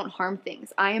like, I don't harm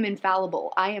things. I am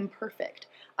infallible. I am perfect.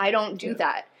 I don't do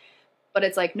that. But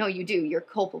it's like, no, you do. You're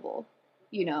culpable.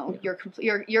 You're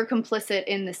complicit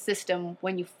in the system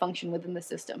when you function within the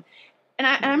system. And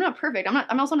I'm not perfect.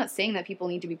 I'm also not saying that people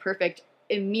need to be perfect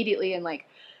immediately and like,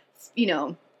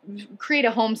 create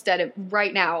a homestead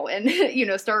right now and,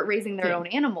 start raising their own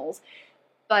animals.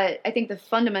 But I think the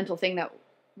fundamental thing that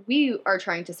we are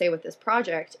trying to say with this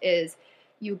project is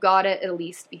you gotta at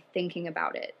least be thinking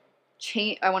about it.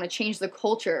 I want to change the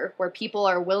culture where people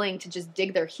are willing to just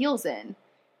dig their heels in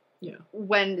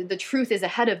when the truth is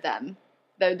ahead of them.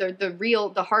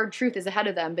 The hard truth is ahead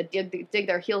of them, but dig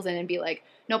their heels in and be like,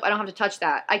 nope, I don't have to touch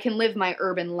that. I can live my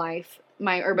urban life,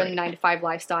 my urban 9-to-5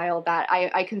 lifestyle that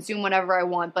I consume whatever I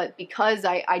want, but because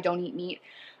I don't eat meat,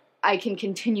 I can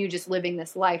continue just living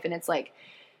this life. And it's like,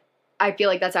 I feel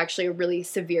like that's actually a really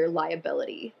severe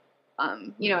liability.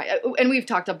 And we've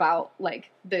talked about like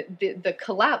the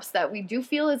collapse that we do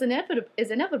feel is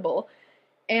inevitable.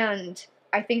 And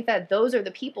I think that those are the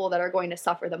people that are going to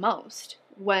suffer the most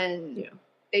when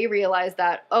they realize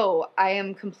that, oh, I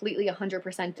am completely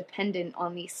 100% dependent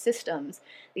on these systems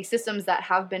that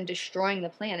have been destroying the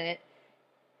planet,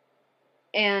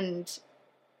 and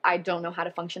I don't know how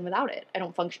to function without it. I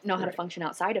don't know how to function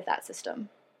outside of that system.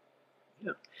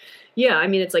 Yeah, I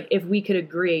mean, it's like if we could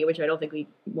agree, which I don't think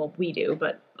we do,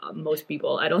 but most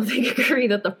people, I don't think agree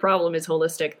that the problem is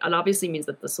holistic. It obviously means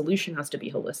that the solution has to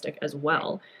be holistic as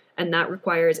well. And that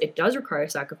it does require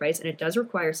sacrifice, and it does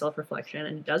require self-reflection,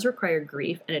 and it does require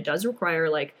grief, and it does require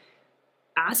like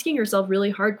asking yourself really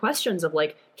hard questions of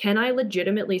like, can I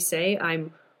legitimately say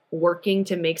I'm working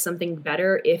to make something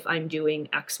better if I'm doing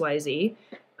X, Y, Z?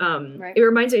 It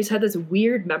reminds me, I just had this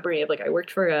weird memory of like, I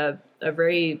worked for a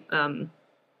very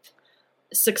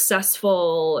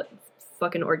successful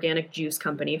fucking organic juice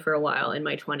company for a while in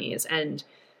my 20s. And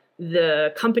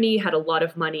the company had a lot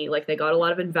of money. Like they got a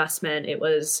lot of investment. It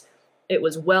was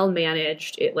well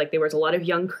managed. There was a lot of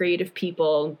young creative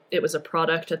people. It was a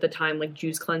product at the time, like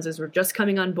juice cleanses were just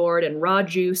coming on board, and raw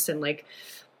juice and like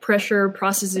pressure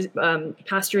processes,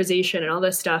 pasteurization and all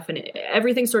this stuff. And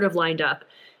everything sort of lined up.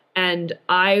 And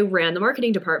I ran the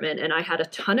marketing department, and I had a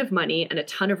ton of money and a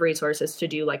ton of resources to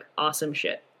do like awesome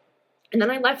shit. And then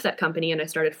I left that company and I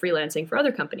started freelancing for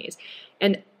other companies.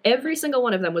 And every single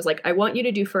one of them was like, I want you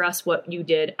to do for us what you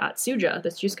did at Suja,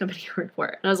 this juice company you worked for.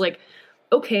 And I was like,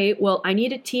 okay, well, I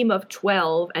need a team of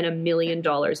 12 and $1 million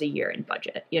a year in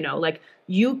budget. Like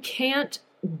you can't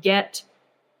get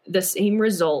the same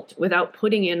result without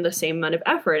putting in the same amount of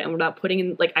effort and without putting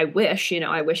in, like, I wish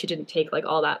it didn't take like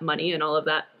all that money and all of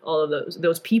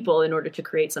those people in order to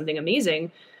create something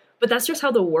amazing. But that's just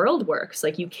how the world works.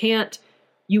 Like you can't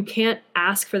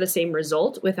ask for the same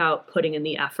result without putting in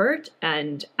the effort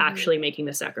and actually making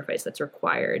the sacrifice that's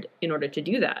required in order to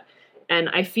do that. And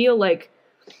I feel like,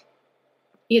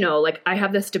 I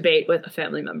have this debate with a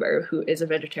family member who is a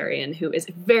vegetarian, who is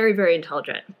very, very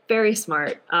intelligent, very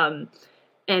smart.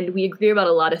 And we agree about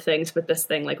a lot of things, but this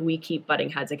thing, like we keep butting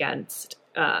heads against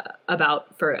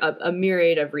about for a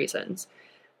myriad of reasons.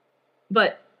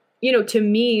 But to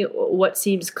me, what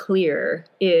seems clear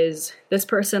is this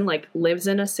person like lives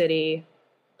in a city,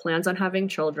 plans on having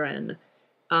children,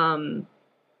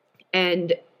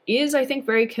 and is, I think,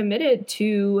 very committed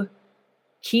to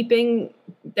keeping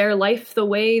their life the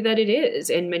way that it is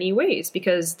in many ways,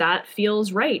 because that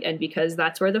feels right. And because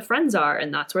that's where the friends are,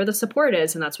 and that's where the support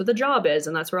is, and that's where the job is,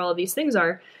 and that's where all of these things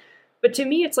are. But to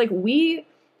me, it's like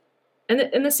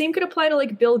And the same could apply to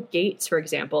like Bill Gates, for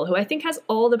example, who I think has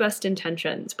all the best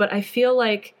intentions, but I feel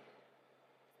like,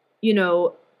 you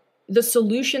know, the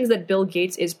solutions that Bill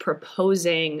Gates is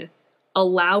proposing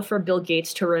allow for Bill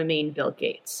Gates to remain Bill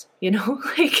Gates. You know,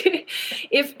 like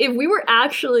if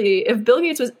Bill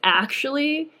Gates was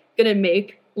actually going to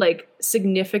make like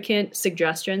significant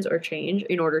suggestions or change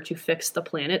in order to fix the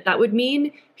planet, that would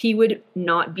mean he would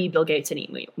not be Bill Gates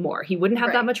anymore. He wouldn't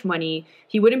have that much money.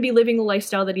 He wouldn't be living the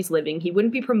lifestyle that he's living. He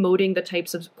wouldn't be promoting the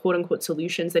types of quote unquote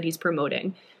solutions that he's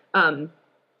promoting.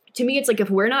 To me, it's like if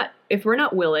we're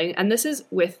not willing, and this is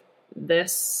with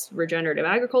this regenerative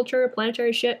agriculture,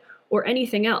 planetary shit, or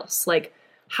anything else, like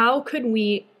how could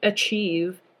we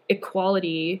achieve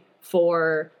equality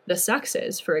for the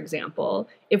sexes, for example,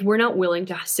 if we're not willing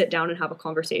to sit down and have a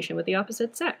conversation with the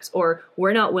opposite sex, or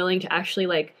we're not willing to actually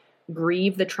like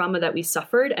grieve the trauma that we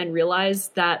suffered and realize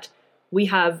that we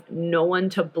have no one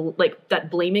to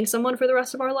that blaming someone for the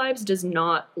rest of our lives does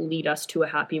not lead us to a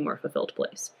happy, more fulfilled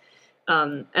place.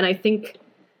 And I think,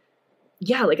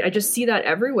 yeah, like I just see that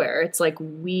everywhere. It's like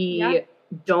we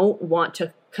don't want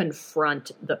to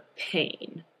confront the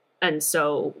pain. And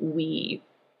so we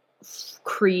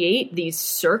create these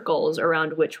circles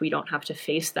around which we don't have to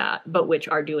face that, but which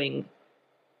are doing,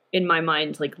 in my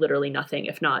mind, like literally nothing,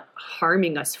 if not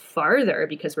harming us farther,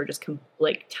 because we're just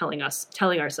like telling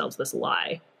ourselves this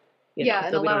lie. And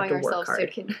allowing ourselves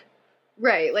to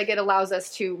right, like it allows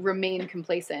us to remain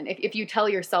complacent. If you tell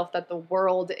yourself that the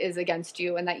world is against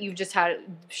you and that you've just had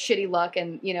shitty luck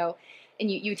and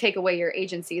you take away your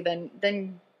agency, then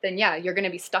yeah, you're going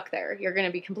to be stuck there. You're going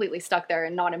to be completely stuck there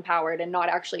and not empowered and not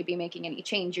actually be making any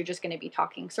change. You're just going to be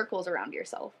talking circles around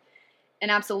yourself. And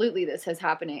absolutely this is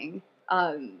happening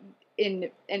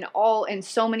in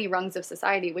so many rungs of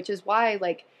society, which is why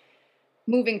like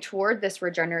moving toward this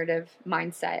regenerative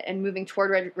mindset and moving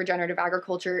toward regenerative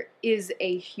agriculture is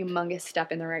a humongous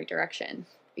step in the right direction.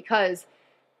 Because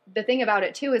the thing about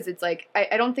it too is it's like,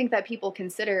 I don't think that people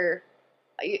consider,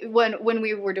 when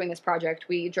we were doing this project,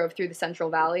 we drove through the Central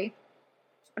Valley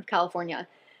of California,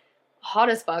 hot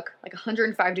as fuck, like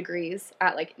 105 degrees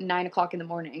at like 9 o'clock in the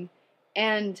morning.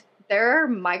 And there are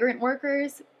migrant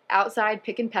workers outside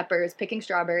picking peppers, picking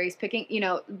strawberries,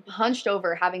 hunched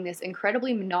over, having this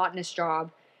incredibly monotonous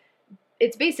job.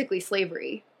 It's basically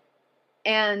slavery.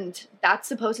 And that's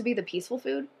supposed to be the peaceful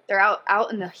food. They're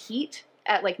out in the heat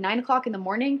at like 9 o'clock in the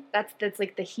morning. That's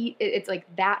like the heat. It's like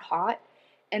that hot.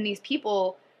 And these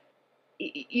people,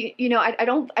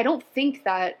 I don't think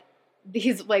that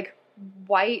these like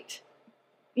white,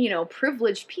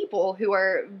 privileged people who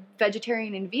are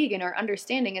vegetarian and vegan are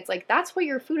understanding. It's like, that's what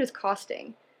your food is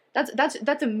costing.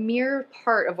 That's a mere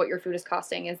part of what your food is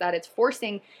costing, is that it's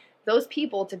forcing those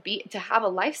people to have a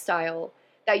lifestyle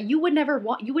that you would never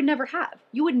want, you would never have.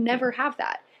 You would never have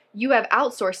that. You have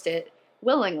outsourced it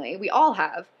willingly. We all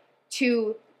have,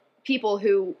 to people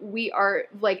who we are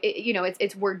like,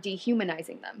 we're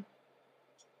dehumanizing them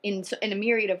in a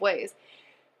myriad of ways.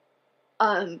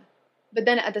 But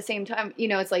then at the same time,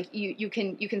 it's like you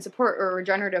can support a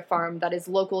regenerative farm that is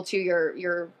local to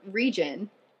your region.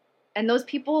 And those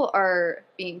people are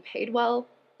being paid well.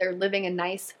 They're living a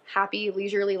nice, happy,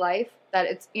 leisurely life. That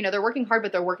it's, they're working hard,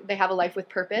 but they have a life with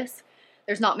purpose.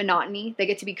 There's not monotony. They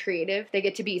get to be creative. They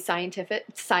get to be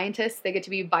scientists. They get to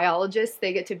be biologists.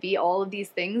 They get to be all of these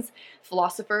things,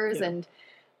 philosophers. Yeah.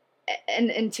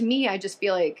 And to me, I just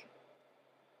feel like,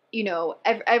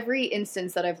 every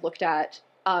instance that I've looked at,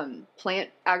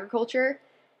 plant agriculture,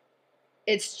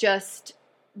 it's just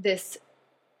this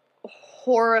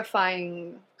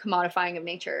horrifying commodifying of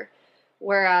nature.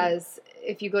 Whereas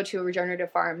if you go to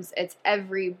regenerative farms, it's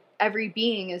every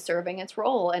being is serving its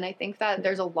role. And I think that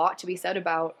there's a lot to be said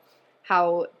about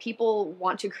how people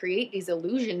want to create these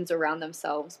illusions around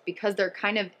themselves because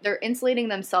they're insulating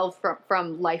themselves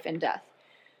from life and death.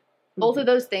 Mm-hmm. Both of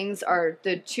those things are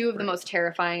the two of the most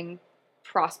terrifying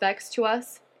prospects to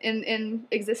us in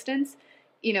existence,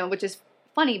 which is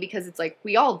funny because it's like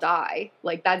we all die.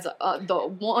 Like that's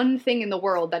the one thing in the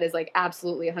world that is like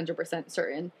absolutely 100%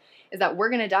 certain is that we're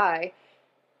going to die.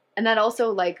 And that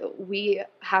also like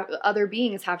other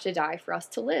beings have to die for us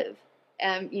to live.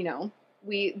 And,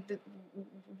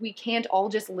 we can't all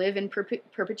just live in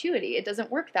perpetuity. It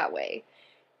doesn't work that way.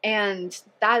 And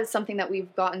that is something that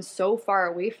we've gotten so far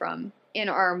away from in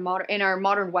our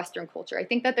modern Western culture. I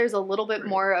think that there's a little bit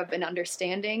more of an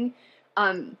understanding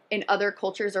in other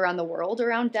cultures around the world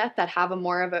around death that have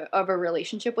more of a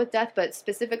relationship with death, but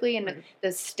specifically in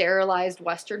the sterilized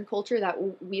Western culture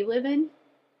that we live in,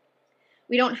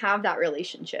 we don't have that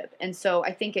relationship. And so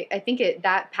I think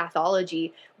that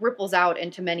pathology ripples out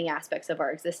into many aspects of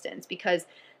our existence because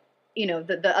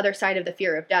the other side of the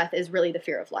fear of death is really the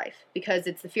fear of life, because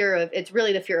it's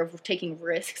really the fear of taking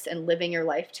risks and living your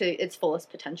life to its fullest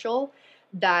potential.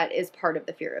 That is part of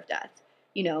the fear of death,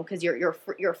 because you're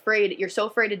afraid, you're so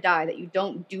afraid to die that you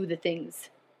don't do the things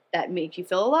that make you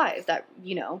feel alive, that,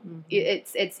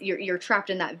 you're trapped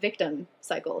in that victim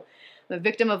cycle, the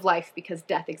victim of life because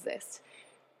death exists,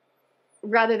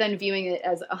 rather than viewing it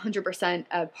as 100%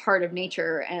 a part of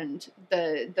nature and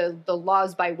the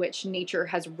laws by which nature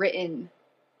has written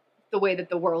the way that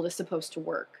the world is supposed to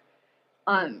work.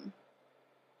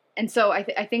 And so I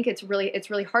think it's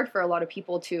really hard for a lot of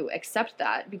people to accept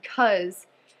that, because,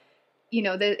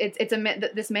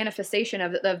 this manifestation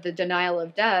of the denial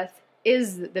of death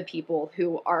is the people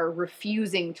who are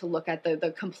refusing to look at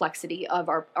the complexity of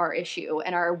our issue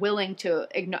and are willing to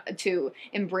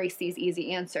embrace these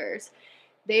easy answers.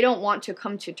 They don't want to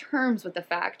come to terms with the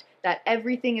fact that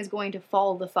everything is going to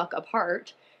fall the fuck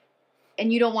apart,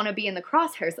 and you don't want to be in the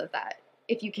crosshairs of that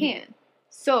if you can.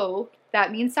 So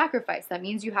that means sacrifice. That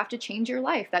means you have to change your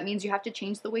life. That means you have to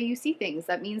change the way you see things.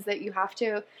 That means that you have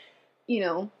to,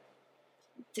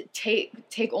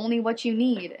 take only what you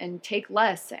need and take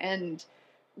less and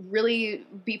really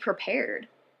be prepared.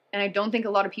 And I don't think a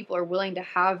lot of people are willing to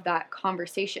have that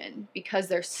conversation, because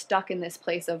they're stuck in this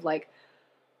place of like,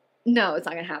 no, it's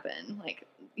not going to happen. Like,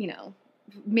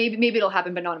 maybe it'll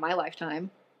happen, but not in my lifetime,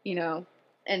 and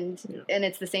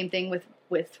it's the same thing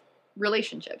with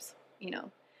relationships.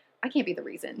 I can't be the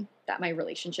reason that my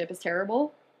relationship is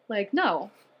terrible. Like,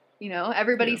 no,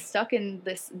 everybody's stuck in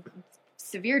this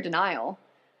severe denial,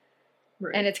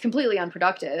 right, and it's completely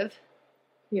unproductive.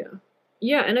 Yeah.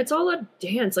 Yeah. And it's all a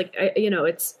dance. Like,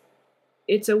 it's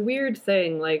a weird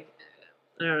thing. Like,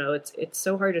 I don't know, it's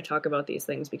so hard to talk about these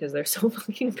things because they're so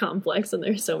fucking complex and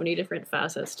there's so many different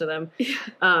facets to them.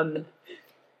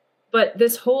 But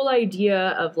this whole idea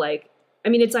of like, I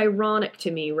mean, it's ironic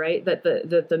to me, right, that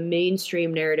the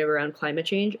mainstream narrative around climate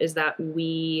change is that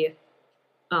we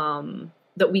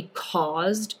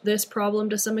caused this problem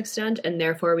to some extent, and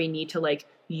therefore we need to like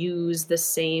use the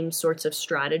same sorts of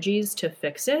strategies to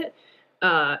fix it.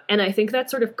 And I think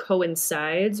that sort of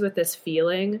coincides with this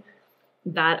feeling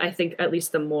that I think at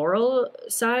least the moral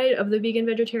side of the vegan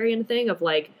vegetarian thing of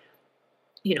like,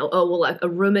 like a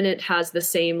ruminant has the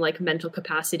same like mental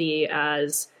capacity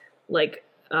as like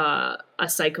a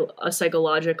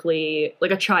psychologically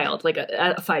like a child, like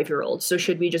a 5-year-old. So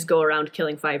should we just go around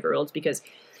killing 5-year-olds because?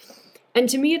 And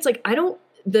to me, it's like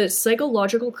the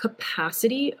psychological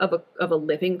capacity of a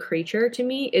living creature to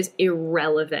me is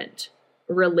irrelevant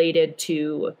related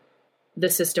to the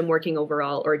system working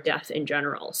overall or death in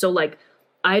general. So like,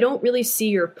 I don't really see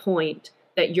your point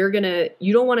that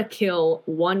you don't want to kill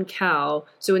one cow.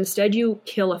 So instead you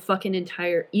kill a fucking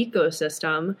entire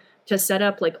ecosystem to set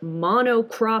up like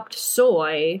monocropped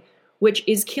soy, which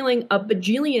is killing a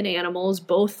bajillion animals,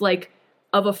 both like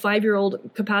of a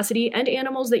 5-year-old capacity and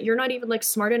animals that you're not even like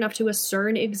smart enough to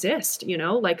discern exist,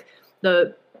 like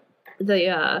the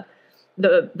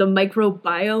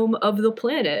microbiome of the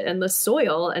planet and the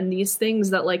soil and these things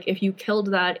that like if you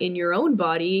killed that in your own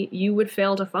body you would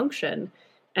fail to function.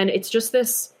 And it's just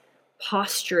this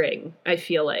posturing, I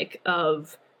feel like,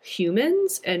 of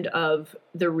humans and of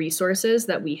the resources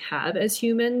that we have as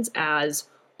humans as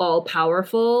all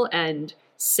powerful and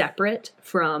separate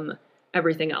from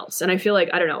everything else. And I feel like,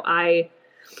 I don't know, I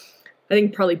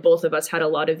think probably both of us had a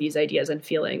lot of these ideas and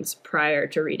feelings prior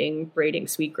to reading Braiding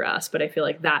Sweetgrass, but I feel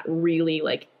like that really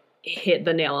like hit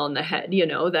the nail on the head,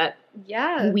 that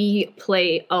we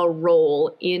play a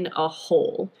role in a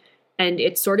whole, and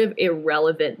it's sort of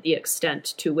irrelevant the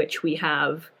extent to which we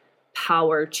have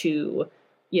power to,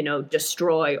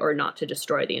 destroy or not to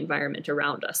destroy the environment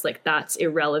around us. Like that's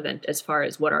irrelevant as far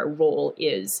as what our role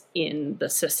is in the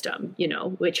system,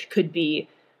 which could be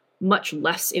much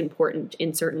less important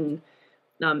in certain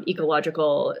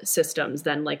ecological systems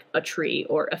than like a tree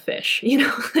or a fish,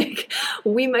 like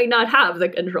we might not have the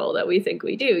control that we think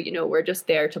we do, we're just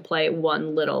there to play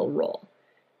one little role.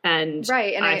 And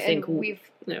right. And I think we've,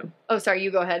 oh, sorry,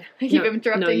 you go ahead. I keep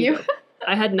interrupting you.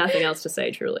 I had nothing else to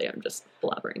say, truly. I'm just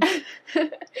blabbering.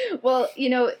 Well,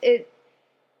 it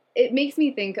makes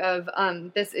me think of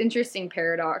this interesting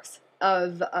paradox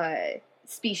of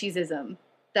speciesism,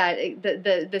 that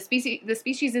the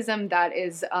speciesism that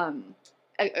is that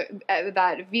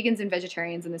vegans and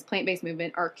vegetarians in this plant-based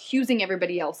movement are accusing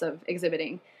everybody else of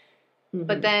exhibiting. Mm-hmm.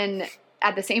 But then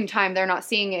at the same time, they're not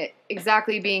seeing it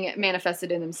exactly being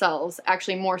manifested in themselves,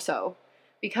 actually more so.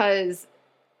 Because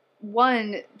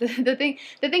one, the thing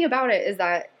about it is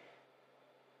that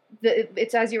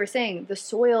it's as you were saying, the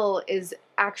soil is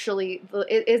actually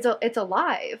it's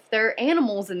alive. There are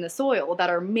animals in the soil that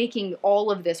are making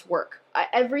all of this work.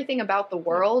 Everything about the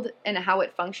world and how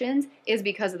it functions is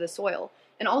because of the soil.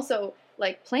 And also,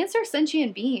 like, plants are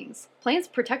sentient beings. Plants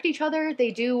protect each other.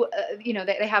 They do,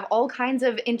 they have all kinds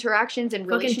of interactions and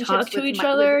relationships. Talk to each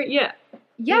other. Yeah.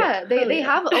 They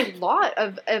have a lot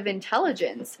of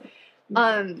intelligence.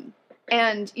 And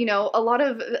a lot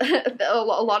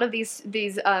of these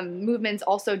movements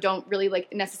also don't really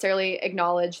like necessarily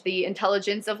acknowledge the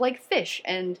intelligence of like fish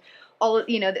and all.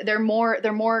 They're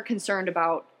more concerned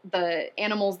about the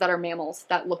animals that are mammals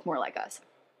that look more like us,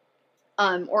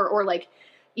 or like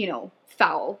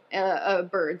fowl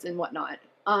birds and whatnot.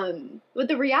 But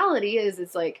the reality is,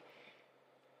 it's like,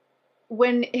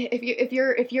 if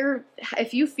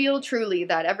you feel truly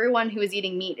that everyone who is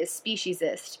eating meat is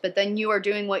speciesist, but then you are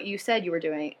doing what you said you were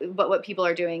doing, but what people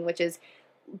are doing, which is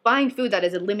buying food that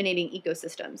is eliminating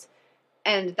ecosystems,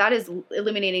 and that is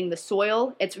eliminating the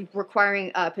soil. It's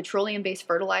requiring petroleum-based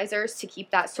fertilizers to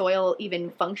keep that soil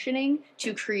even functioning,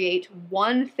 to create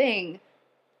one thing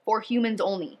for humans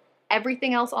only.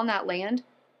 Everything else on that land,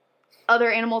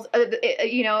 other animals,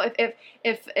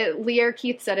 if Leah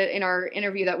Keith said it in our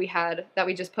interview that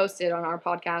we just posted on our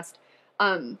podcast,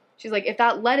 she's like, if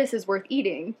that lettuce is worth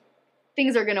eating,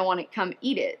 things are going to want to come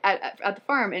eat it at the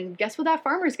farm. And guess what that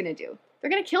farmer is going to do?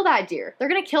 They're going to kill that deer. They're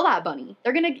going to kill that bunny.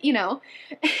 They're going to,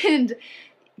 and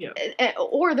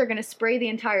or they're going to spray the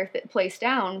entire place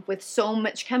down with so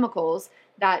much chemicals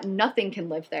that nothing can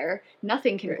live there,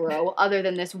 nothing can grow other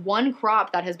than this one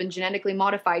crop that has been genetically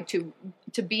modified to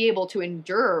be able to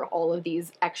endure all of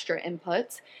these extra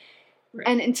inputs.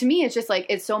 Right. And to me, it's just like,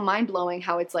 it's so mind-blowing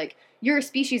how it's like, you're a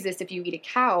speciesist if you eat a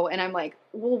cow. And I'm like,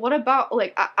 well, what about,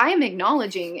 like, I am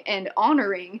acknowledging and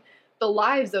honoring the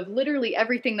lives of literally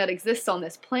everything that exists on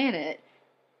this planet,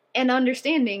 and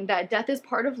understanding that death is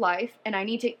part of life, and I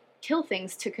need to kill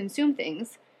things to consume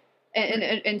things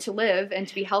and to live and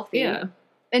to be healthy. Yeah.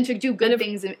 And to do good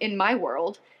things in my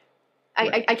world.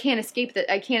 I can't escape that.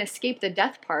 I can't escape the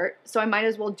death part, so I might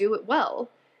as well do it well.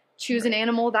 Choose an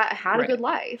animal that had a good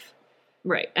life.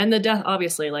 Right. And the death,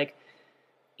 obviously, like,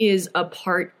 is a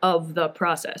part of the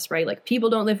process, right? Like, people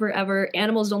don't live forever,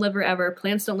 animals don't live forever,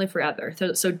 plants don't live forever.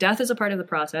 So death is a part of the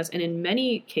process, and in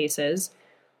many cases,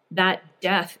 that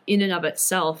death in and of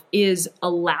itself is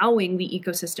allowing the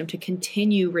ecosystem to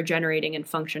continue regenerating and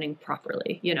functioning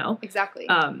properly, Exactly.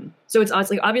 So it's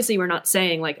like, obviously we're not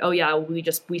saying like, oh yeah,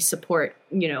 we support,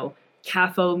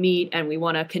 CAFO meat and we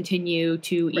want to continue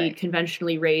to eat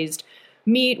conventionally raised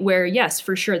meat, where yes,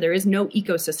 for sure, there is no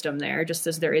ecosystem there, just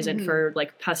as there isn't for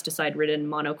like pesticide ridden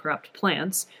monocropped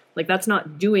plants. Like, that's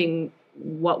not doing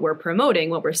what we're promoting.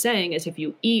 What we're saying is, if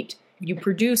you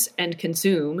produce and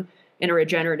consume in a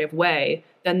regenerative way,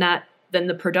 then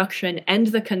the production and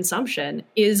the consumption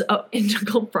is an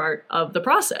integral part of the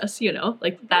process,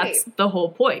 like, that's the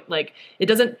whole point. Like,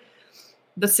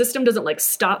 the system doesn't like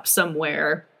stop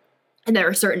somewhere and there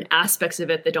are certain aspects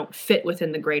of it that don't fit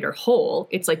within the greater whole.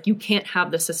 It's like, you can't have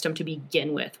the system to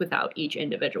begin with without each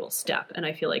individual step. And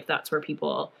I feel like that's where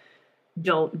people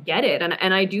don't get it.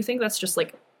 And I do think that's just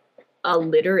like a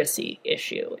literacy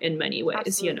issue in many ways,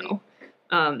 Absolutely.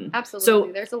 Absolutely.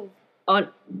 So there's a I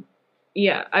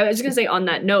was going to say, on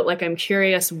that note, like, I'm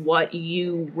curious what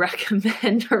you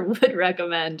recommend or would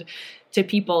recommend to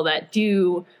people that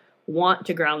do want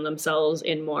to ground themselves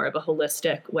in more of a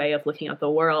holistic way of looking at the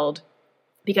world,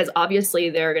 because obviously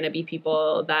there are going to be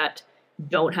people that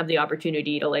don't have the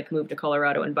opportunity to like move to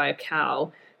Colorado and buy a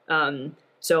cow.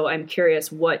 So I'm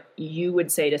curious what you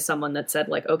would say to someone that said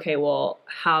like, okay, well,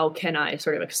 how can I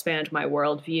sort of expand my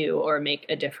worldview or make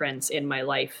a difference in my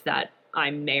life that I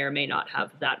may or may not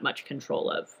have that much control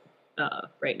of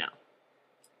right now?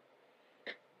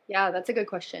 Yeah, that's a good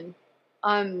question.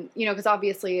 Because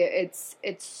obviously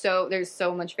there's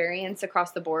so much variance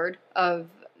across the board of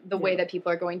the way that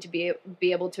people are going to be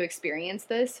able to experience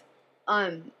this.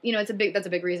 That's a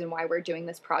big reason why we're doing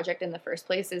this project in the first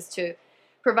place, is to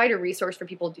provide a resource for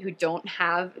people who don't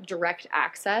have direct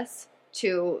access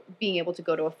to being able to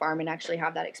go to a farm and actually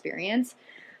have that experience.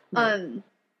 Right.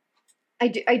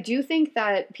 I do think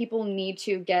that people need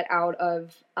to get out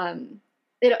of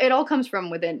it all comes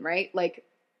from within, right? Like,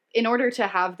 in order to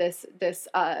have this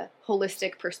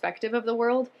holistic perspective of the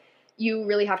world, you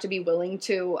really have to be willing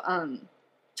to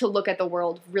look at the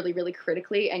world really, really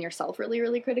critically, and yourself really,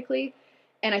 really critically.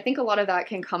 And I think a lot of that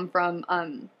can come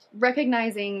from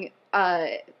recognizing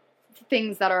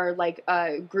things that are like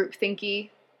group thinky,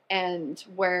 and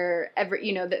where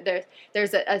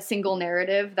there's a single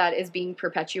narrative that is being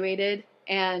perpetuated,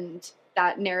 and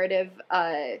that narrative,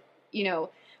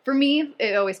 for me,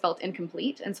 it always felt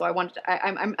incomplete. And so I wanted to,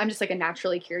 I'm just like a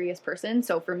naturally curious person.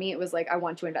 So for me, it was like, I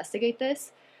want to investigate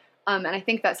this. And I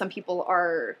think that some people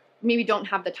maybe don't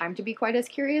have the time to be quite as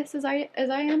curious as I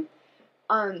am.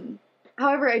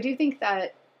 However, I do think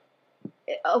that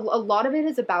a lot of it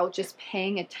is about just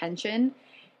paying attention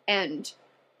and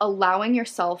allowing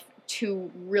yourself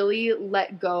to really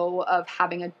let go of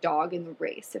having a dog in the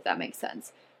race, if that makes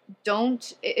sense.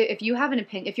 If you have an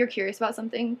opinion, if you're curious about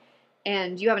something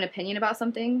and you have an opinion about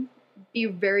something, be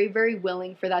very, very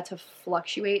willing for that to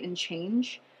fluctuate and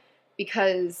change,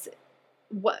 because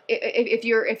if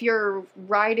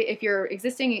you're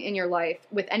existing in your life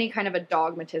with any kind of a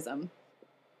dogmatism,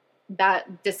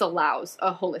 that disallows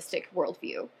a holistic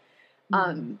worldview.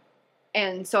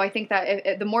 And so I think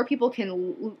that the more people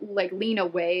can like lean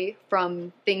away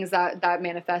from things that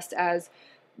manifest as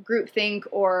groupthink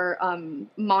or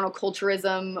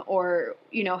monoculturism, or,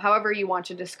 you know, however you want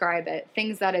to describe it,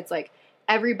 things that it's like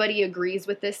everybody agrees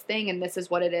with this thing and this is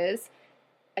what it is.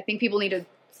 I think people need to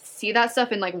see that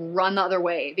stuff and like run the other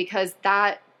way, because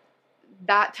that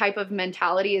type of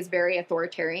mentality is very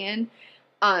authoritarian,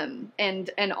 and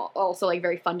also like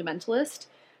very fundamentalist.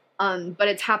 But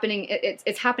it's happening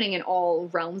in all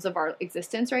realms of our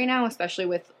existence right now, especially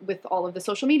with all of the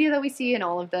social media that we see and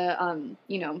all of the,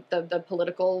 the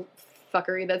political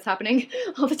fuckery that's happening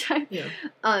all the time. Yeah.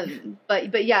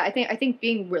 But yeah, I think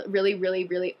being really, really,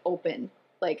 really open,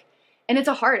 like, and it's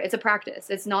a practice.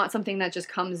 It's not something that just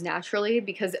comes naturally,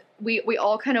 because we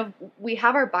all we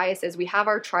have our biases. We have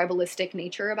our tribalistic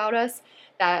nature about us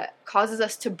that causes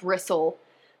us to bristle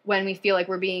when we feel like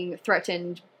we're being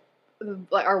threatened,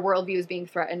 our worldview is being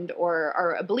threatened, or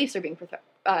our beliefs are being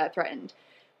threatened.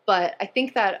 But I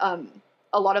think that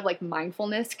a lot of like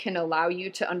mindfulness can allow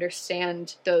you to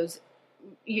understand those,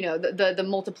 the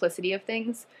multiplicity of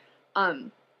things.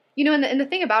 And the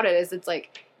thing about it is, it's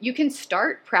like you can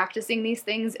start practicing these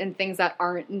things in things that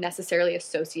aren't necessarily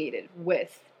associated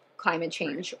with climate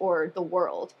change or the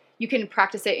world. You can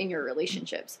practice it in your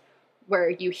relationships, where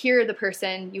you hear the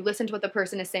person, you listen to what the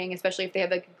person is saying, especially if they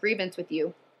have a grievance with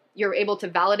you. You're able to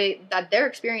validate that their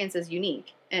experience is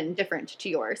unique and different to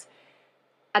yours.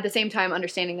 At the same time,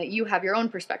 understanding that you have your own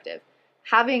perspective.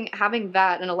 Having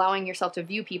that and allowing yourself to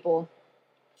view people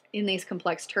in these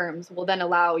complex terms will then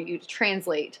allow you to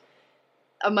translate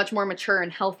a much more mature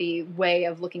and healthy way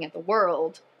of looking at the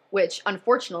world, which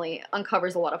unfortunately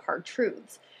uncovers a lot of hard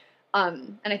truths.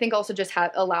 And I think also just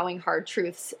allowing hard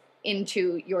truths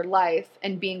into your life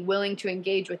and being willing to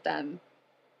engage with them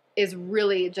is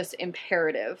really just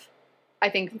imperative, I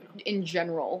think, in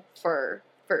general for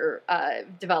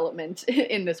development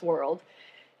in this world.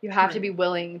 You have to be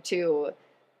willing to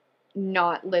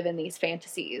not live in these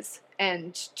fantasies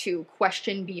and to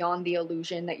question beyond the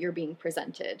illusion that you're being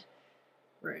presented.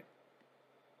 Right.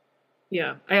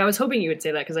 Yeah. I was hoping you would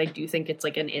say that, because I do think it's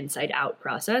like an inside out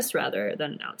process rather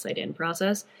than an outside in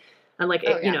process. And like,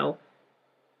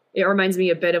 it reminds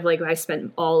me a bit of like, I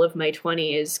spent all of my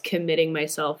 20s committing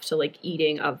myself to like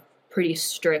eating a pretty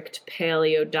strict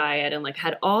paleo diet, and like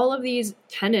had all of these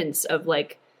tenets of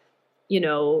like,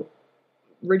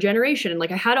 regeneration, and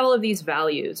like I had all of these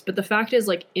values. But the fact is,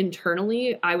 like,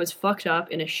 internally I was fucked up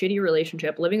in a shitty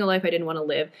relationship, living a life I didn't want to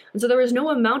live. And so there was no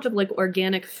amount of like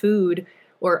organic food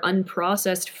or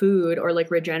unprocessed food or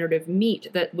like regenerative meat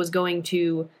that was going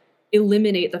to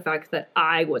eliminate the fact that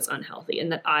I was unhealthy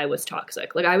and that I was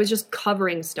toxic. Like, I was just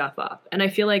covering stuff up. And I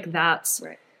feel like that's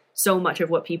so much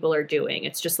of what people are doing.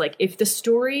 It's just like, if this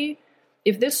story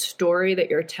that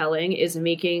you're telling is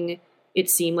making it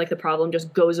seem like the problem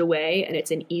just goes away and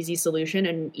it's an easy solution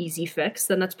and an easy fix,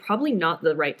 then that's probably not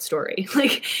the right story.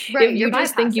 Like, if you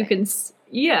just think you can,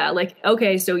 like,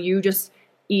 okay, so you just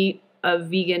eat a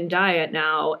vegan diet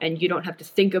now and you don't have to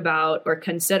think about or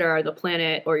consider the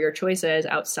planet or your choices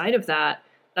outside of that,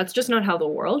 that's just not how the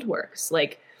world works.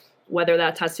 Like, whether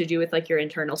that has to do with like your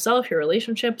internal self, your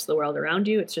relationships, the world around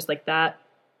you, it's just like that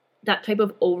type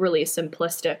of overly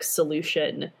simplistic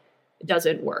solution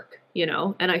doesn't work,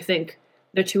 And I think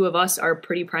the two of us are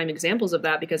pretty prime examples of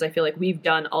that, because I feel like we've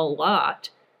done a lot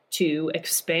to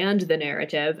expand the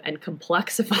narrative and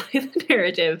complexify the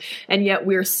narrative. And yet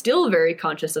we're still very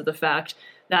conscious of the fact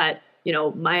that,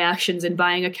 my actions in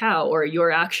buying a cow or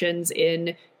your actions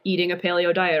in eating a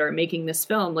paleo diet or making this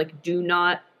film, like, do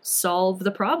not solve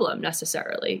the problem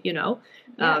necessarily,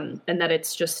 and that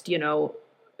it's just,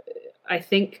 I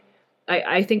think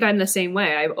I'm the same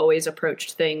way. I've always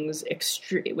approached things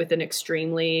with an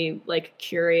extremely like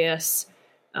curious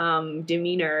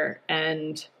demeanor,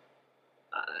 and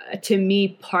to me,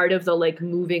 part of the like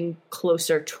moving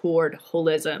closer toward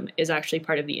holism is actually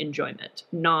part of the enjoyment,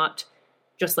 not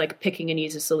just like picking an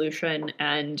easy solution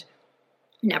and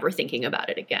never thinking about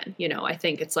it again. You know, I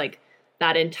think it's like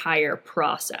that entire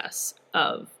process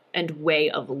of and way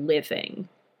of living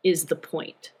is the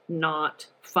point, not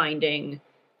finding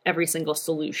every single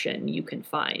solution you can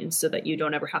find so that you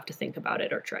don't ever have to think about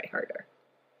it or try harder.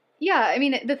 Yeah, I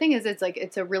mean, the thing is, it's like,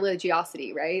 it's a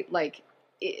religiosity, right? Like,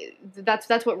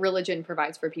 that's what religion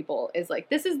provides for people, is like,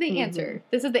 this is the answer.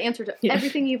 This is the answer to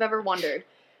everything you've ever wondered.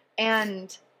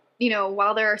 And, you know,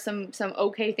 while there are some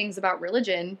okay things about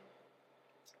religion,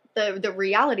 the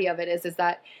reality of it is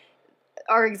that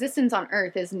our existence on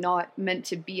Earth is not meant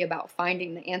to be about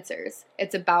finding the answers.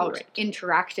 It's about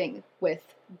interacting with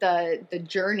the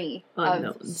journey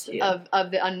of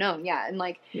the unknown. Yeah. And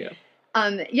like,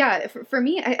 for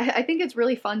me, I think it's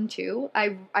really fun too. I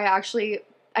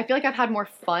feel like I've had more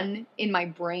fun in my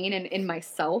brain and in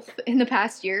myself in the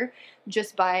past year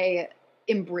just by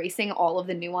embracing all of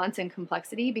the nuance and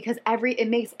complexity, because it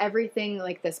makes everything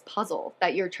like this puzzle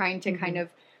that you're trying to kind of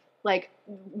like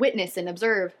witness and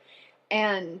observe.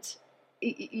 And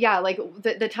yeah, like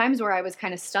the times where I was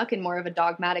kind of stuck in more of a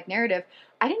dogmatic narrative,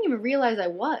 I didn't even realize I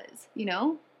was, you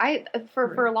know,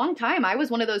 for a long time, I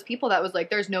was one of those people that was like,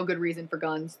 there's no good reason for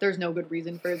guns. There's no good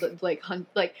reason for like hunt.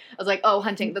 Like I was like, oh,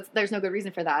 hunting. There's no good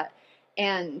reason for that.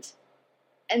 And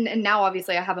now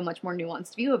obviously I have a much more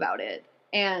nuanced view about it.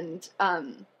 And,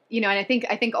 you know, and I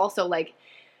think also like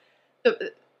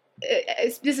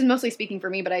this is mostly speaking for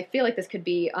me, but I feel like this could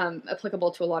be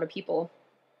applicable to a lot of people.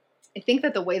 I think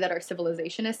that the way that our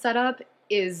civilization is set up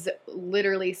is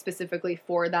literally specifically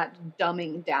for that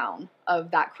dumbing down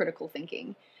of that critical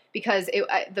thinking. Because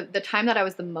the time that I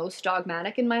was the most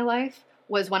dogmatic in my life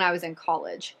was when I was in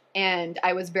college, and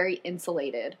I was very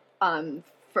insulated from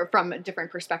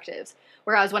different perspectives.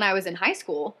 Whereas when I was in high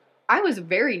school, I was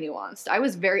very nuanced. I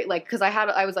was very like, because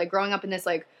I was like growing up in this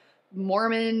like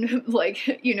Mormon,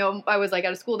 like, you know, I was like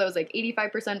at a school that was like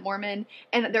 85% Mormon,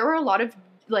 and there were a lot of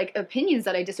like opinions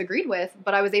that I disagreed with,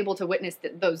 but I was able to witness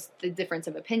the difference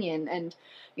of opinion. And,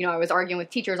 you know, I was arguing with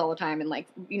teachers all the time and like,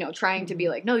 you know, trying to be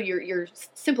like, no, you're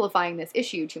simplifying this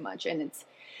issue too much. And it's,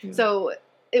 so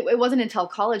it wasn't until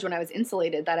college when I was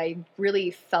insulated that I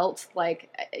really felt like,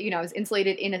 you know, I was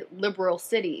insulated in a liberal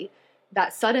city,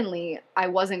 that suddenly I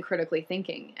wasn't critically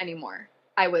thinking anymore.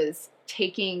 I was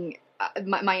taking,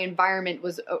 my environment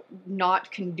was not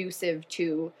conducive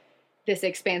to this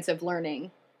expansive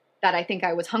learning that I think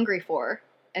I was hungry for.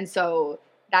 And so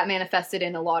that manifested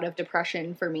in a lot of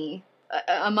depression for me,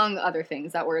 among other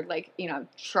things that were like, you know,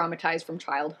 traumatized from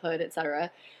childhood,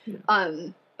 etc.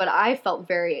 But I felt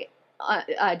very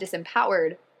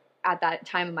disempowered at that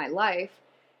time in my life.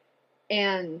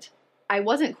 And I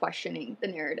wasn't questioning the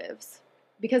narratives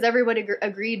because everybody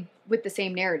agreed with the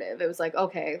same narrative. It was like,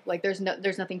 okay, like there's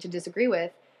nothing to disagree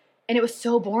with. And it was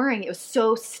so boring. It was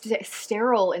so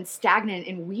sterile and stagnant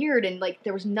and weird. And like,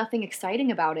 there was nothing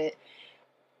exciting about it.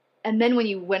 And then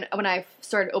when I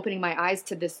started opening my eyes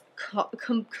to this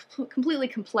completely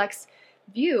complex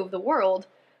view of the world,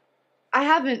 I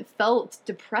haven't felt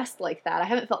depressed like that. I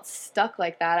haven't felt stuck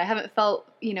like that. I haven't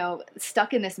felt, you know,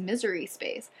 stuck in this misery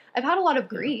space. I've had a lot of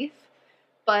grief,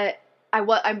 but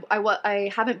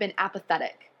I haven't been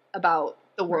apathetic about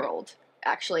the world.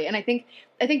 Actually. And I think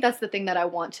that's the thing that I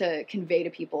want to convey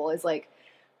to people is like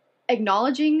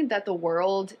acknowledging that the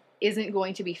world isn't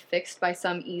going to be fixed by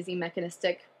some easy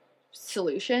mechanistic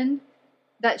solution.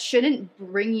 That shouldn't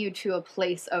bring you to a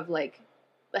place of like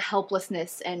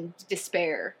helplessness and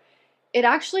despair. It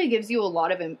actually gives you a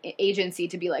lot of agency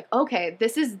to be like, okay,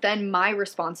 this is then my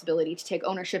responsibility to take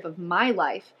ownership of my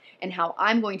life and how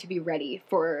I'm going to be ready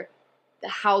for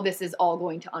how this is all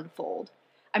going to unfold.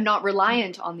 I'm not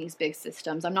reliant on these big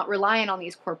systems. I'm not reliant on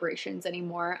these corporations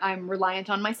anymore. I'm reliant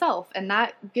on myself. And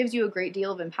that gives you a great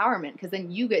deal of empowerment because then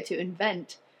you get to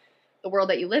invent the world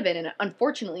that you live in. And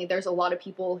unfortunately, there's a lot of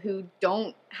people who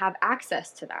don't have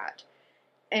access to that.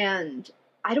 And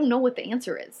I don't know what the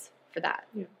answer is for that.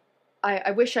 Yeah.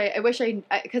 I wish I,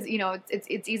 because, you know,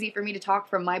 it's easy for me to talk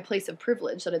from my place of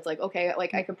privilege that it's like, okay,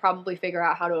 like I could probably figure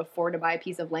out how to afford to buy a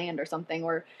piece of land or something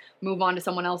or move on to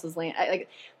someone else's land.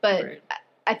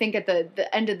 I think at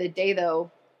the end of the day,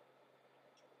 though,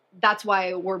 that's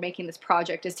why we're making this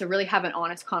project is to really have an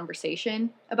honest conversation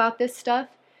about this stuff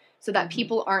so that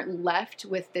people aren't left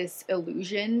with this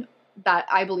illusion that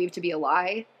I believe to be a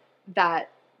lie, that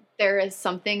there is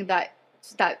something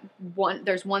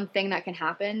there's one thing that can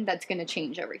happen that's going to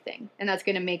change everything. And that's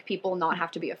going to make people not have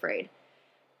to be afraid.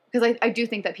 Because I do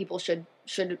think that people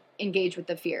should engage with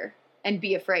the fear and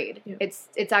be afraid. Yeah.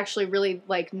 It's actually really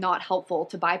like not helpful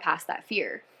to bypass that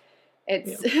fear.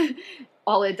 It's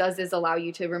all it does is allow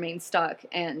you to remain stuck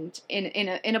and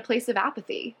in a place of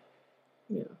apathy.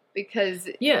 Yeah. Because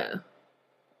I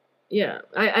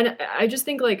just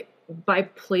think like by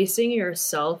placing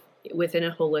yourself within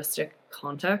a holistic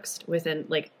context, within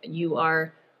like you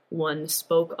are one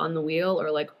spoke on the wheel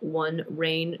or like one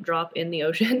raindrop in the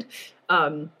ocean,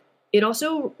 it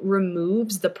also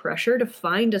removes the pressure to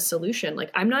find a solution.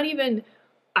 Like I mean,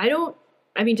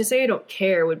 to say I don't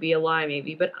care would be a lie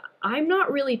maybe, but I'm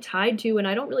not really tied to, and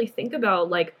I don't really think about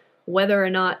like whether or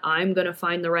not I'm going to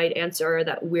find the right answer or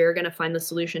that we're going to find the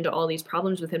solution to all these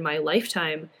problems within my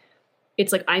lifetime.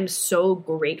 It's like I'm so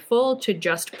grateful to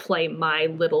just play my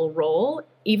little role,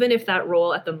 even if that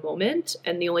role at the moment,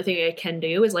 and the only thing I can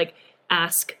do is like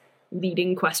ask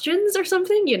leading questions or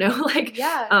something, you know, like,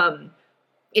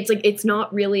 it's like, it's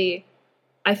not really,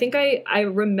 I think I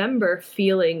remember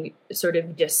feeling sort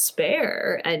of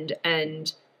despair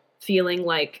and feeling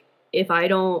like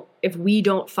if we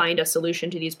don't find a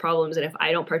solution to these problems, and if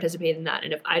I don't participate in that,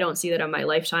 and if I don't see that in my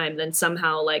lifetime, then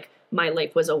somehow like my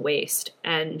life was a waste.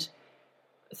 And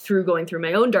through going through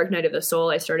my own dark night of the soul,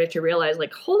 I started to realize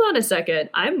like, hold on a second,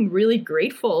 I'm really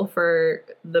grateful for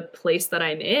the place that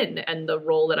I'm in and the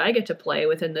role that I get to play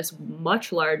within this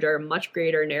much larger, much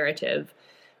greater narrative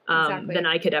than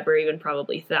I could ever even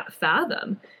probably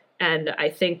fathom. And I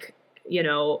think, you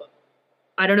know,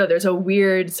 I don't know, there's a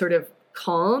weird sort of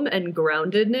calm and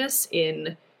groundedness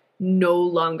in no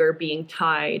longer being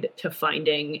tied to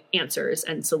finding answers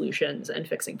and solutions and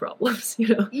fixing problems, you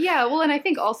know? Yeah, well, and I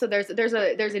think also there's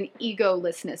an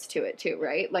egolessness to it too,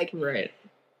 right? Like, right.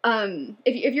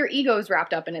 If your ego is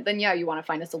wrapped up in it, then yeah, you want to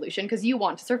find a solution because you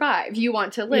want to survive, you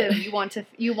want to live, you want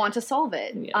to solve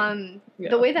it.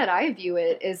 The way that I view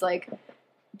it is like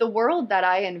the world that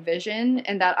I envision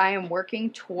and that I am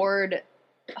working toward,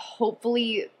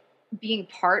 hopefully being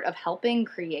part of helping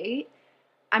create.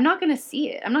 I'm not going to see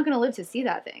it. I'm not going to live to see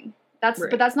that thing.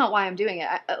 But that's not why I'm doing it.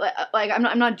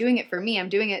 I'm not doing it for me. I'm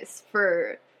doing it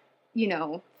for, you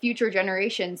know, future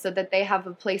generations so that they have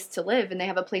a place to live and they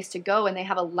have a place to go and they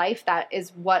have a life that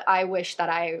is what I wish that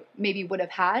I maybe would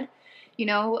have had, you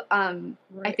know?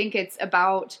 I think it's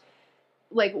about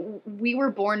like, we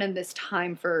were born in this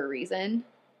time for a reason.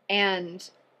 And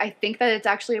I think that it's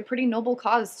actually a pretty noble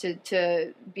cause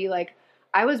to be like,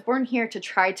 I was born here to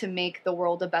try to make the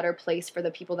world a better place for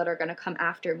the people that are going to come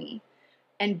after me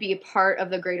and be a part of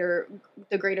the greater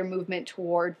movement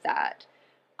toward that.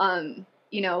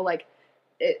 You know, like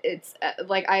it's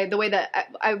like the way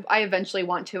that I eventually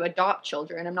want to adopt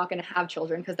children. I'm not going to have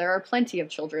children because there are plenty of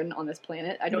children on this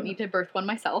planet. I don't need to birth one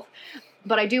myself,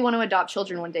 but I do want to adopt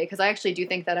children one day because I actually do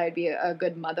think that I'd be a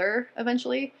good mother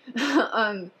eventually.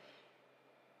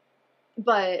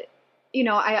 But you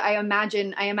know, I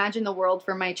imagine the world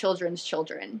for my children's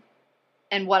children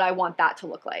and what I want that to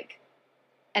look like.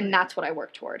 And that's what I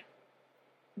work toward.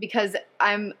 Because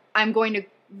I'm going to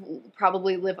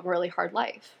probably live a really hard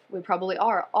life. We probably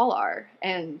all are.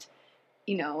 And,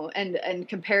 you know, and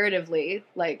comparatively,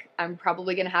 like, I'm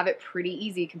probably going to have it pretty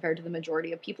easy compared to the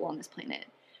majority of people on this planet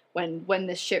when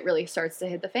this shit really starts to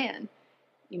hit the fan.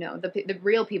 You know, the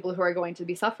real people who are going to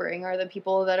be suffering are the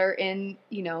people that are in,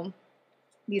 you know,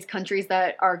 these countries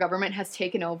that our government has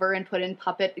taken over and put in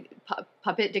puppet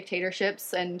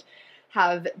dictatorships and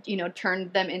have, you know,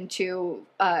 turned them into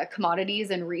commodities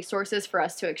and resources for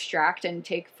us to extract and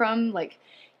take from. Like,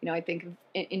 you know, I think of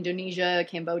Indonesia,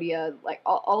 Cambodia, like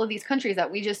all of these countries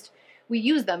that we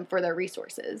use them for their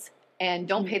resources and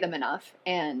don't pay them enough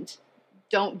and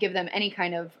don't give them any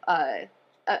kind of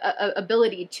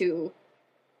ability to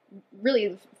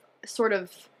really sort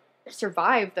of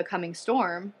survive the coming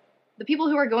storm. The people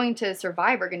who are going to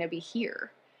survive are going to be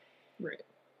here. Right.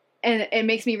 And it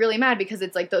makes me really mad because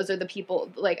it's like, those are the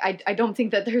people, like, I don't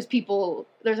think that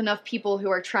there's enough people who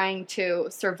are trying to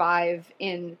survive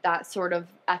in that sort of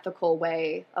ethical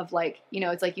way of like, you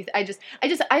know, it's like, I just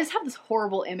have this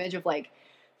horrible image of like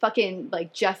fucking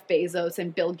like Jeff Bezos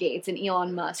and Bill Gates and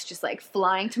Elon Musk just like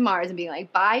flying to Mars and being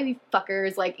like, bye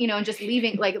fuckers, like, you know, and just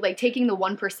leaving, like taking the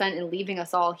 1% and leaving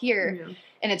us all here. Yeah.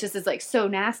 And it just is like so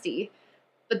nasty.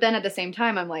 But then at the same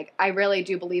time, I'm like, I really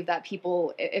do believe that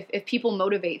people, if people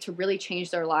motivate to really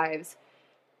change their lives,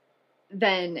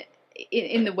 then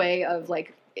in the way of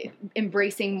like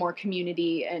embracing more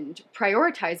community and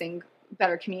prioritizing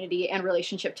better community and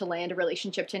relationship to land, a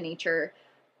relationship to nature,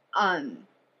 I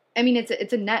mean,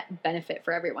 it's a net benefit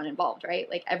for everyone involved, right?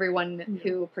 Like everyone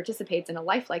who participates in a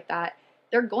life like that,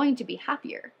 they're going to be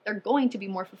happier. They're going to be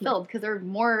more fulfilled because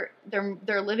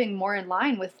they're living more in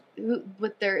line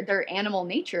with their animal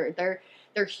nature,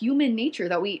 their human nature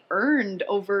that we earned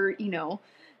over, you know,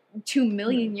 2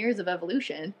 million years of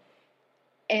evolution.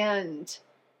 And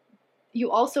you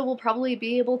also will probably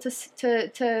be able to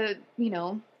suffer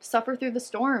through the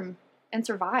storm and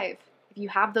survive. If you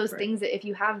have those things, if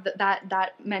you have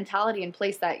that mentality in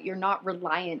place, that you're not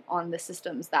reliant on the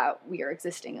systems that we are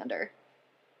existing under.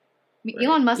 I mean,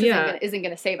 Elon Musk isn't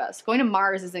going to save us. Going to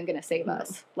Mars isn't going to save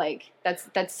us. Like,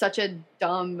 that's such a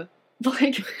dumb,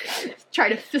 like, try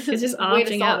to it's just way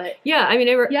to solve it. Yeah, I mean,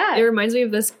 it reminds me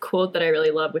of this quote that I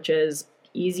really love, which is,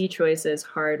 easy choices,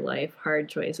 hard life, hard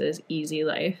choices, easy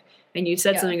life. And you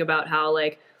said something about how,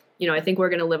 like, I think we're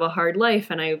going to live a hard life,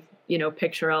 and I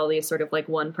picture all these sort of like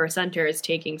 1%ers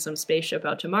taking some spaceship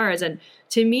out to Mars. And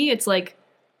to me, it's like,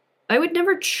 I would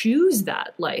never choose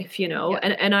that life,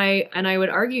 and I would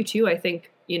argue too, I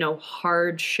think,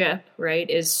 hardship, right,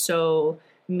 is so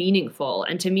meaningful.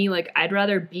 And to me, like, I'd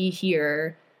rather be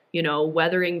here,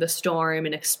 weathering the storm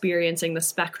and experiencing the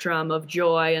spectrum of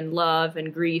joy and love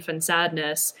and grief and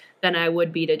sadness than I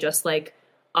would be to just like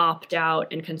opt out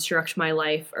and construct my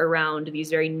life around these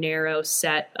very narrow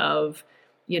set of,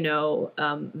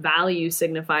 value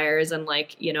signifiers. And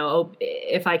like,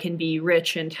 if I can be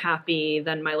rich and happy,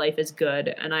 then my life is good.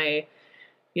 And I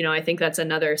think that's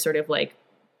another sort of like,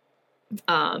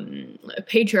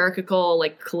 patriarchal,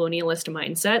 like colonialist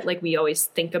mindset. Like, we always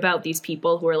think about these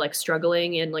people who are like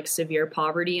struggling in like severe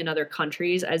poverty in other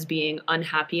countries as being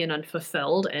unhappy and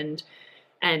unfulfilled and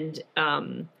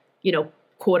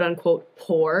quote unquote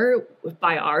poor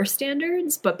by our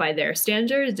standards, but by their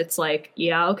standards, it's like,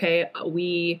 yeah, okay,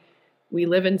 we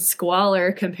live in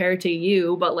squalor compared to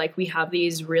you, but like we have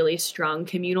these really strong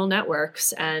communal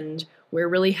networks, and we're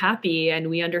really happy,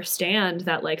 and we understand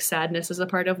that like sadness is a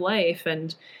part of life.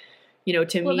 And,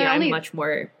 to me, I'm much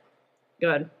more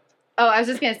good. Oh, I was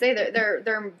just going to say that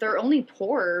they're only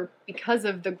poor because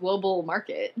of the global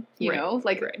market, you know,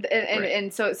 like,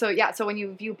 and so when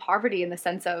you view poverty in the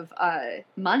sense of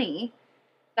money,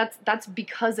 that's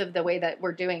because of the way that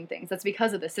we're doing things. That's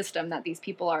because of the system that these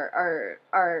people are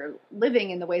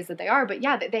living in the ways that they are. But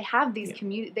yeah, they have these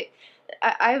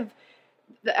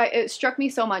it struck me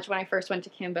so much when I first went to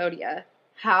Cambodia,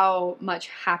 how much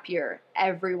happier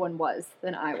everyone was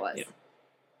than I was. Yeah.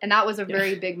 And that was a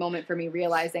very big moment for me,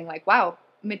 realizing like, wow,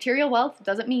 material wealth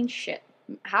doesn't mean shit.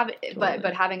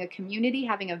 But having a community,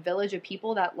 having a village of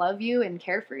people that love you and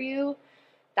care for you,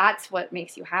 that's what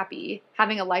makes you happy.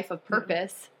 Having a life of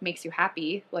purpose makes you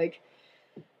happy. Like,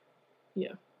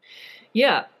 yeah.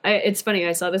 It's funny.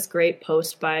 I saw this great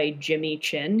post by Jimmy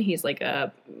Chin. He's like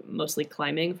a mostly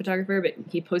climbing photographer, but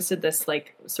he posted this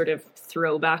like sort of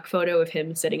throwback photo of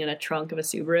him sitting in a trunk of a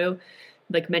Subaru,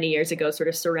 like many years ago, sort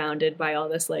of surrounded by all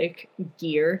this like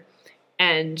gear.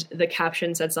 And the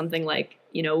caption said something like,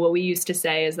 what we used to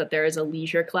say is that there is a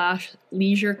leisure class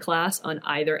on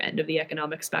either end of the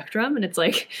economic spectrum. And it's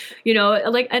like,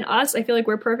 like, and us, I feel like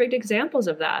we're perfect examples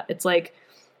of that. It's like,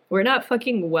 we're not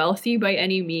fucking wealthy by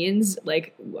any means.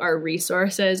 Like, our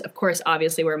resources, of course,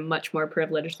 obviously we're much more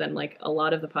privileged than like a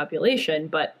lot of the population,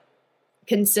 but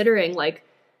considering like,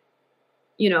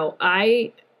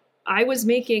 I was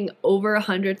making over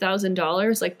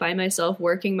 $100,000 like by myself,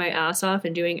 working my ass off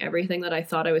and doing everything that I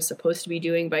thought I was supposed to be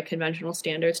doing by conventional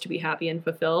standards to be happy and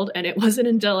fulfilled. And it wasn't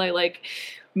until I like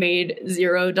made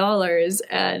 $0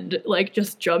 and like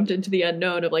just jumped into the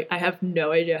unknown of like, I have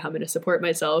no idea how I'm going to support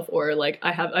myself, or like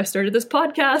I started this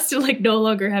podcast and like no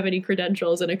longer have any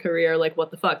credentials and a career. Like,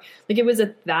 what the fuck? Like, it was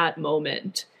at that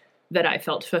moment that I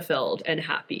felt fulfilled and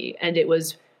happy. And it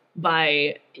was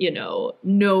by,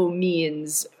 no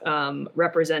means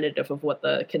representative of what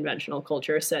the conventional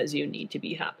culture says you need to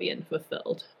be happy and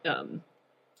fulfilled.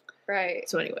 Right.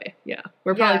 So anyway, yeah,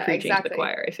 we're probably preaching to the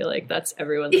choir. I feel like that's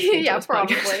everyone listening to this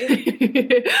probably.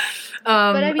 But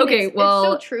I mean, okay, it's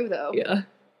so true though.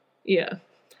 Yeah.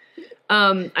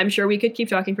 I'm sure we could keep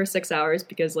talking for 6 hours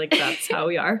because like that's how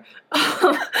we are.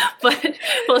 But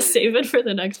we'll save it for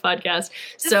the next podcast.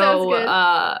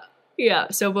 So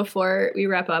before we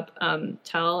wrap up,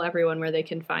 tell everyone where they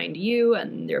can find you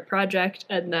and your project.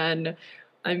 And then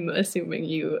I'm assuming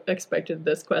you expected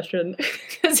this question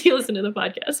because you listen to the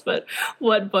podcast, but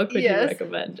what book would you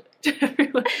recommend to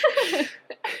everyone?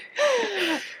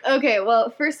 Okay,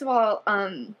 well, first of all,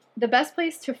 the best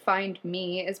place to find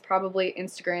me is probably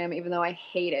Instagram, even though I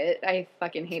hate it. I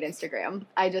fucking hate Instagram.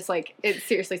 I just like it.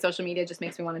 Seriously, social media just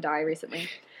makes me want to die recently.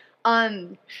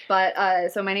 So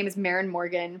my name is Maren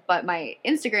Morgan, but my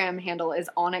Instagram handle is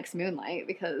Onyx Moonlight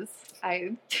because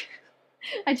I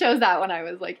chose that when I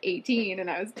was like 18 and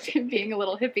I was being a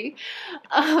little hippie.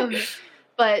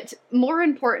 But more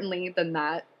importantly than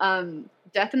that,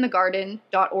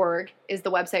 deathinthegarden.org is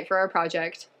the website for our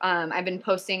project. I've been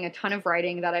posting a ton of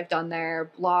writing that I've done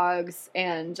there, blogs,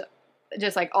 and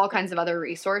just like all kinds of other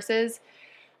resources.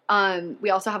 We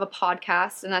also have a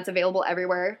podcast, and that's available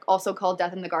everywhere, also called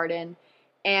Death in the Garden.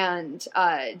 And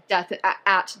Death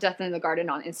in the Garden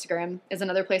on Instagram is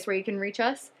another place where you can reach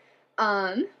us.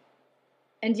 And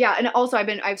also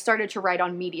I've started to write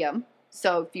on Medium.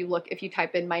 So if you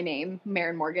type in my name,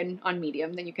 Maren Morgan, on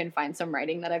Medium, then you can find some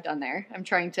writing that I've done there. I'm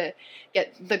trying to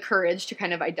get the courage to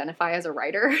kind of identify as a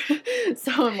writer.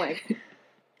 So I'm like,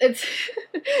 it's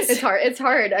hard. It's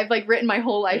hard. I've like written my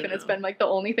whole life, and it's been like the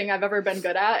only thing I've ever been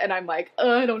good at. And I'm like,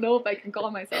 I don't know if I can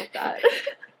call myself that.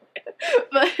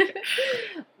 But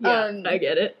I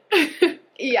get it.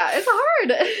 Yeah, it's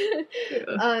hard.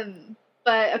 Yeah.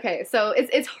 But okay, so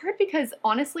it's hard because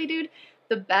honestly, dude,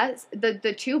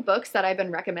 the two books that I've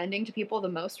been recommending to people the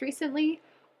most recently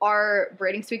are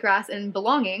Braiding Sweetgrass and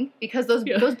Belonging, because those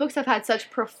books have had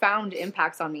such profound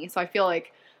impacts on me. So I feel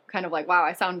like kind of like, wow,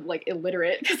 I sound like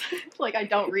illiterate because like I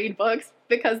don't read books,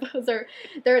 because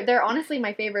they're honestly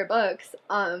my favorite books.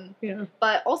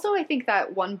 But also I think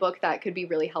that one book that could be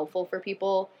really helpful for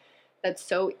people that's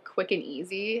so quick and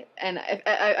easy, and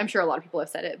I'm sure a lot of people have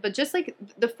said it, but just like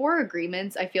the 4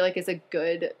 Agreements, I feel like is a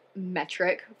good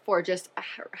metric for just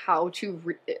how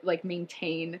to like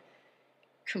maintain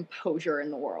composure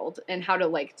in the world, and how to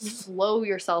like slow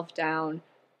yourself down,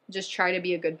 just try to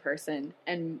be a good person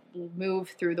and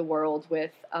move through the world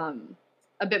with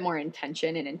a bit more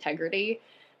intention and integrity.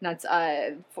 And that's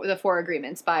the 4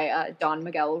 Agreements by Don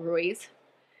Miguel Ruiz.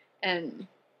 And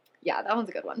yeah, that one's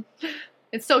a good one.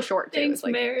 It's so short, too. Thanks,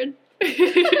 Maren.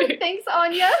 Thanks,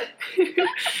 Anya.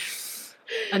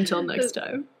 Until next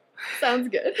time. Sounds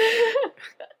good.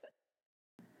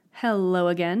 Hello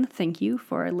again. Thank you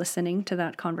for listening to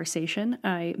that conversation.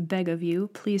 I beg of you,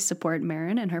 please support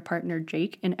Maren and her partner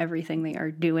Jake in everything they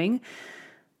are doing.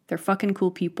 They're fucking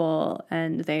cool people,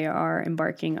 and they are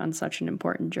embarking on such an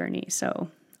important journey. So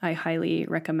I highly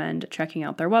recommend checking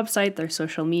out their website, their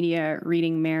social media,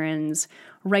 reading Maren's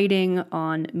writing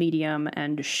on Medium,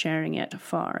 and sharing it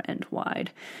far and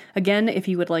wide. Again, if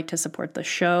you would like to support the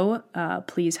show,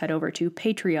 please head over to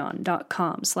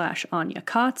patreon.com/Anya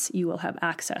Kotz. You will have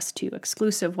access to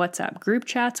exclusive WhatsApp group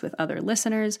chats with other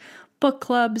listeners, book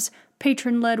clubs,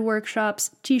 patron-led workshops,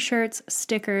 t-shirts,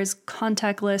 stickers,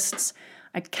 contact lists.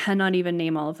 I cannot even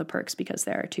name all of the perks because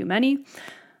there are too many.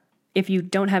 If you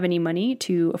don't have any money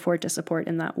to afford to support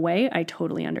in that way, I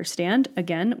totally understand.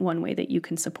 Again, one way that you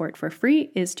can support for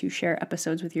free is to share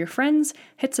episodes with your friends,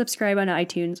 hit subscribe on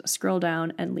iTunes, scroll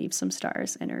down, and leave some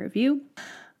stars and a review.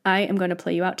 I am going to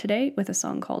play you out today with a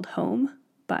song called Home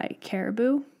by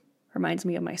Caribou. Reminds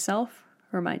me of myself,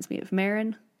 reminds me of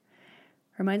Maren,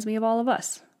 reminds me of all of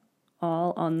us,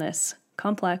 all on this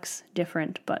complex,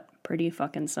 different, but pretty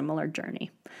fucking similar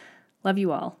journey. Love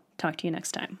you all. Talk to you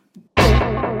next time.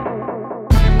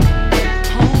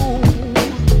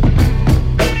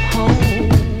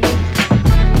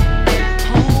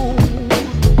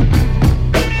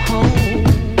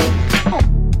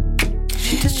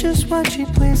 Just what she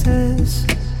pleases,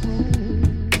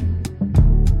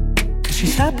 'cause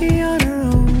she's happy on her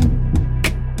own,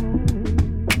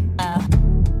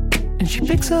 and she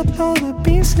picks up all the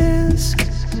pieces.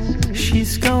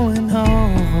 She's going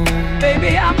home.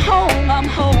 Baby, I'm home, I'm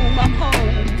home, I'm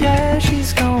home. Yeah,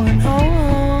 she's going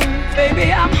home.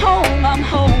 Baby, I'm home, I'm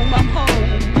home, I'm home.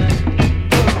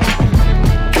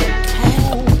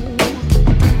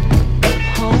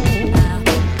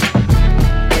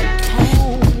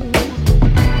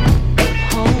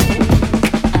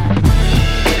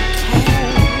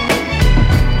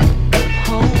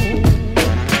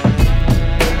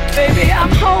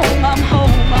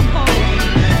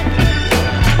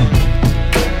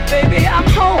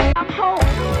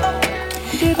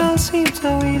 Seems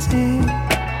so easy,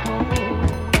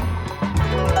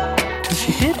 'cause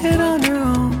she did it on her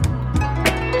own.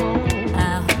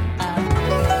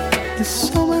 There's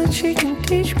so much she can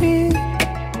teach me.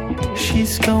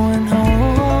 She's going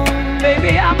home.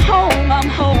 Baby, I'm home, I'm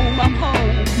home, I'm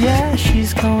home. Yeah,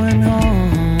 she's going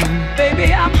home.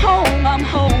 Baby, I'm home, I'm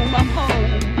home, I'm home.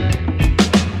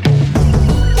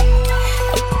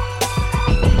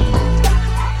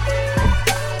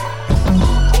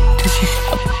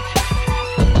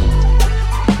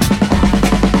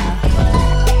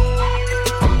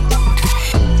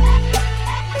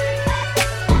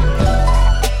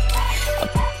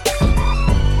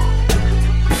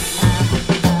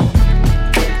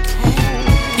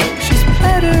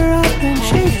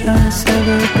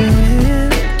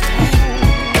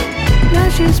 Now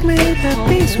she's made at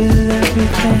peace with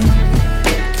everything.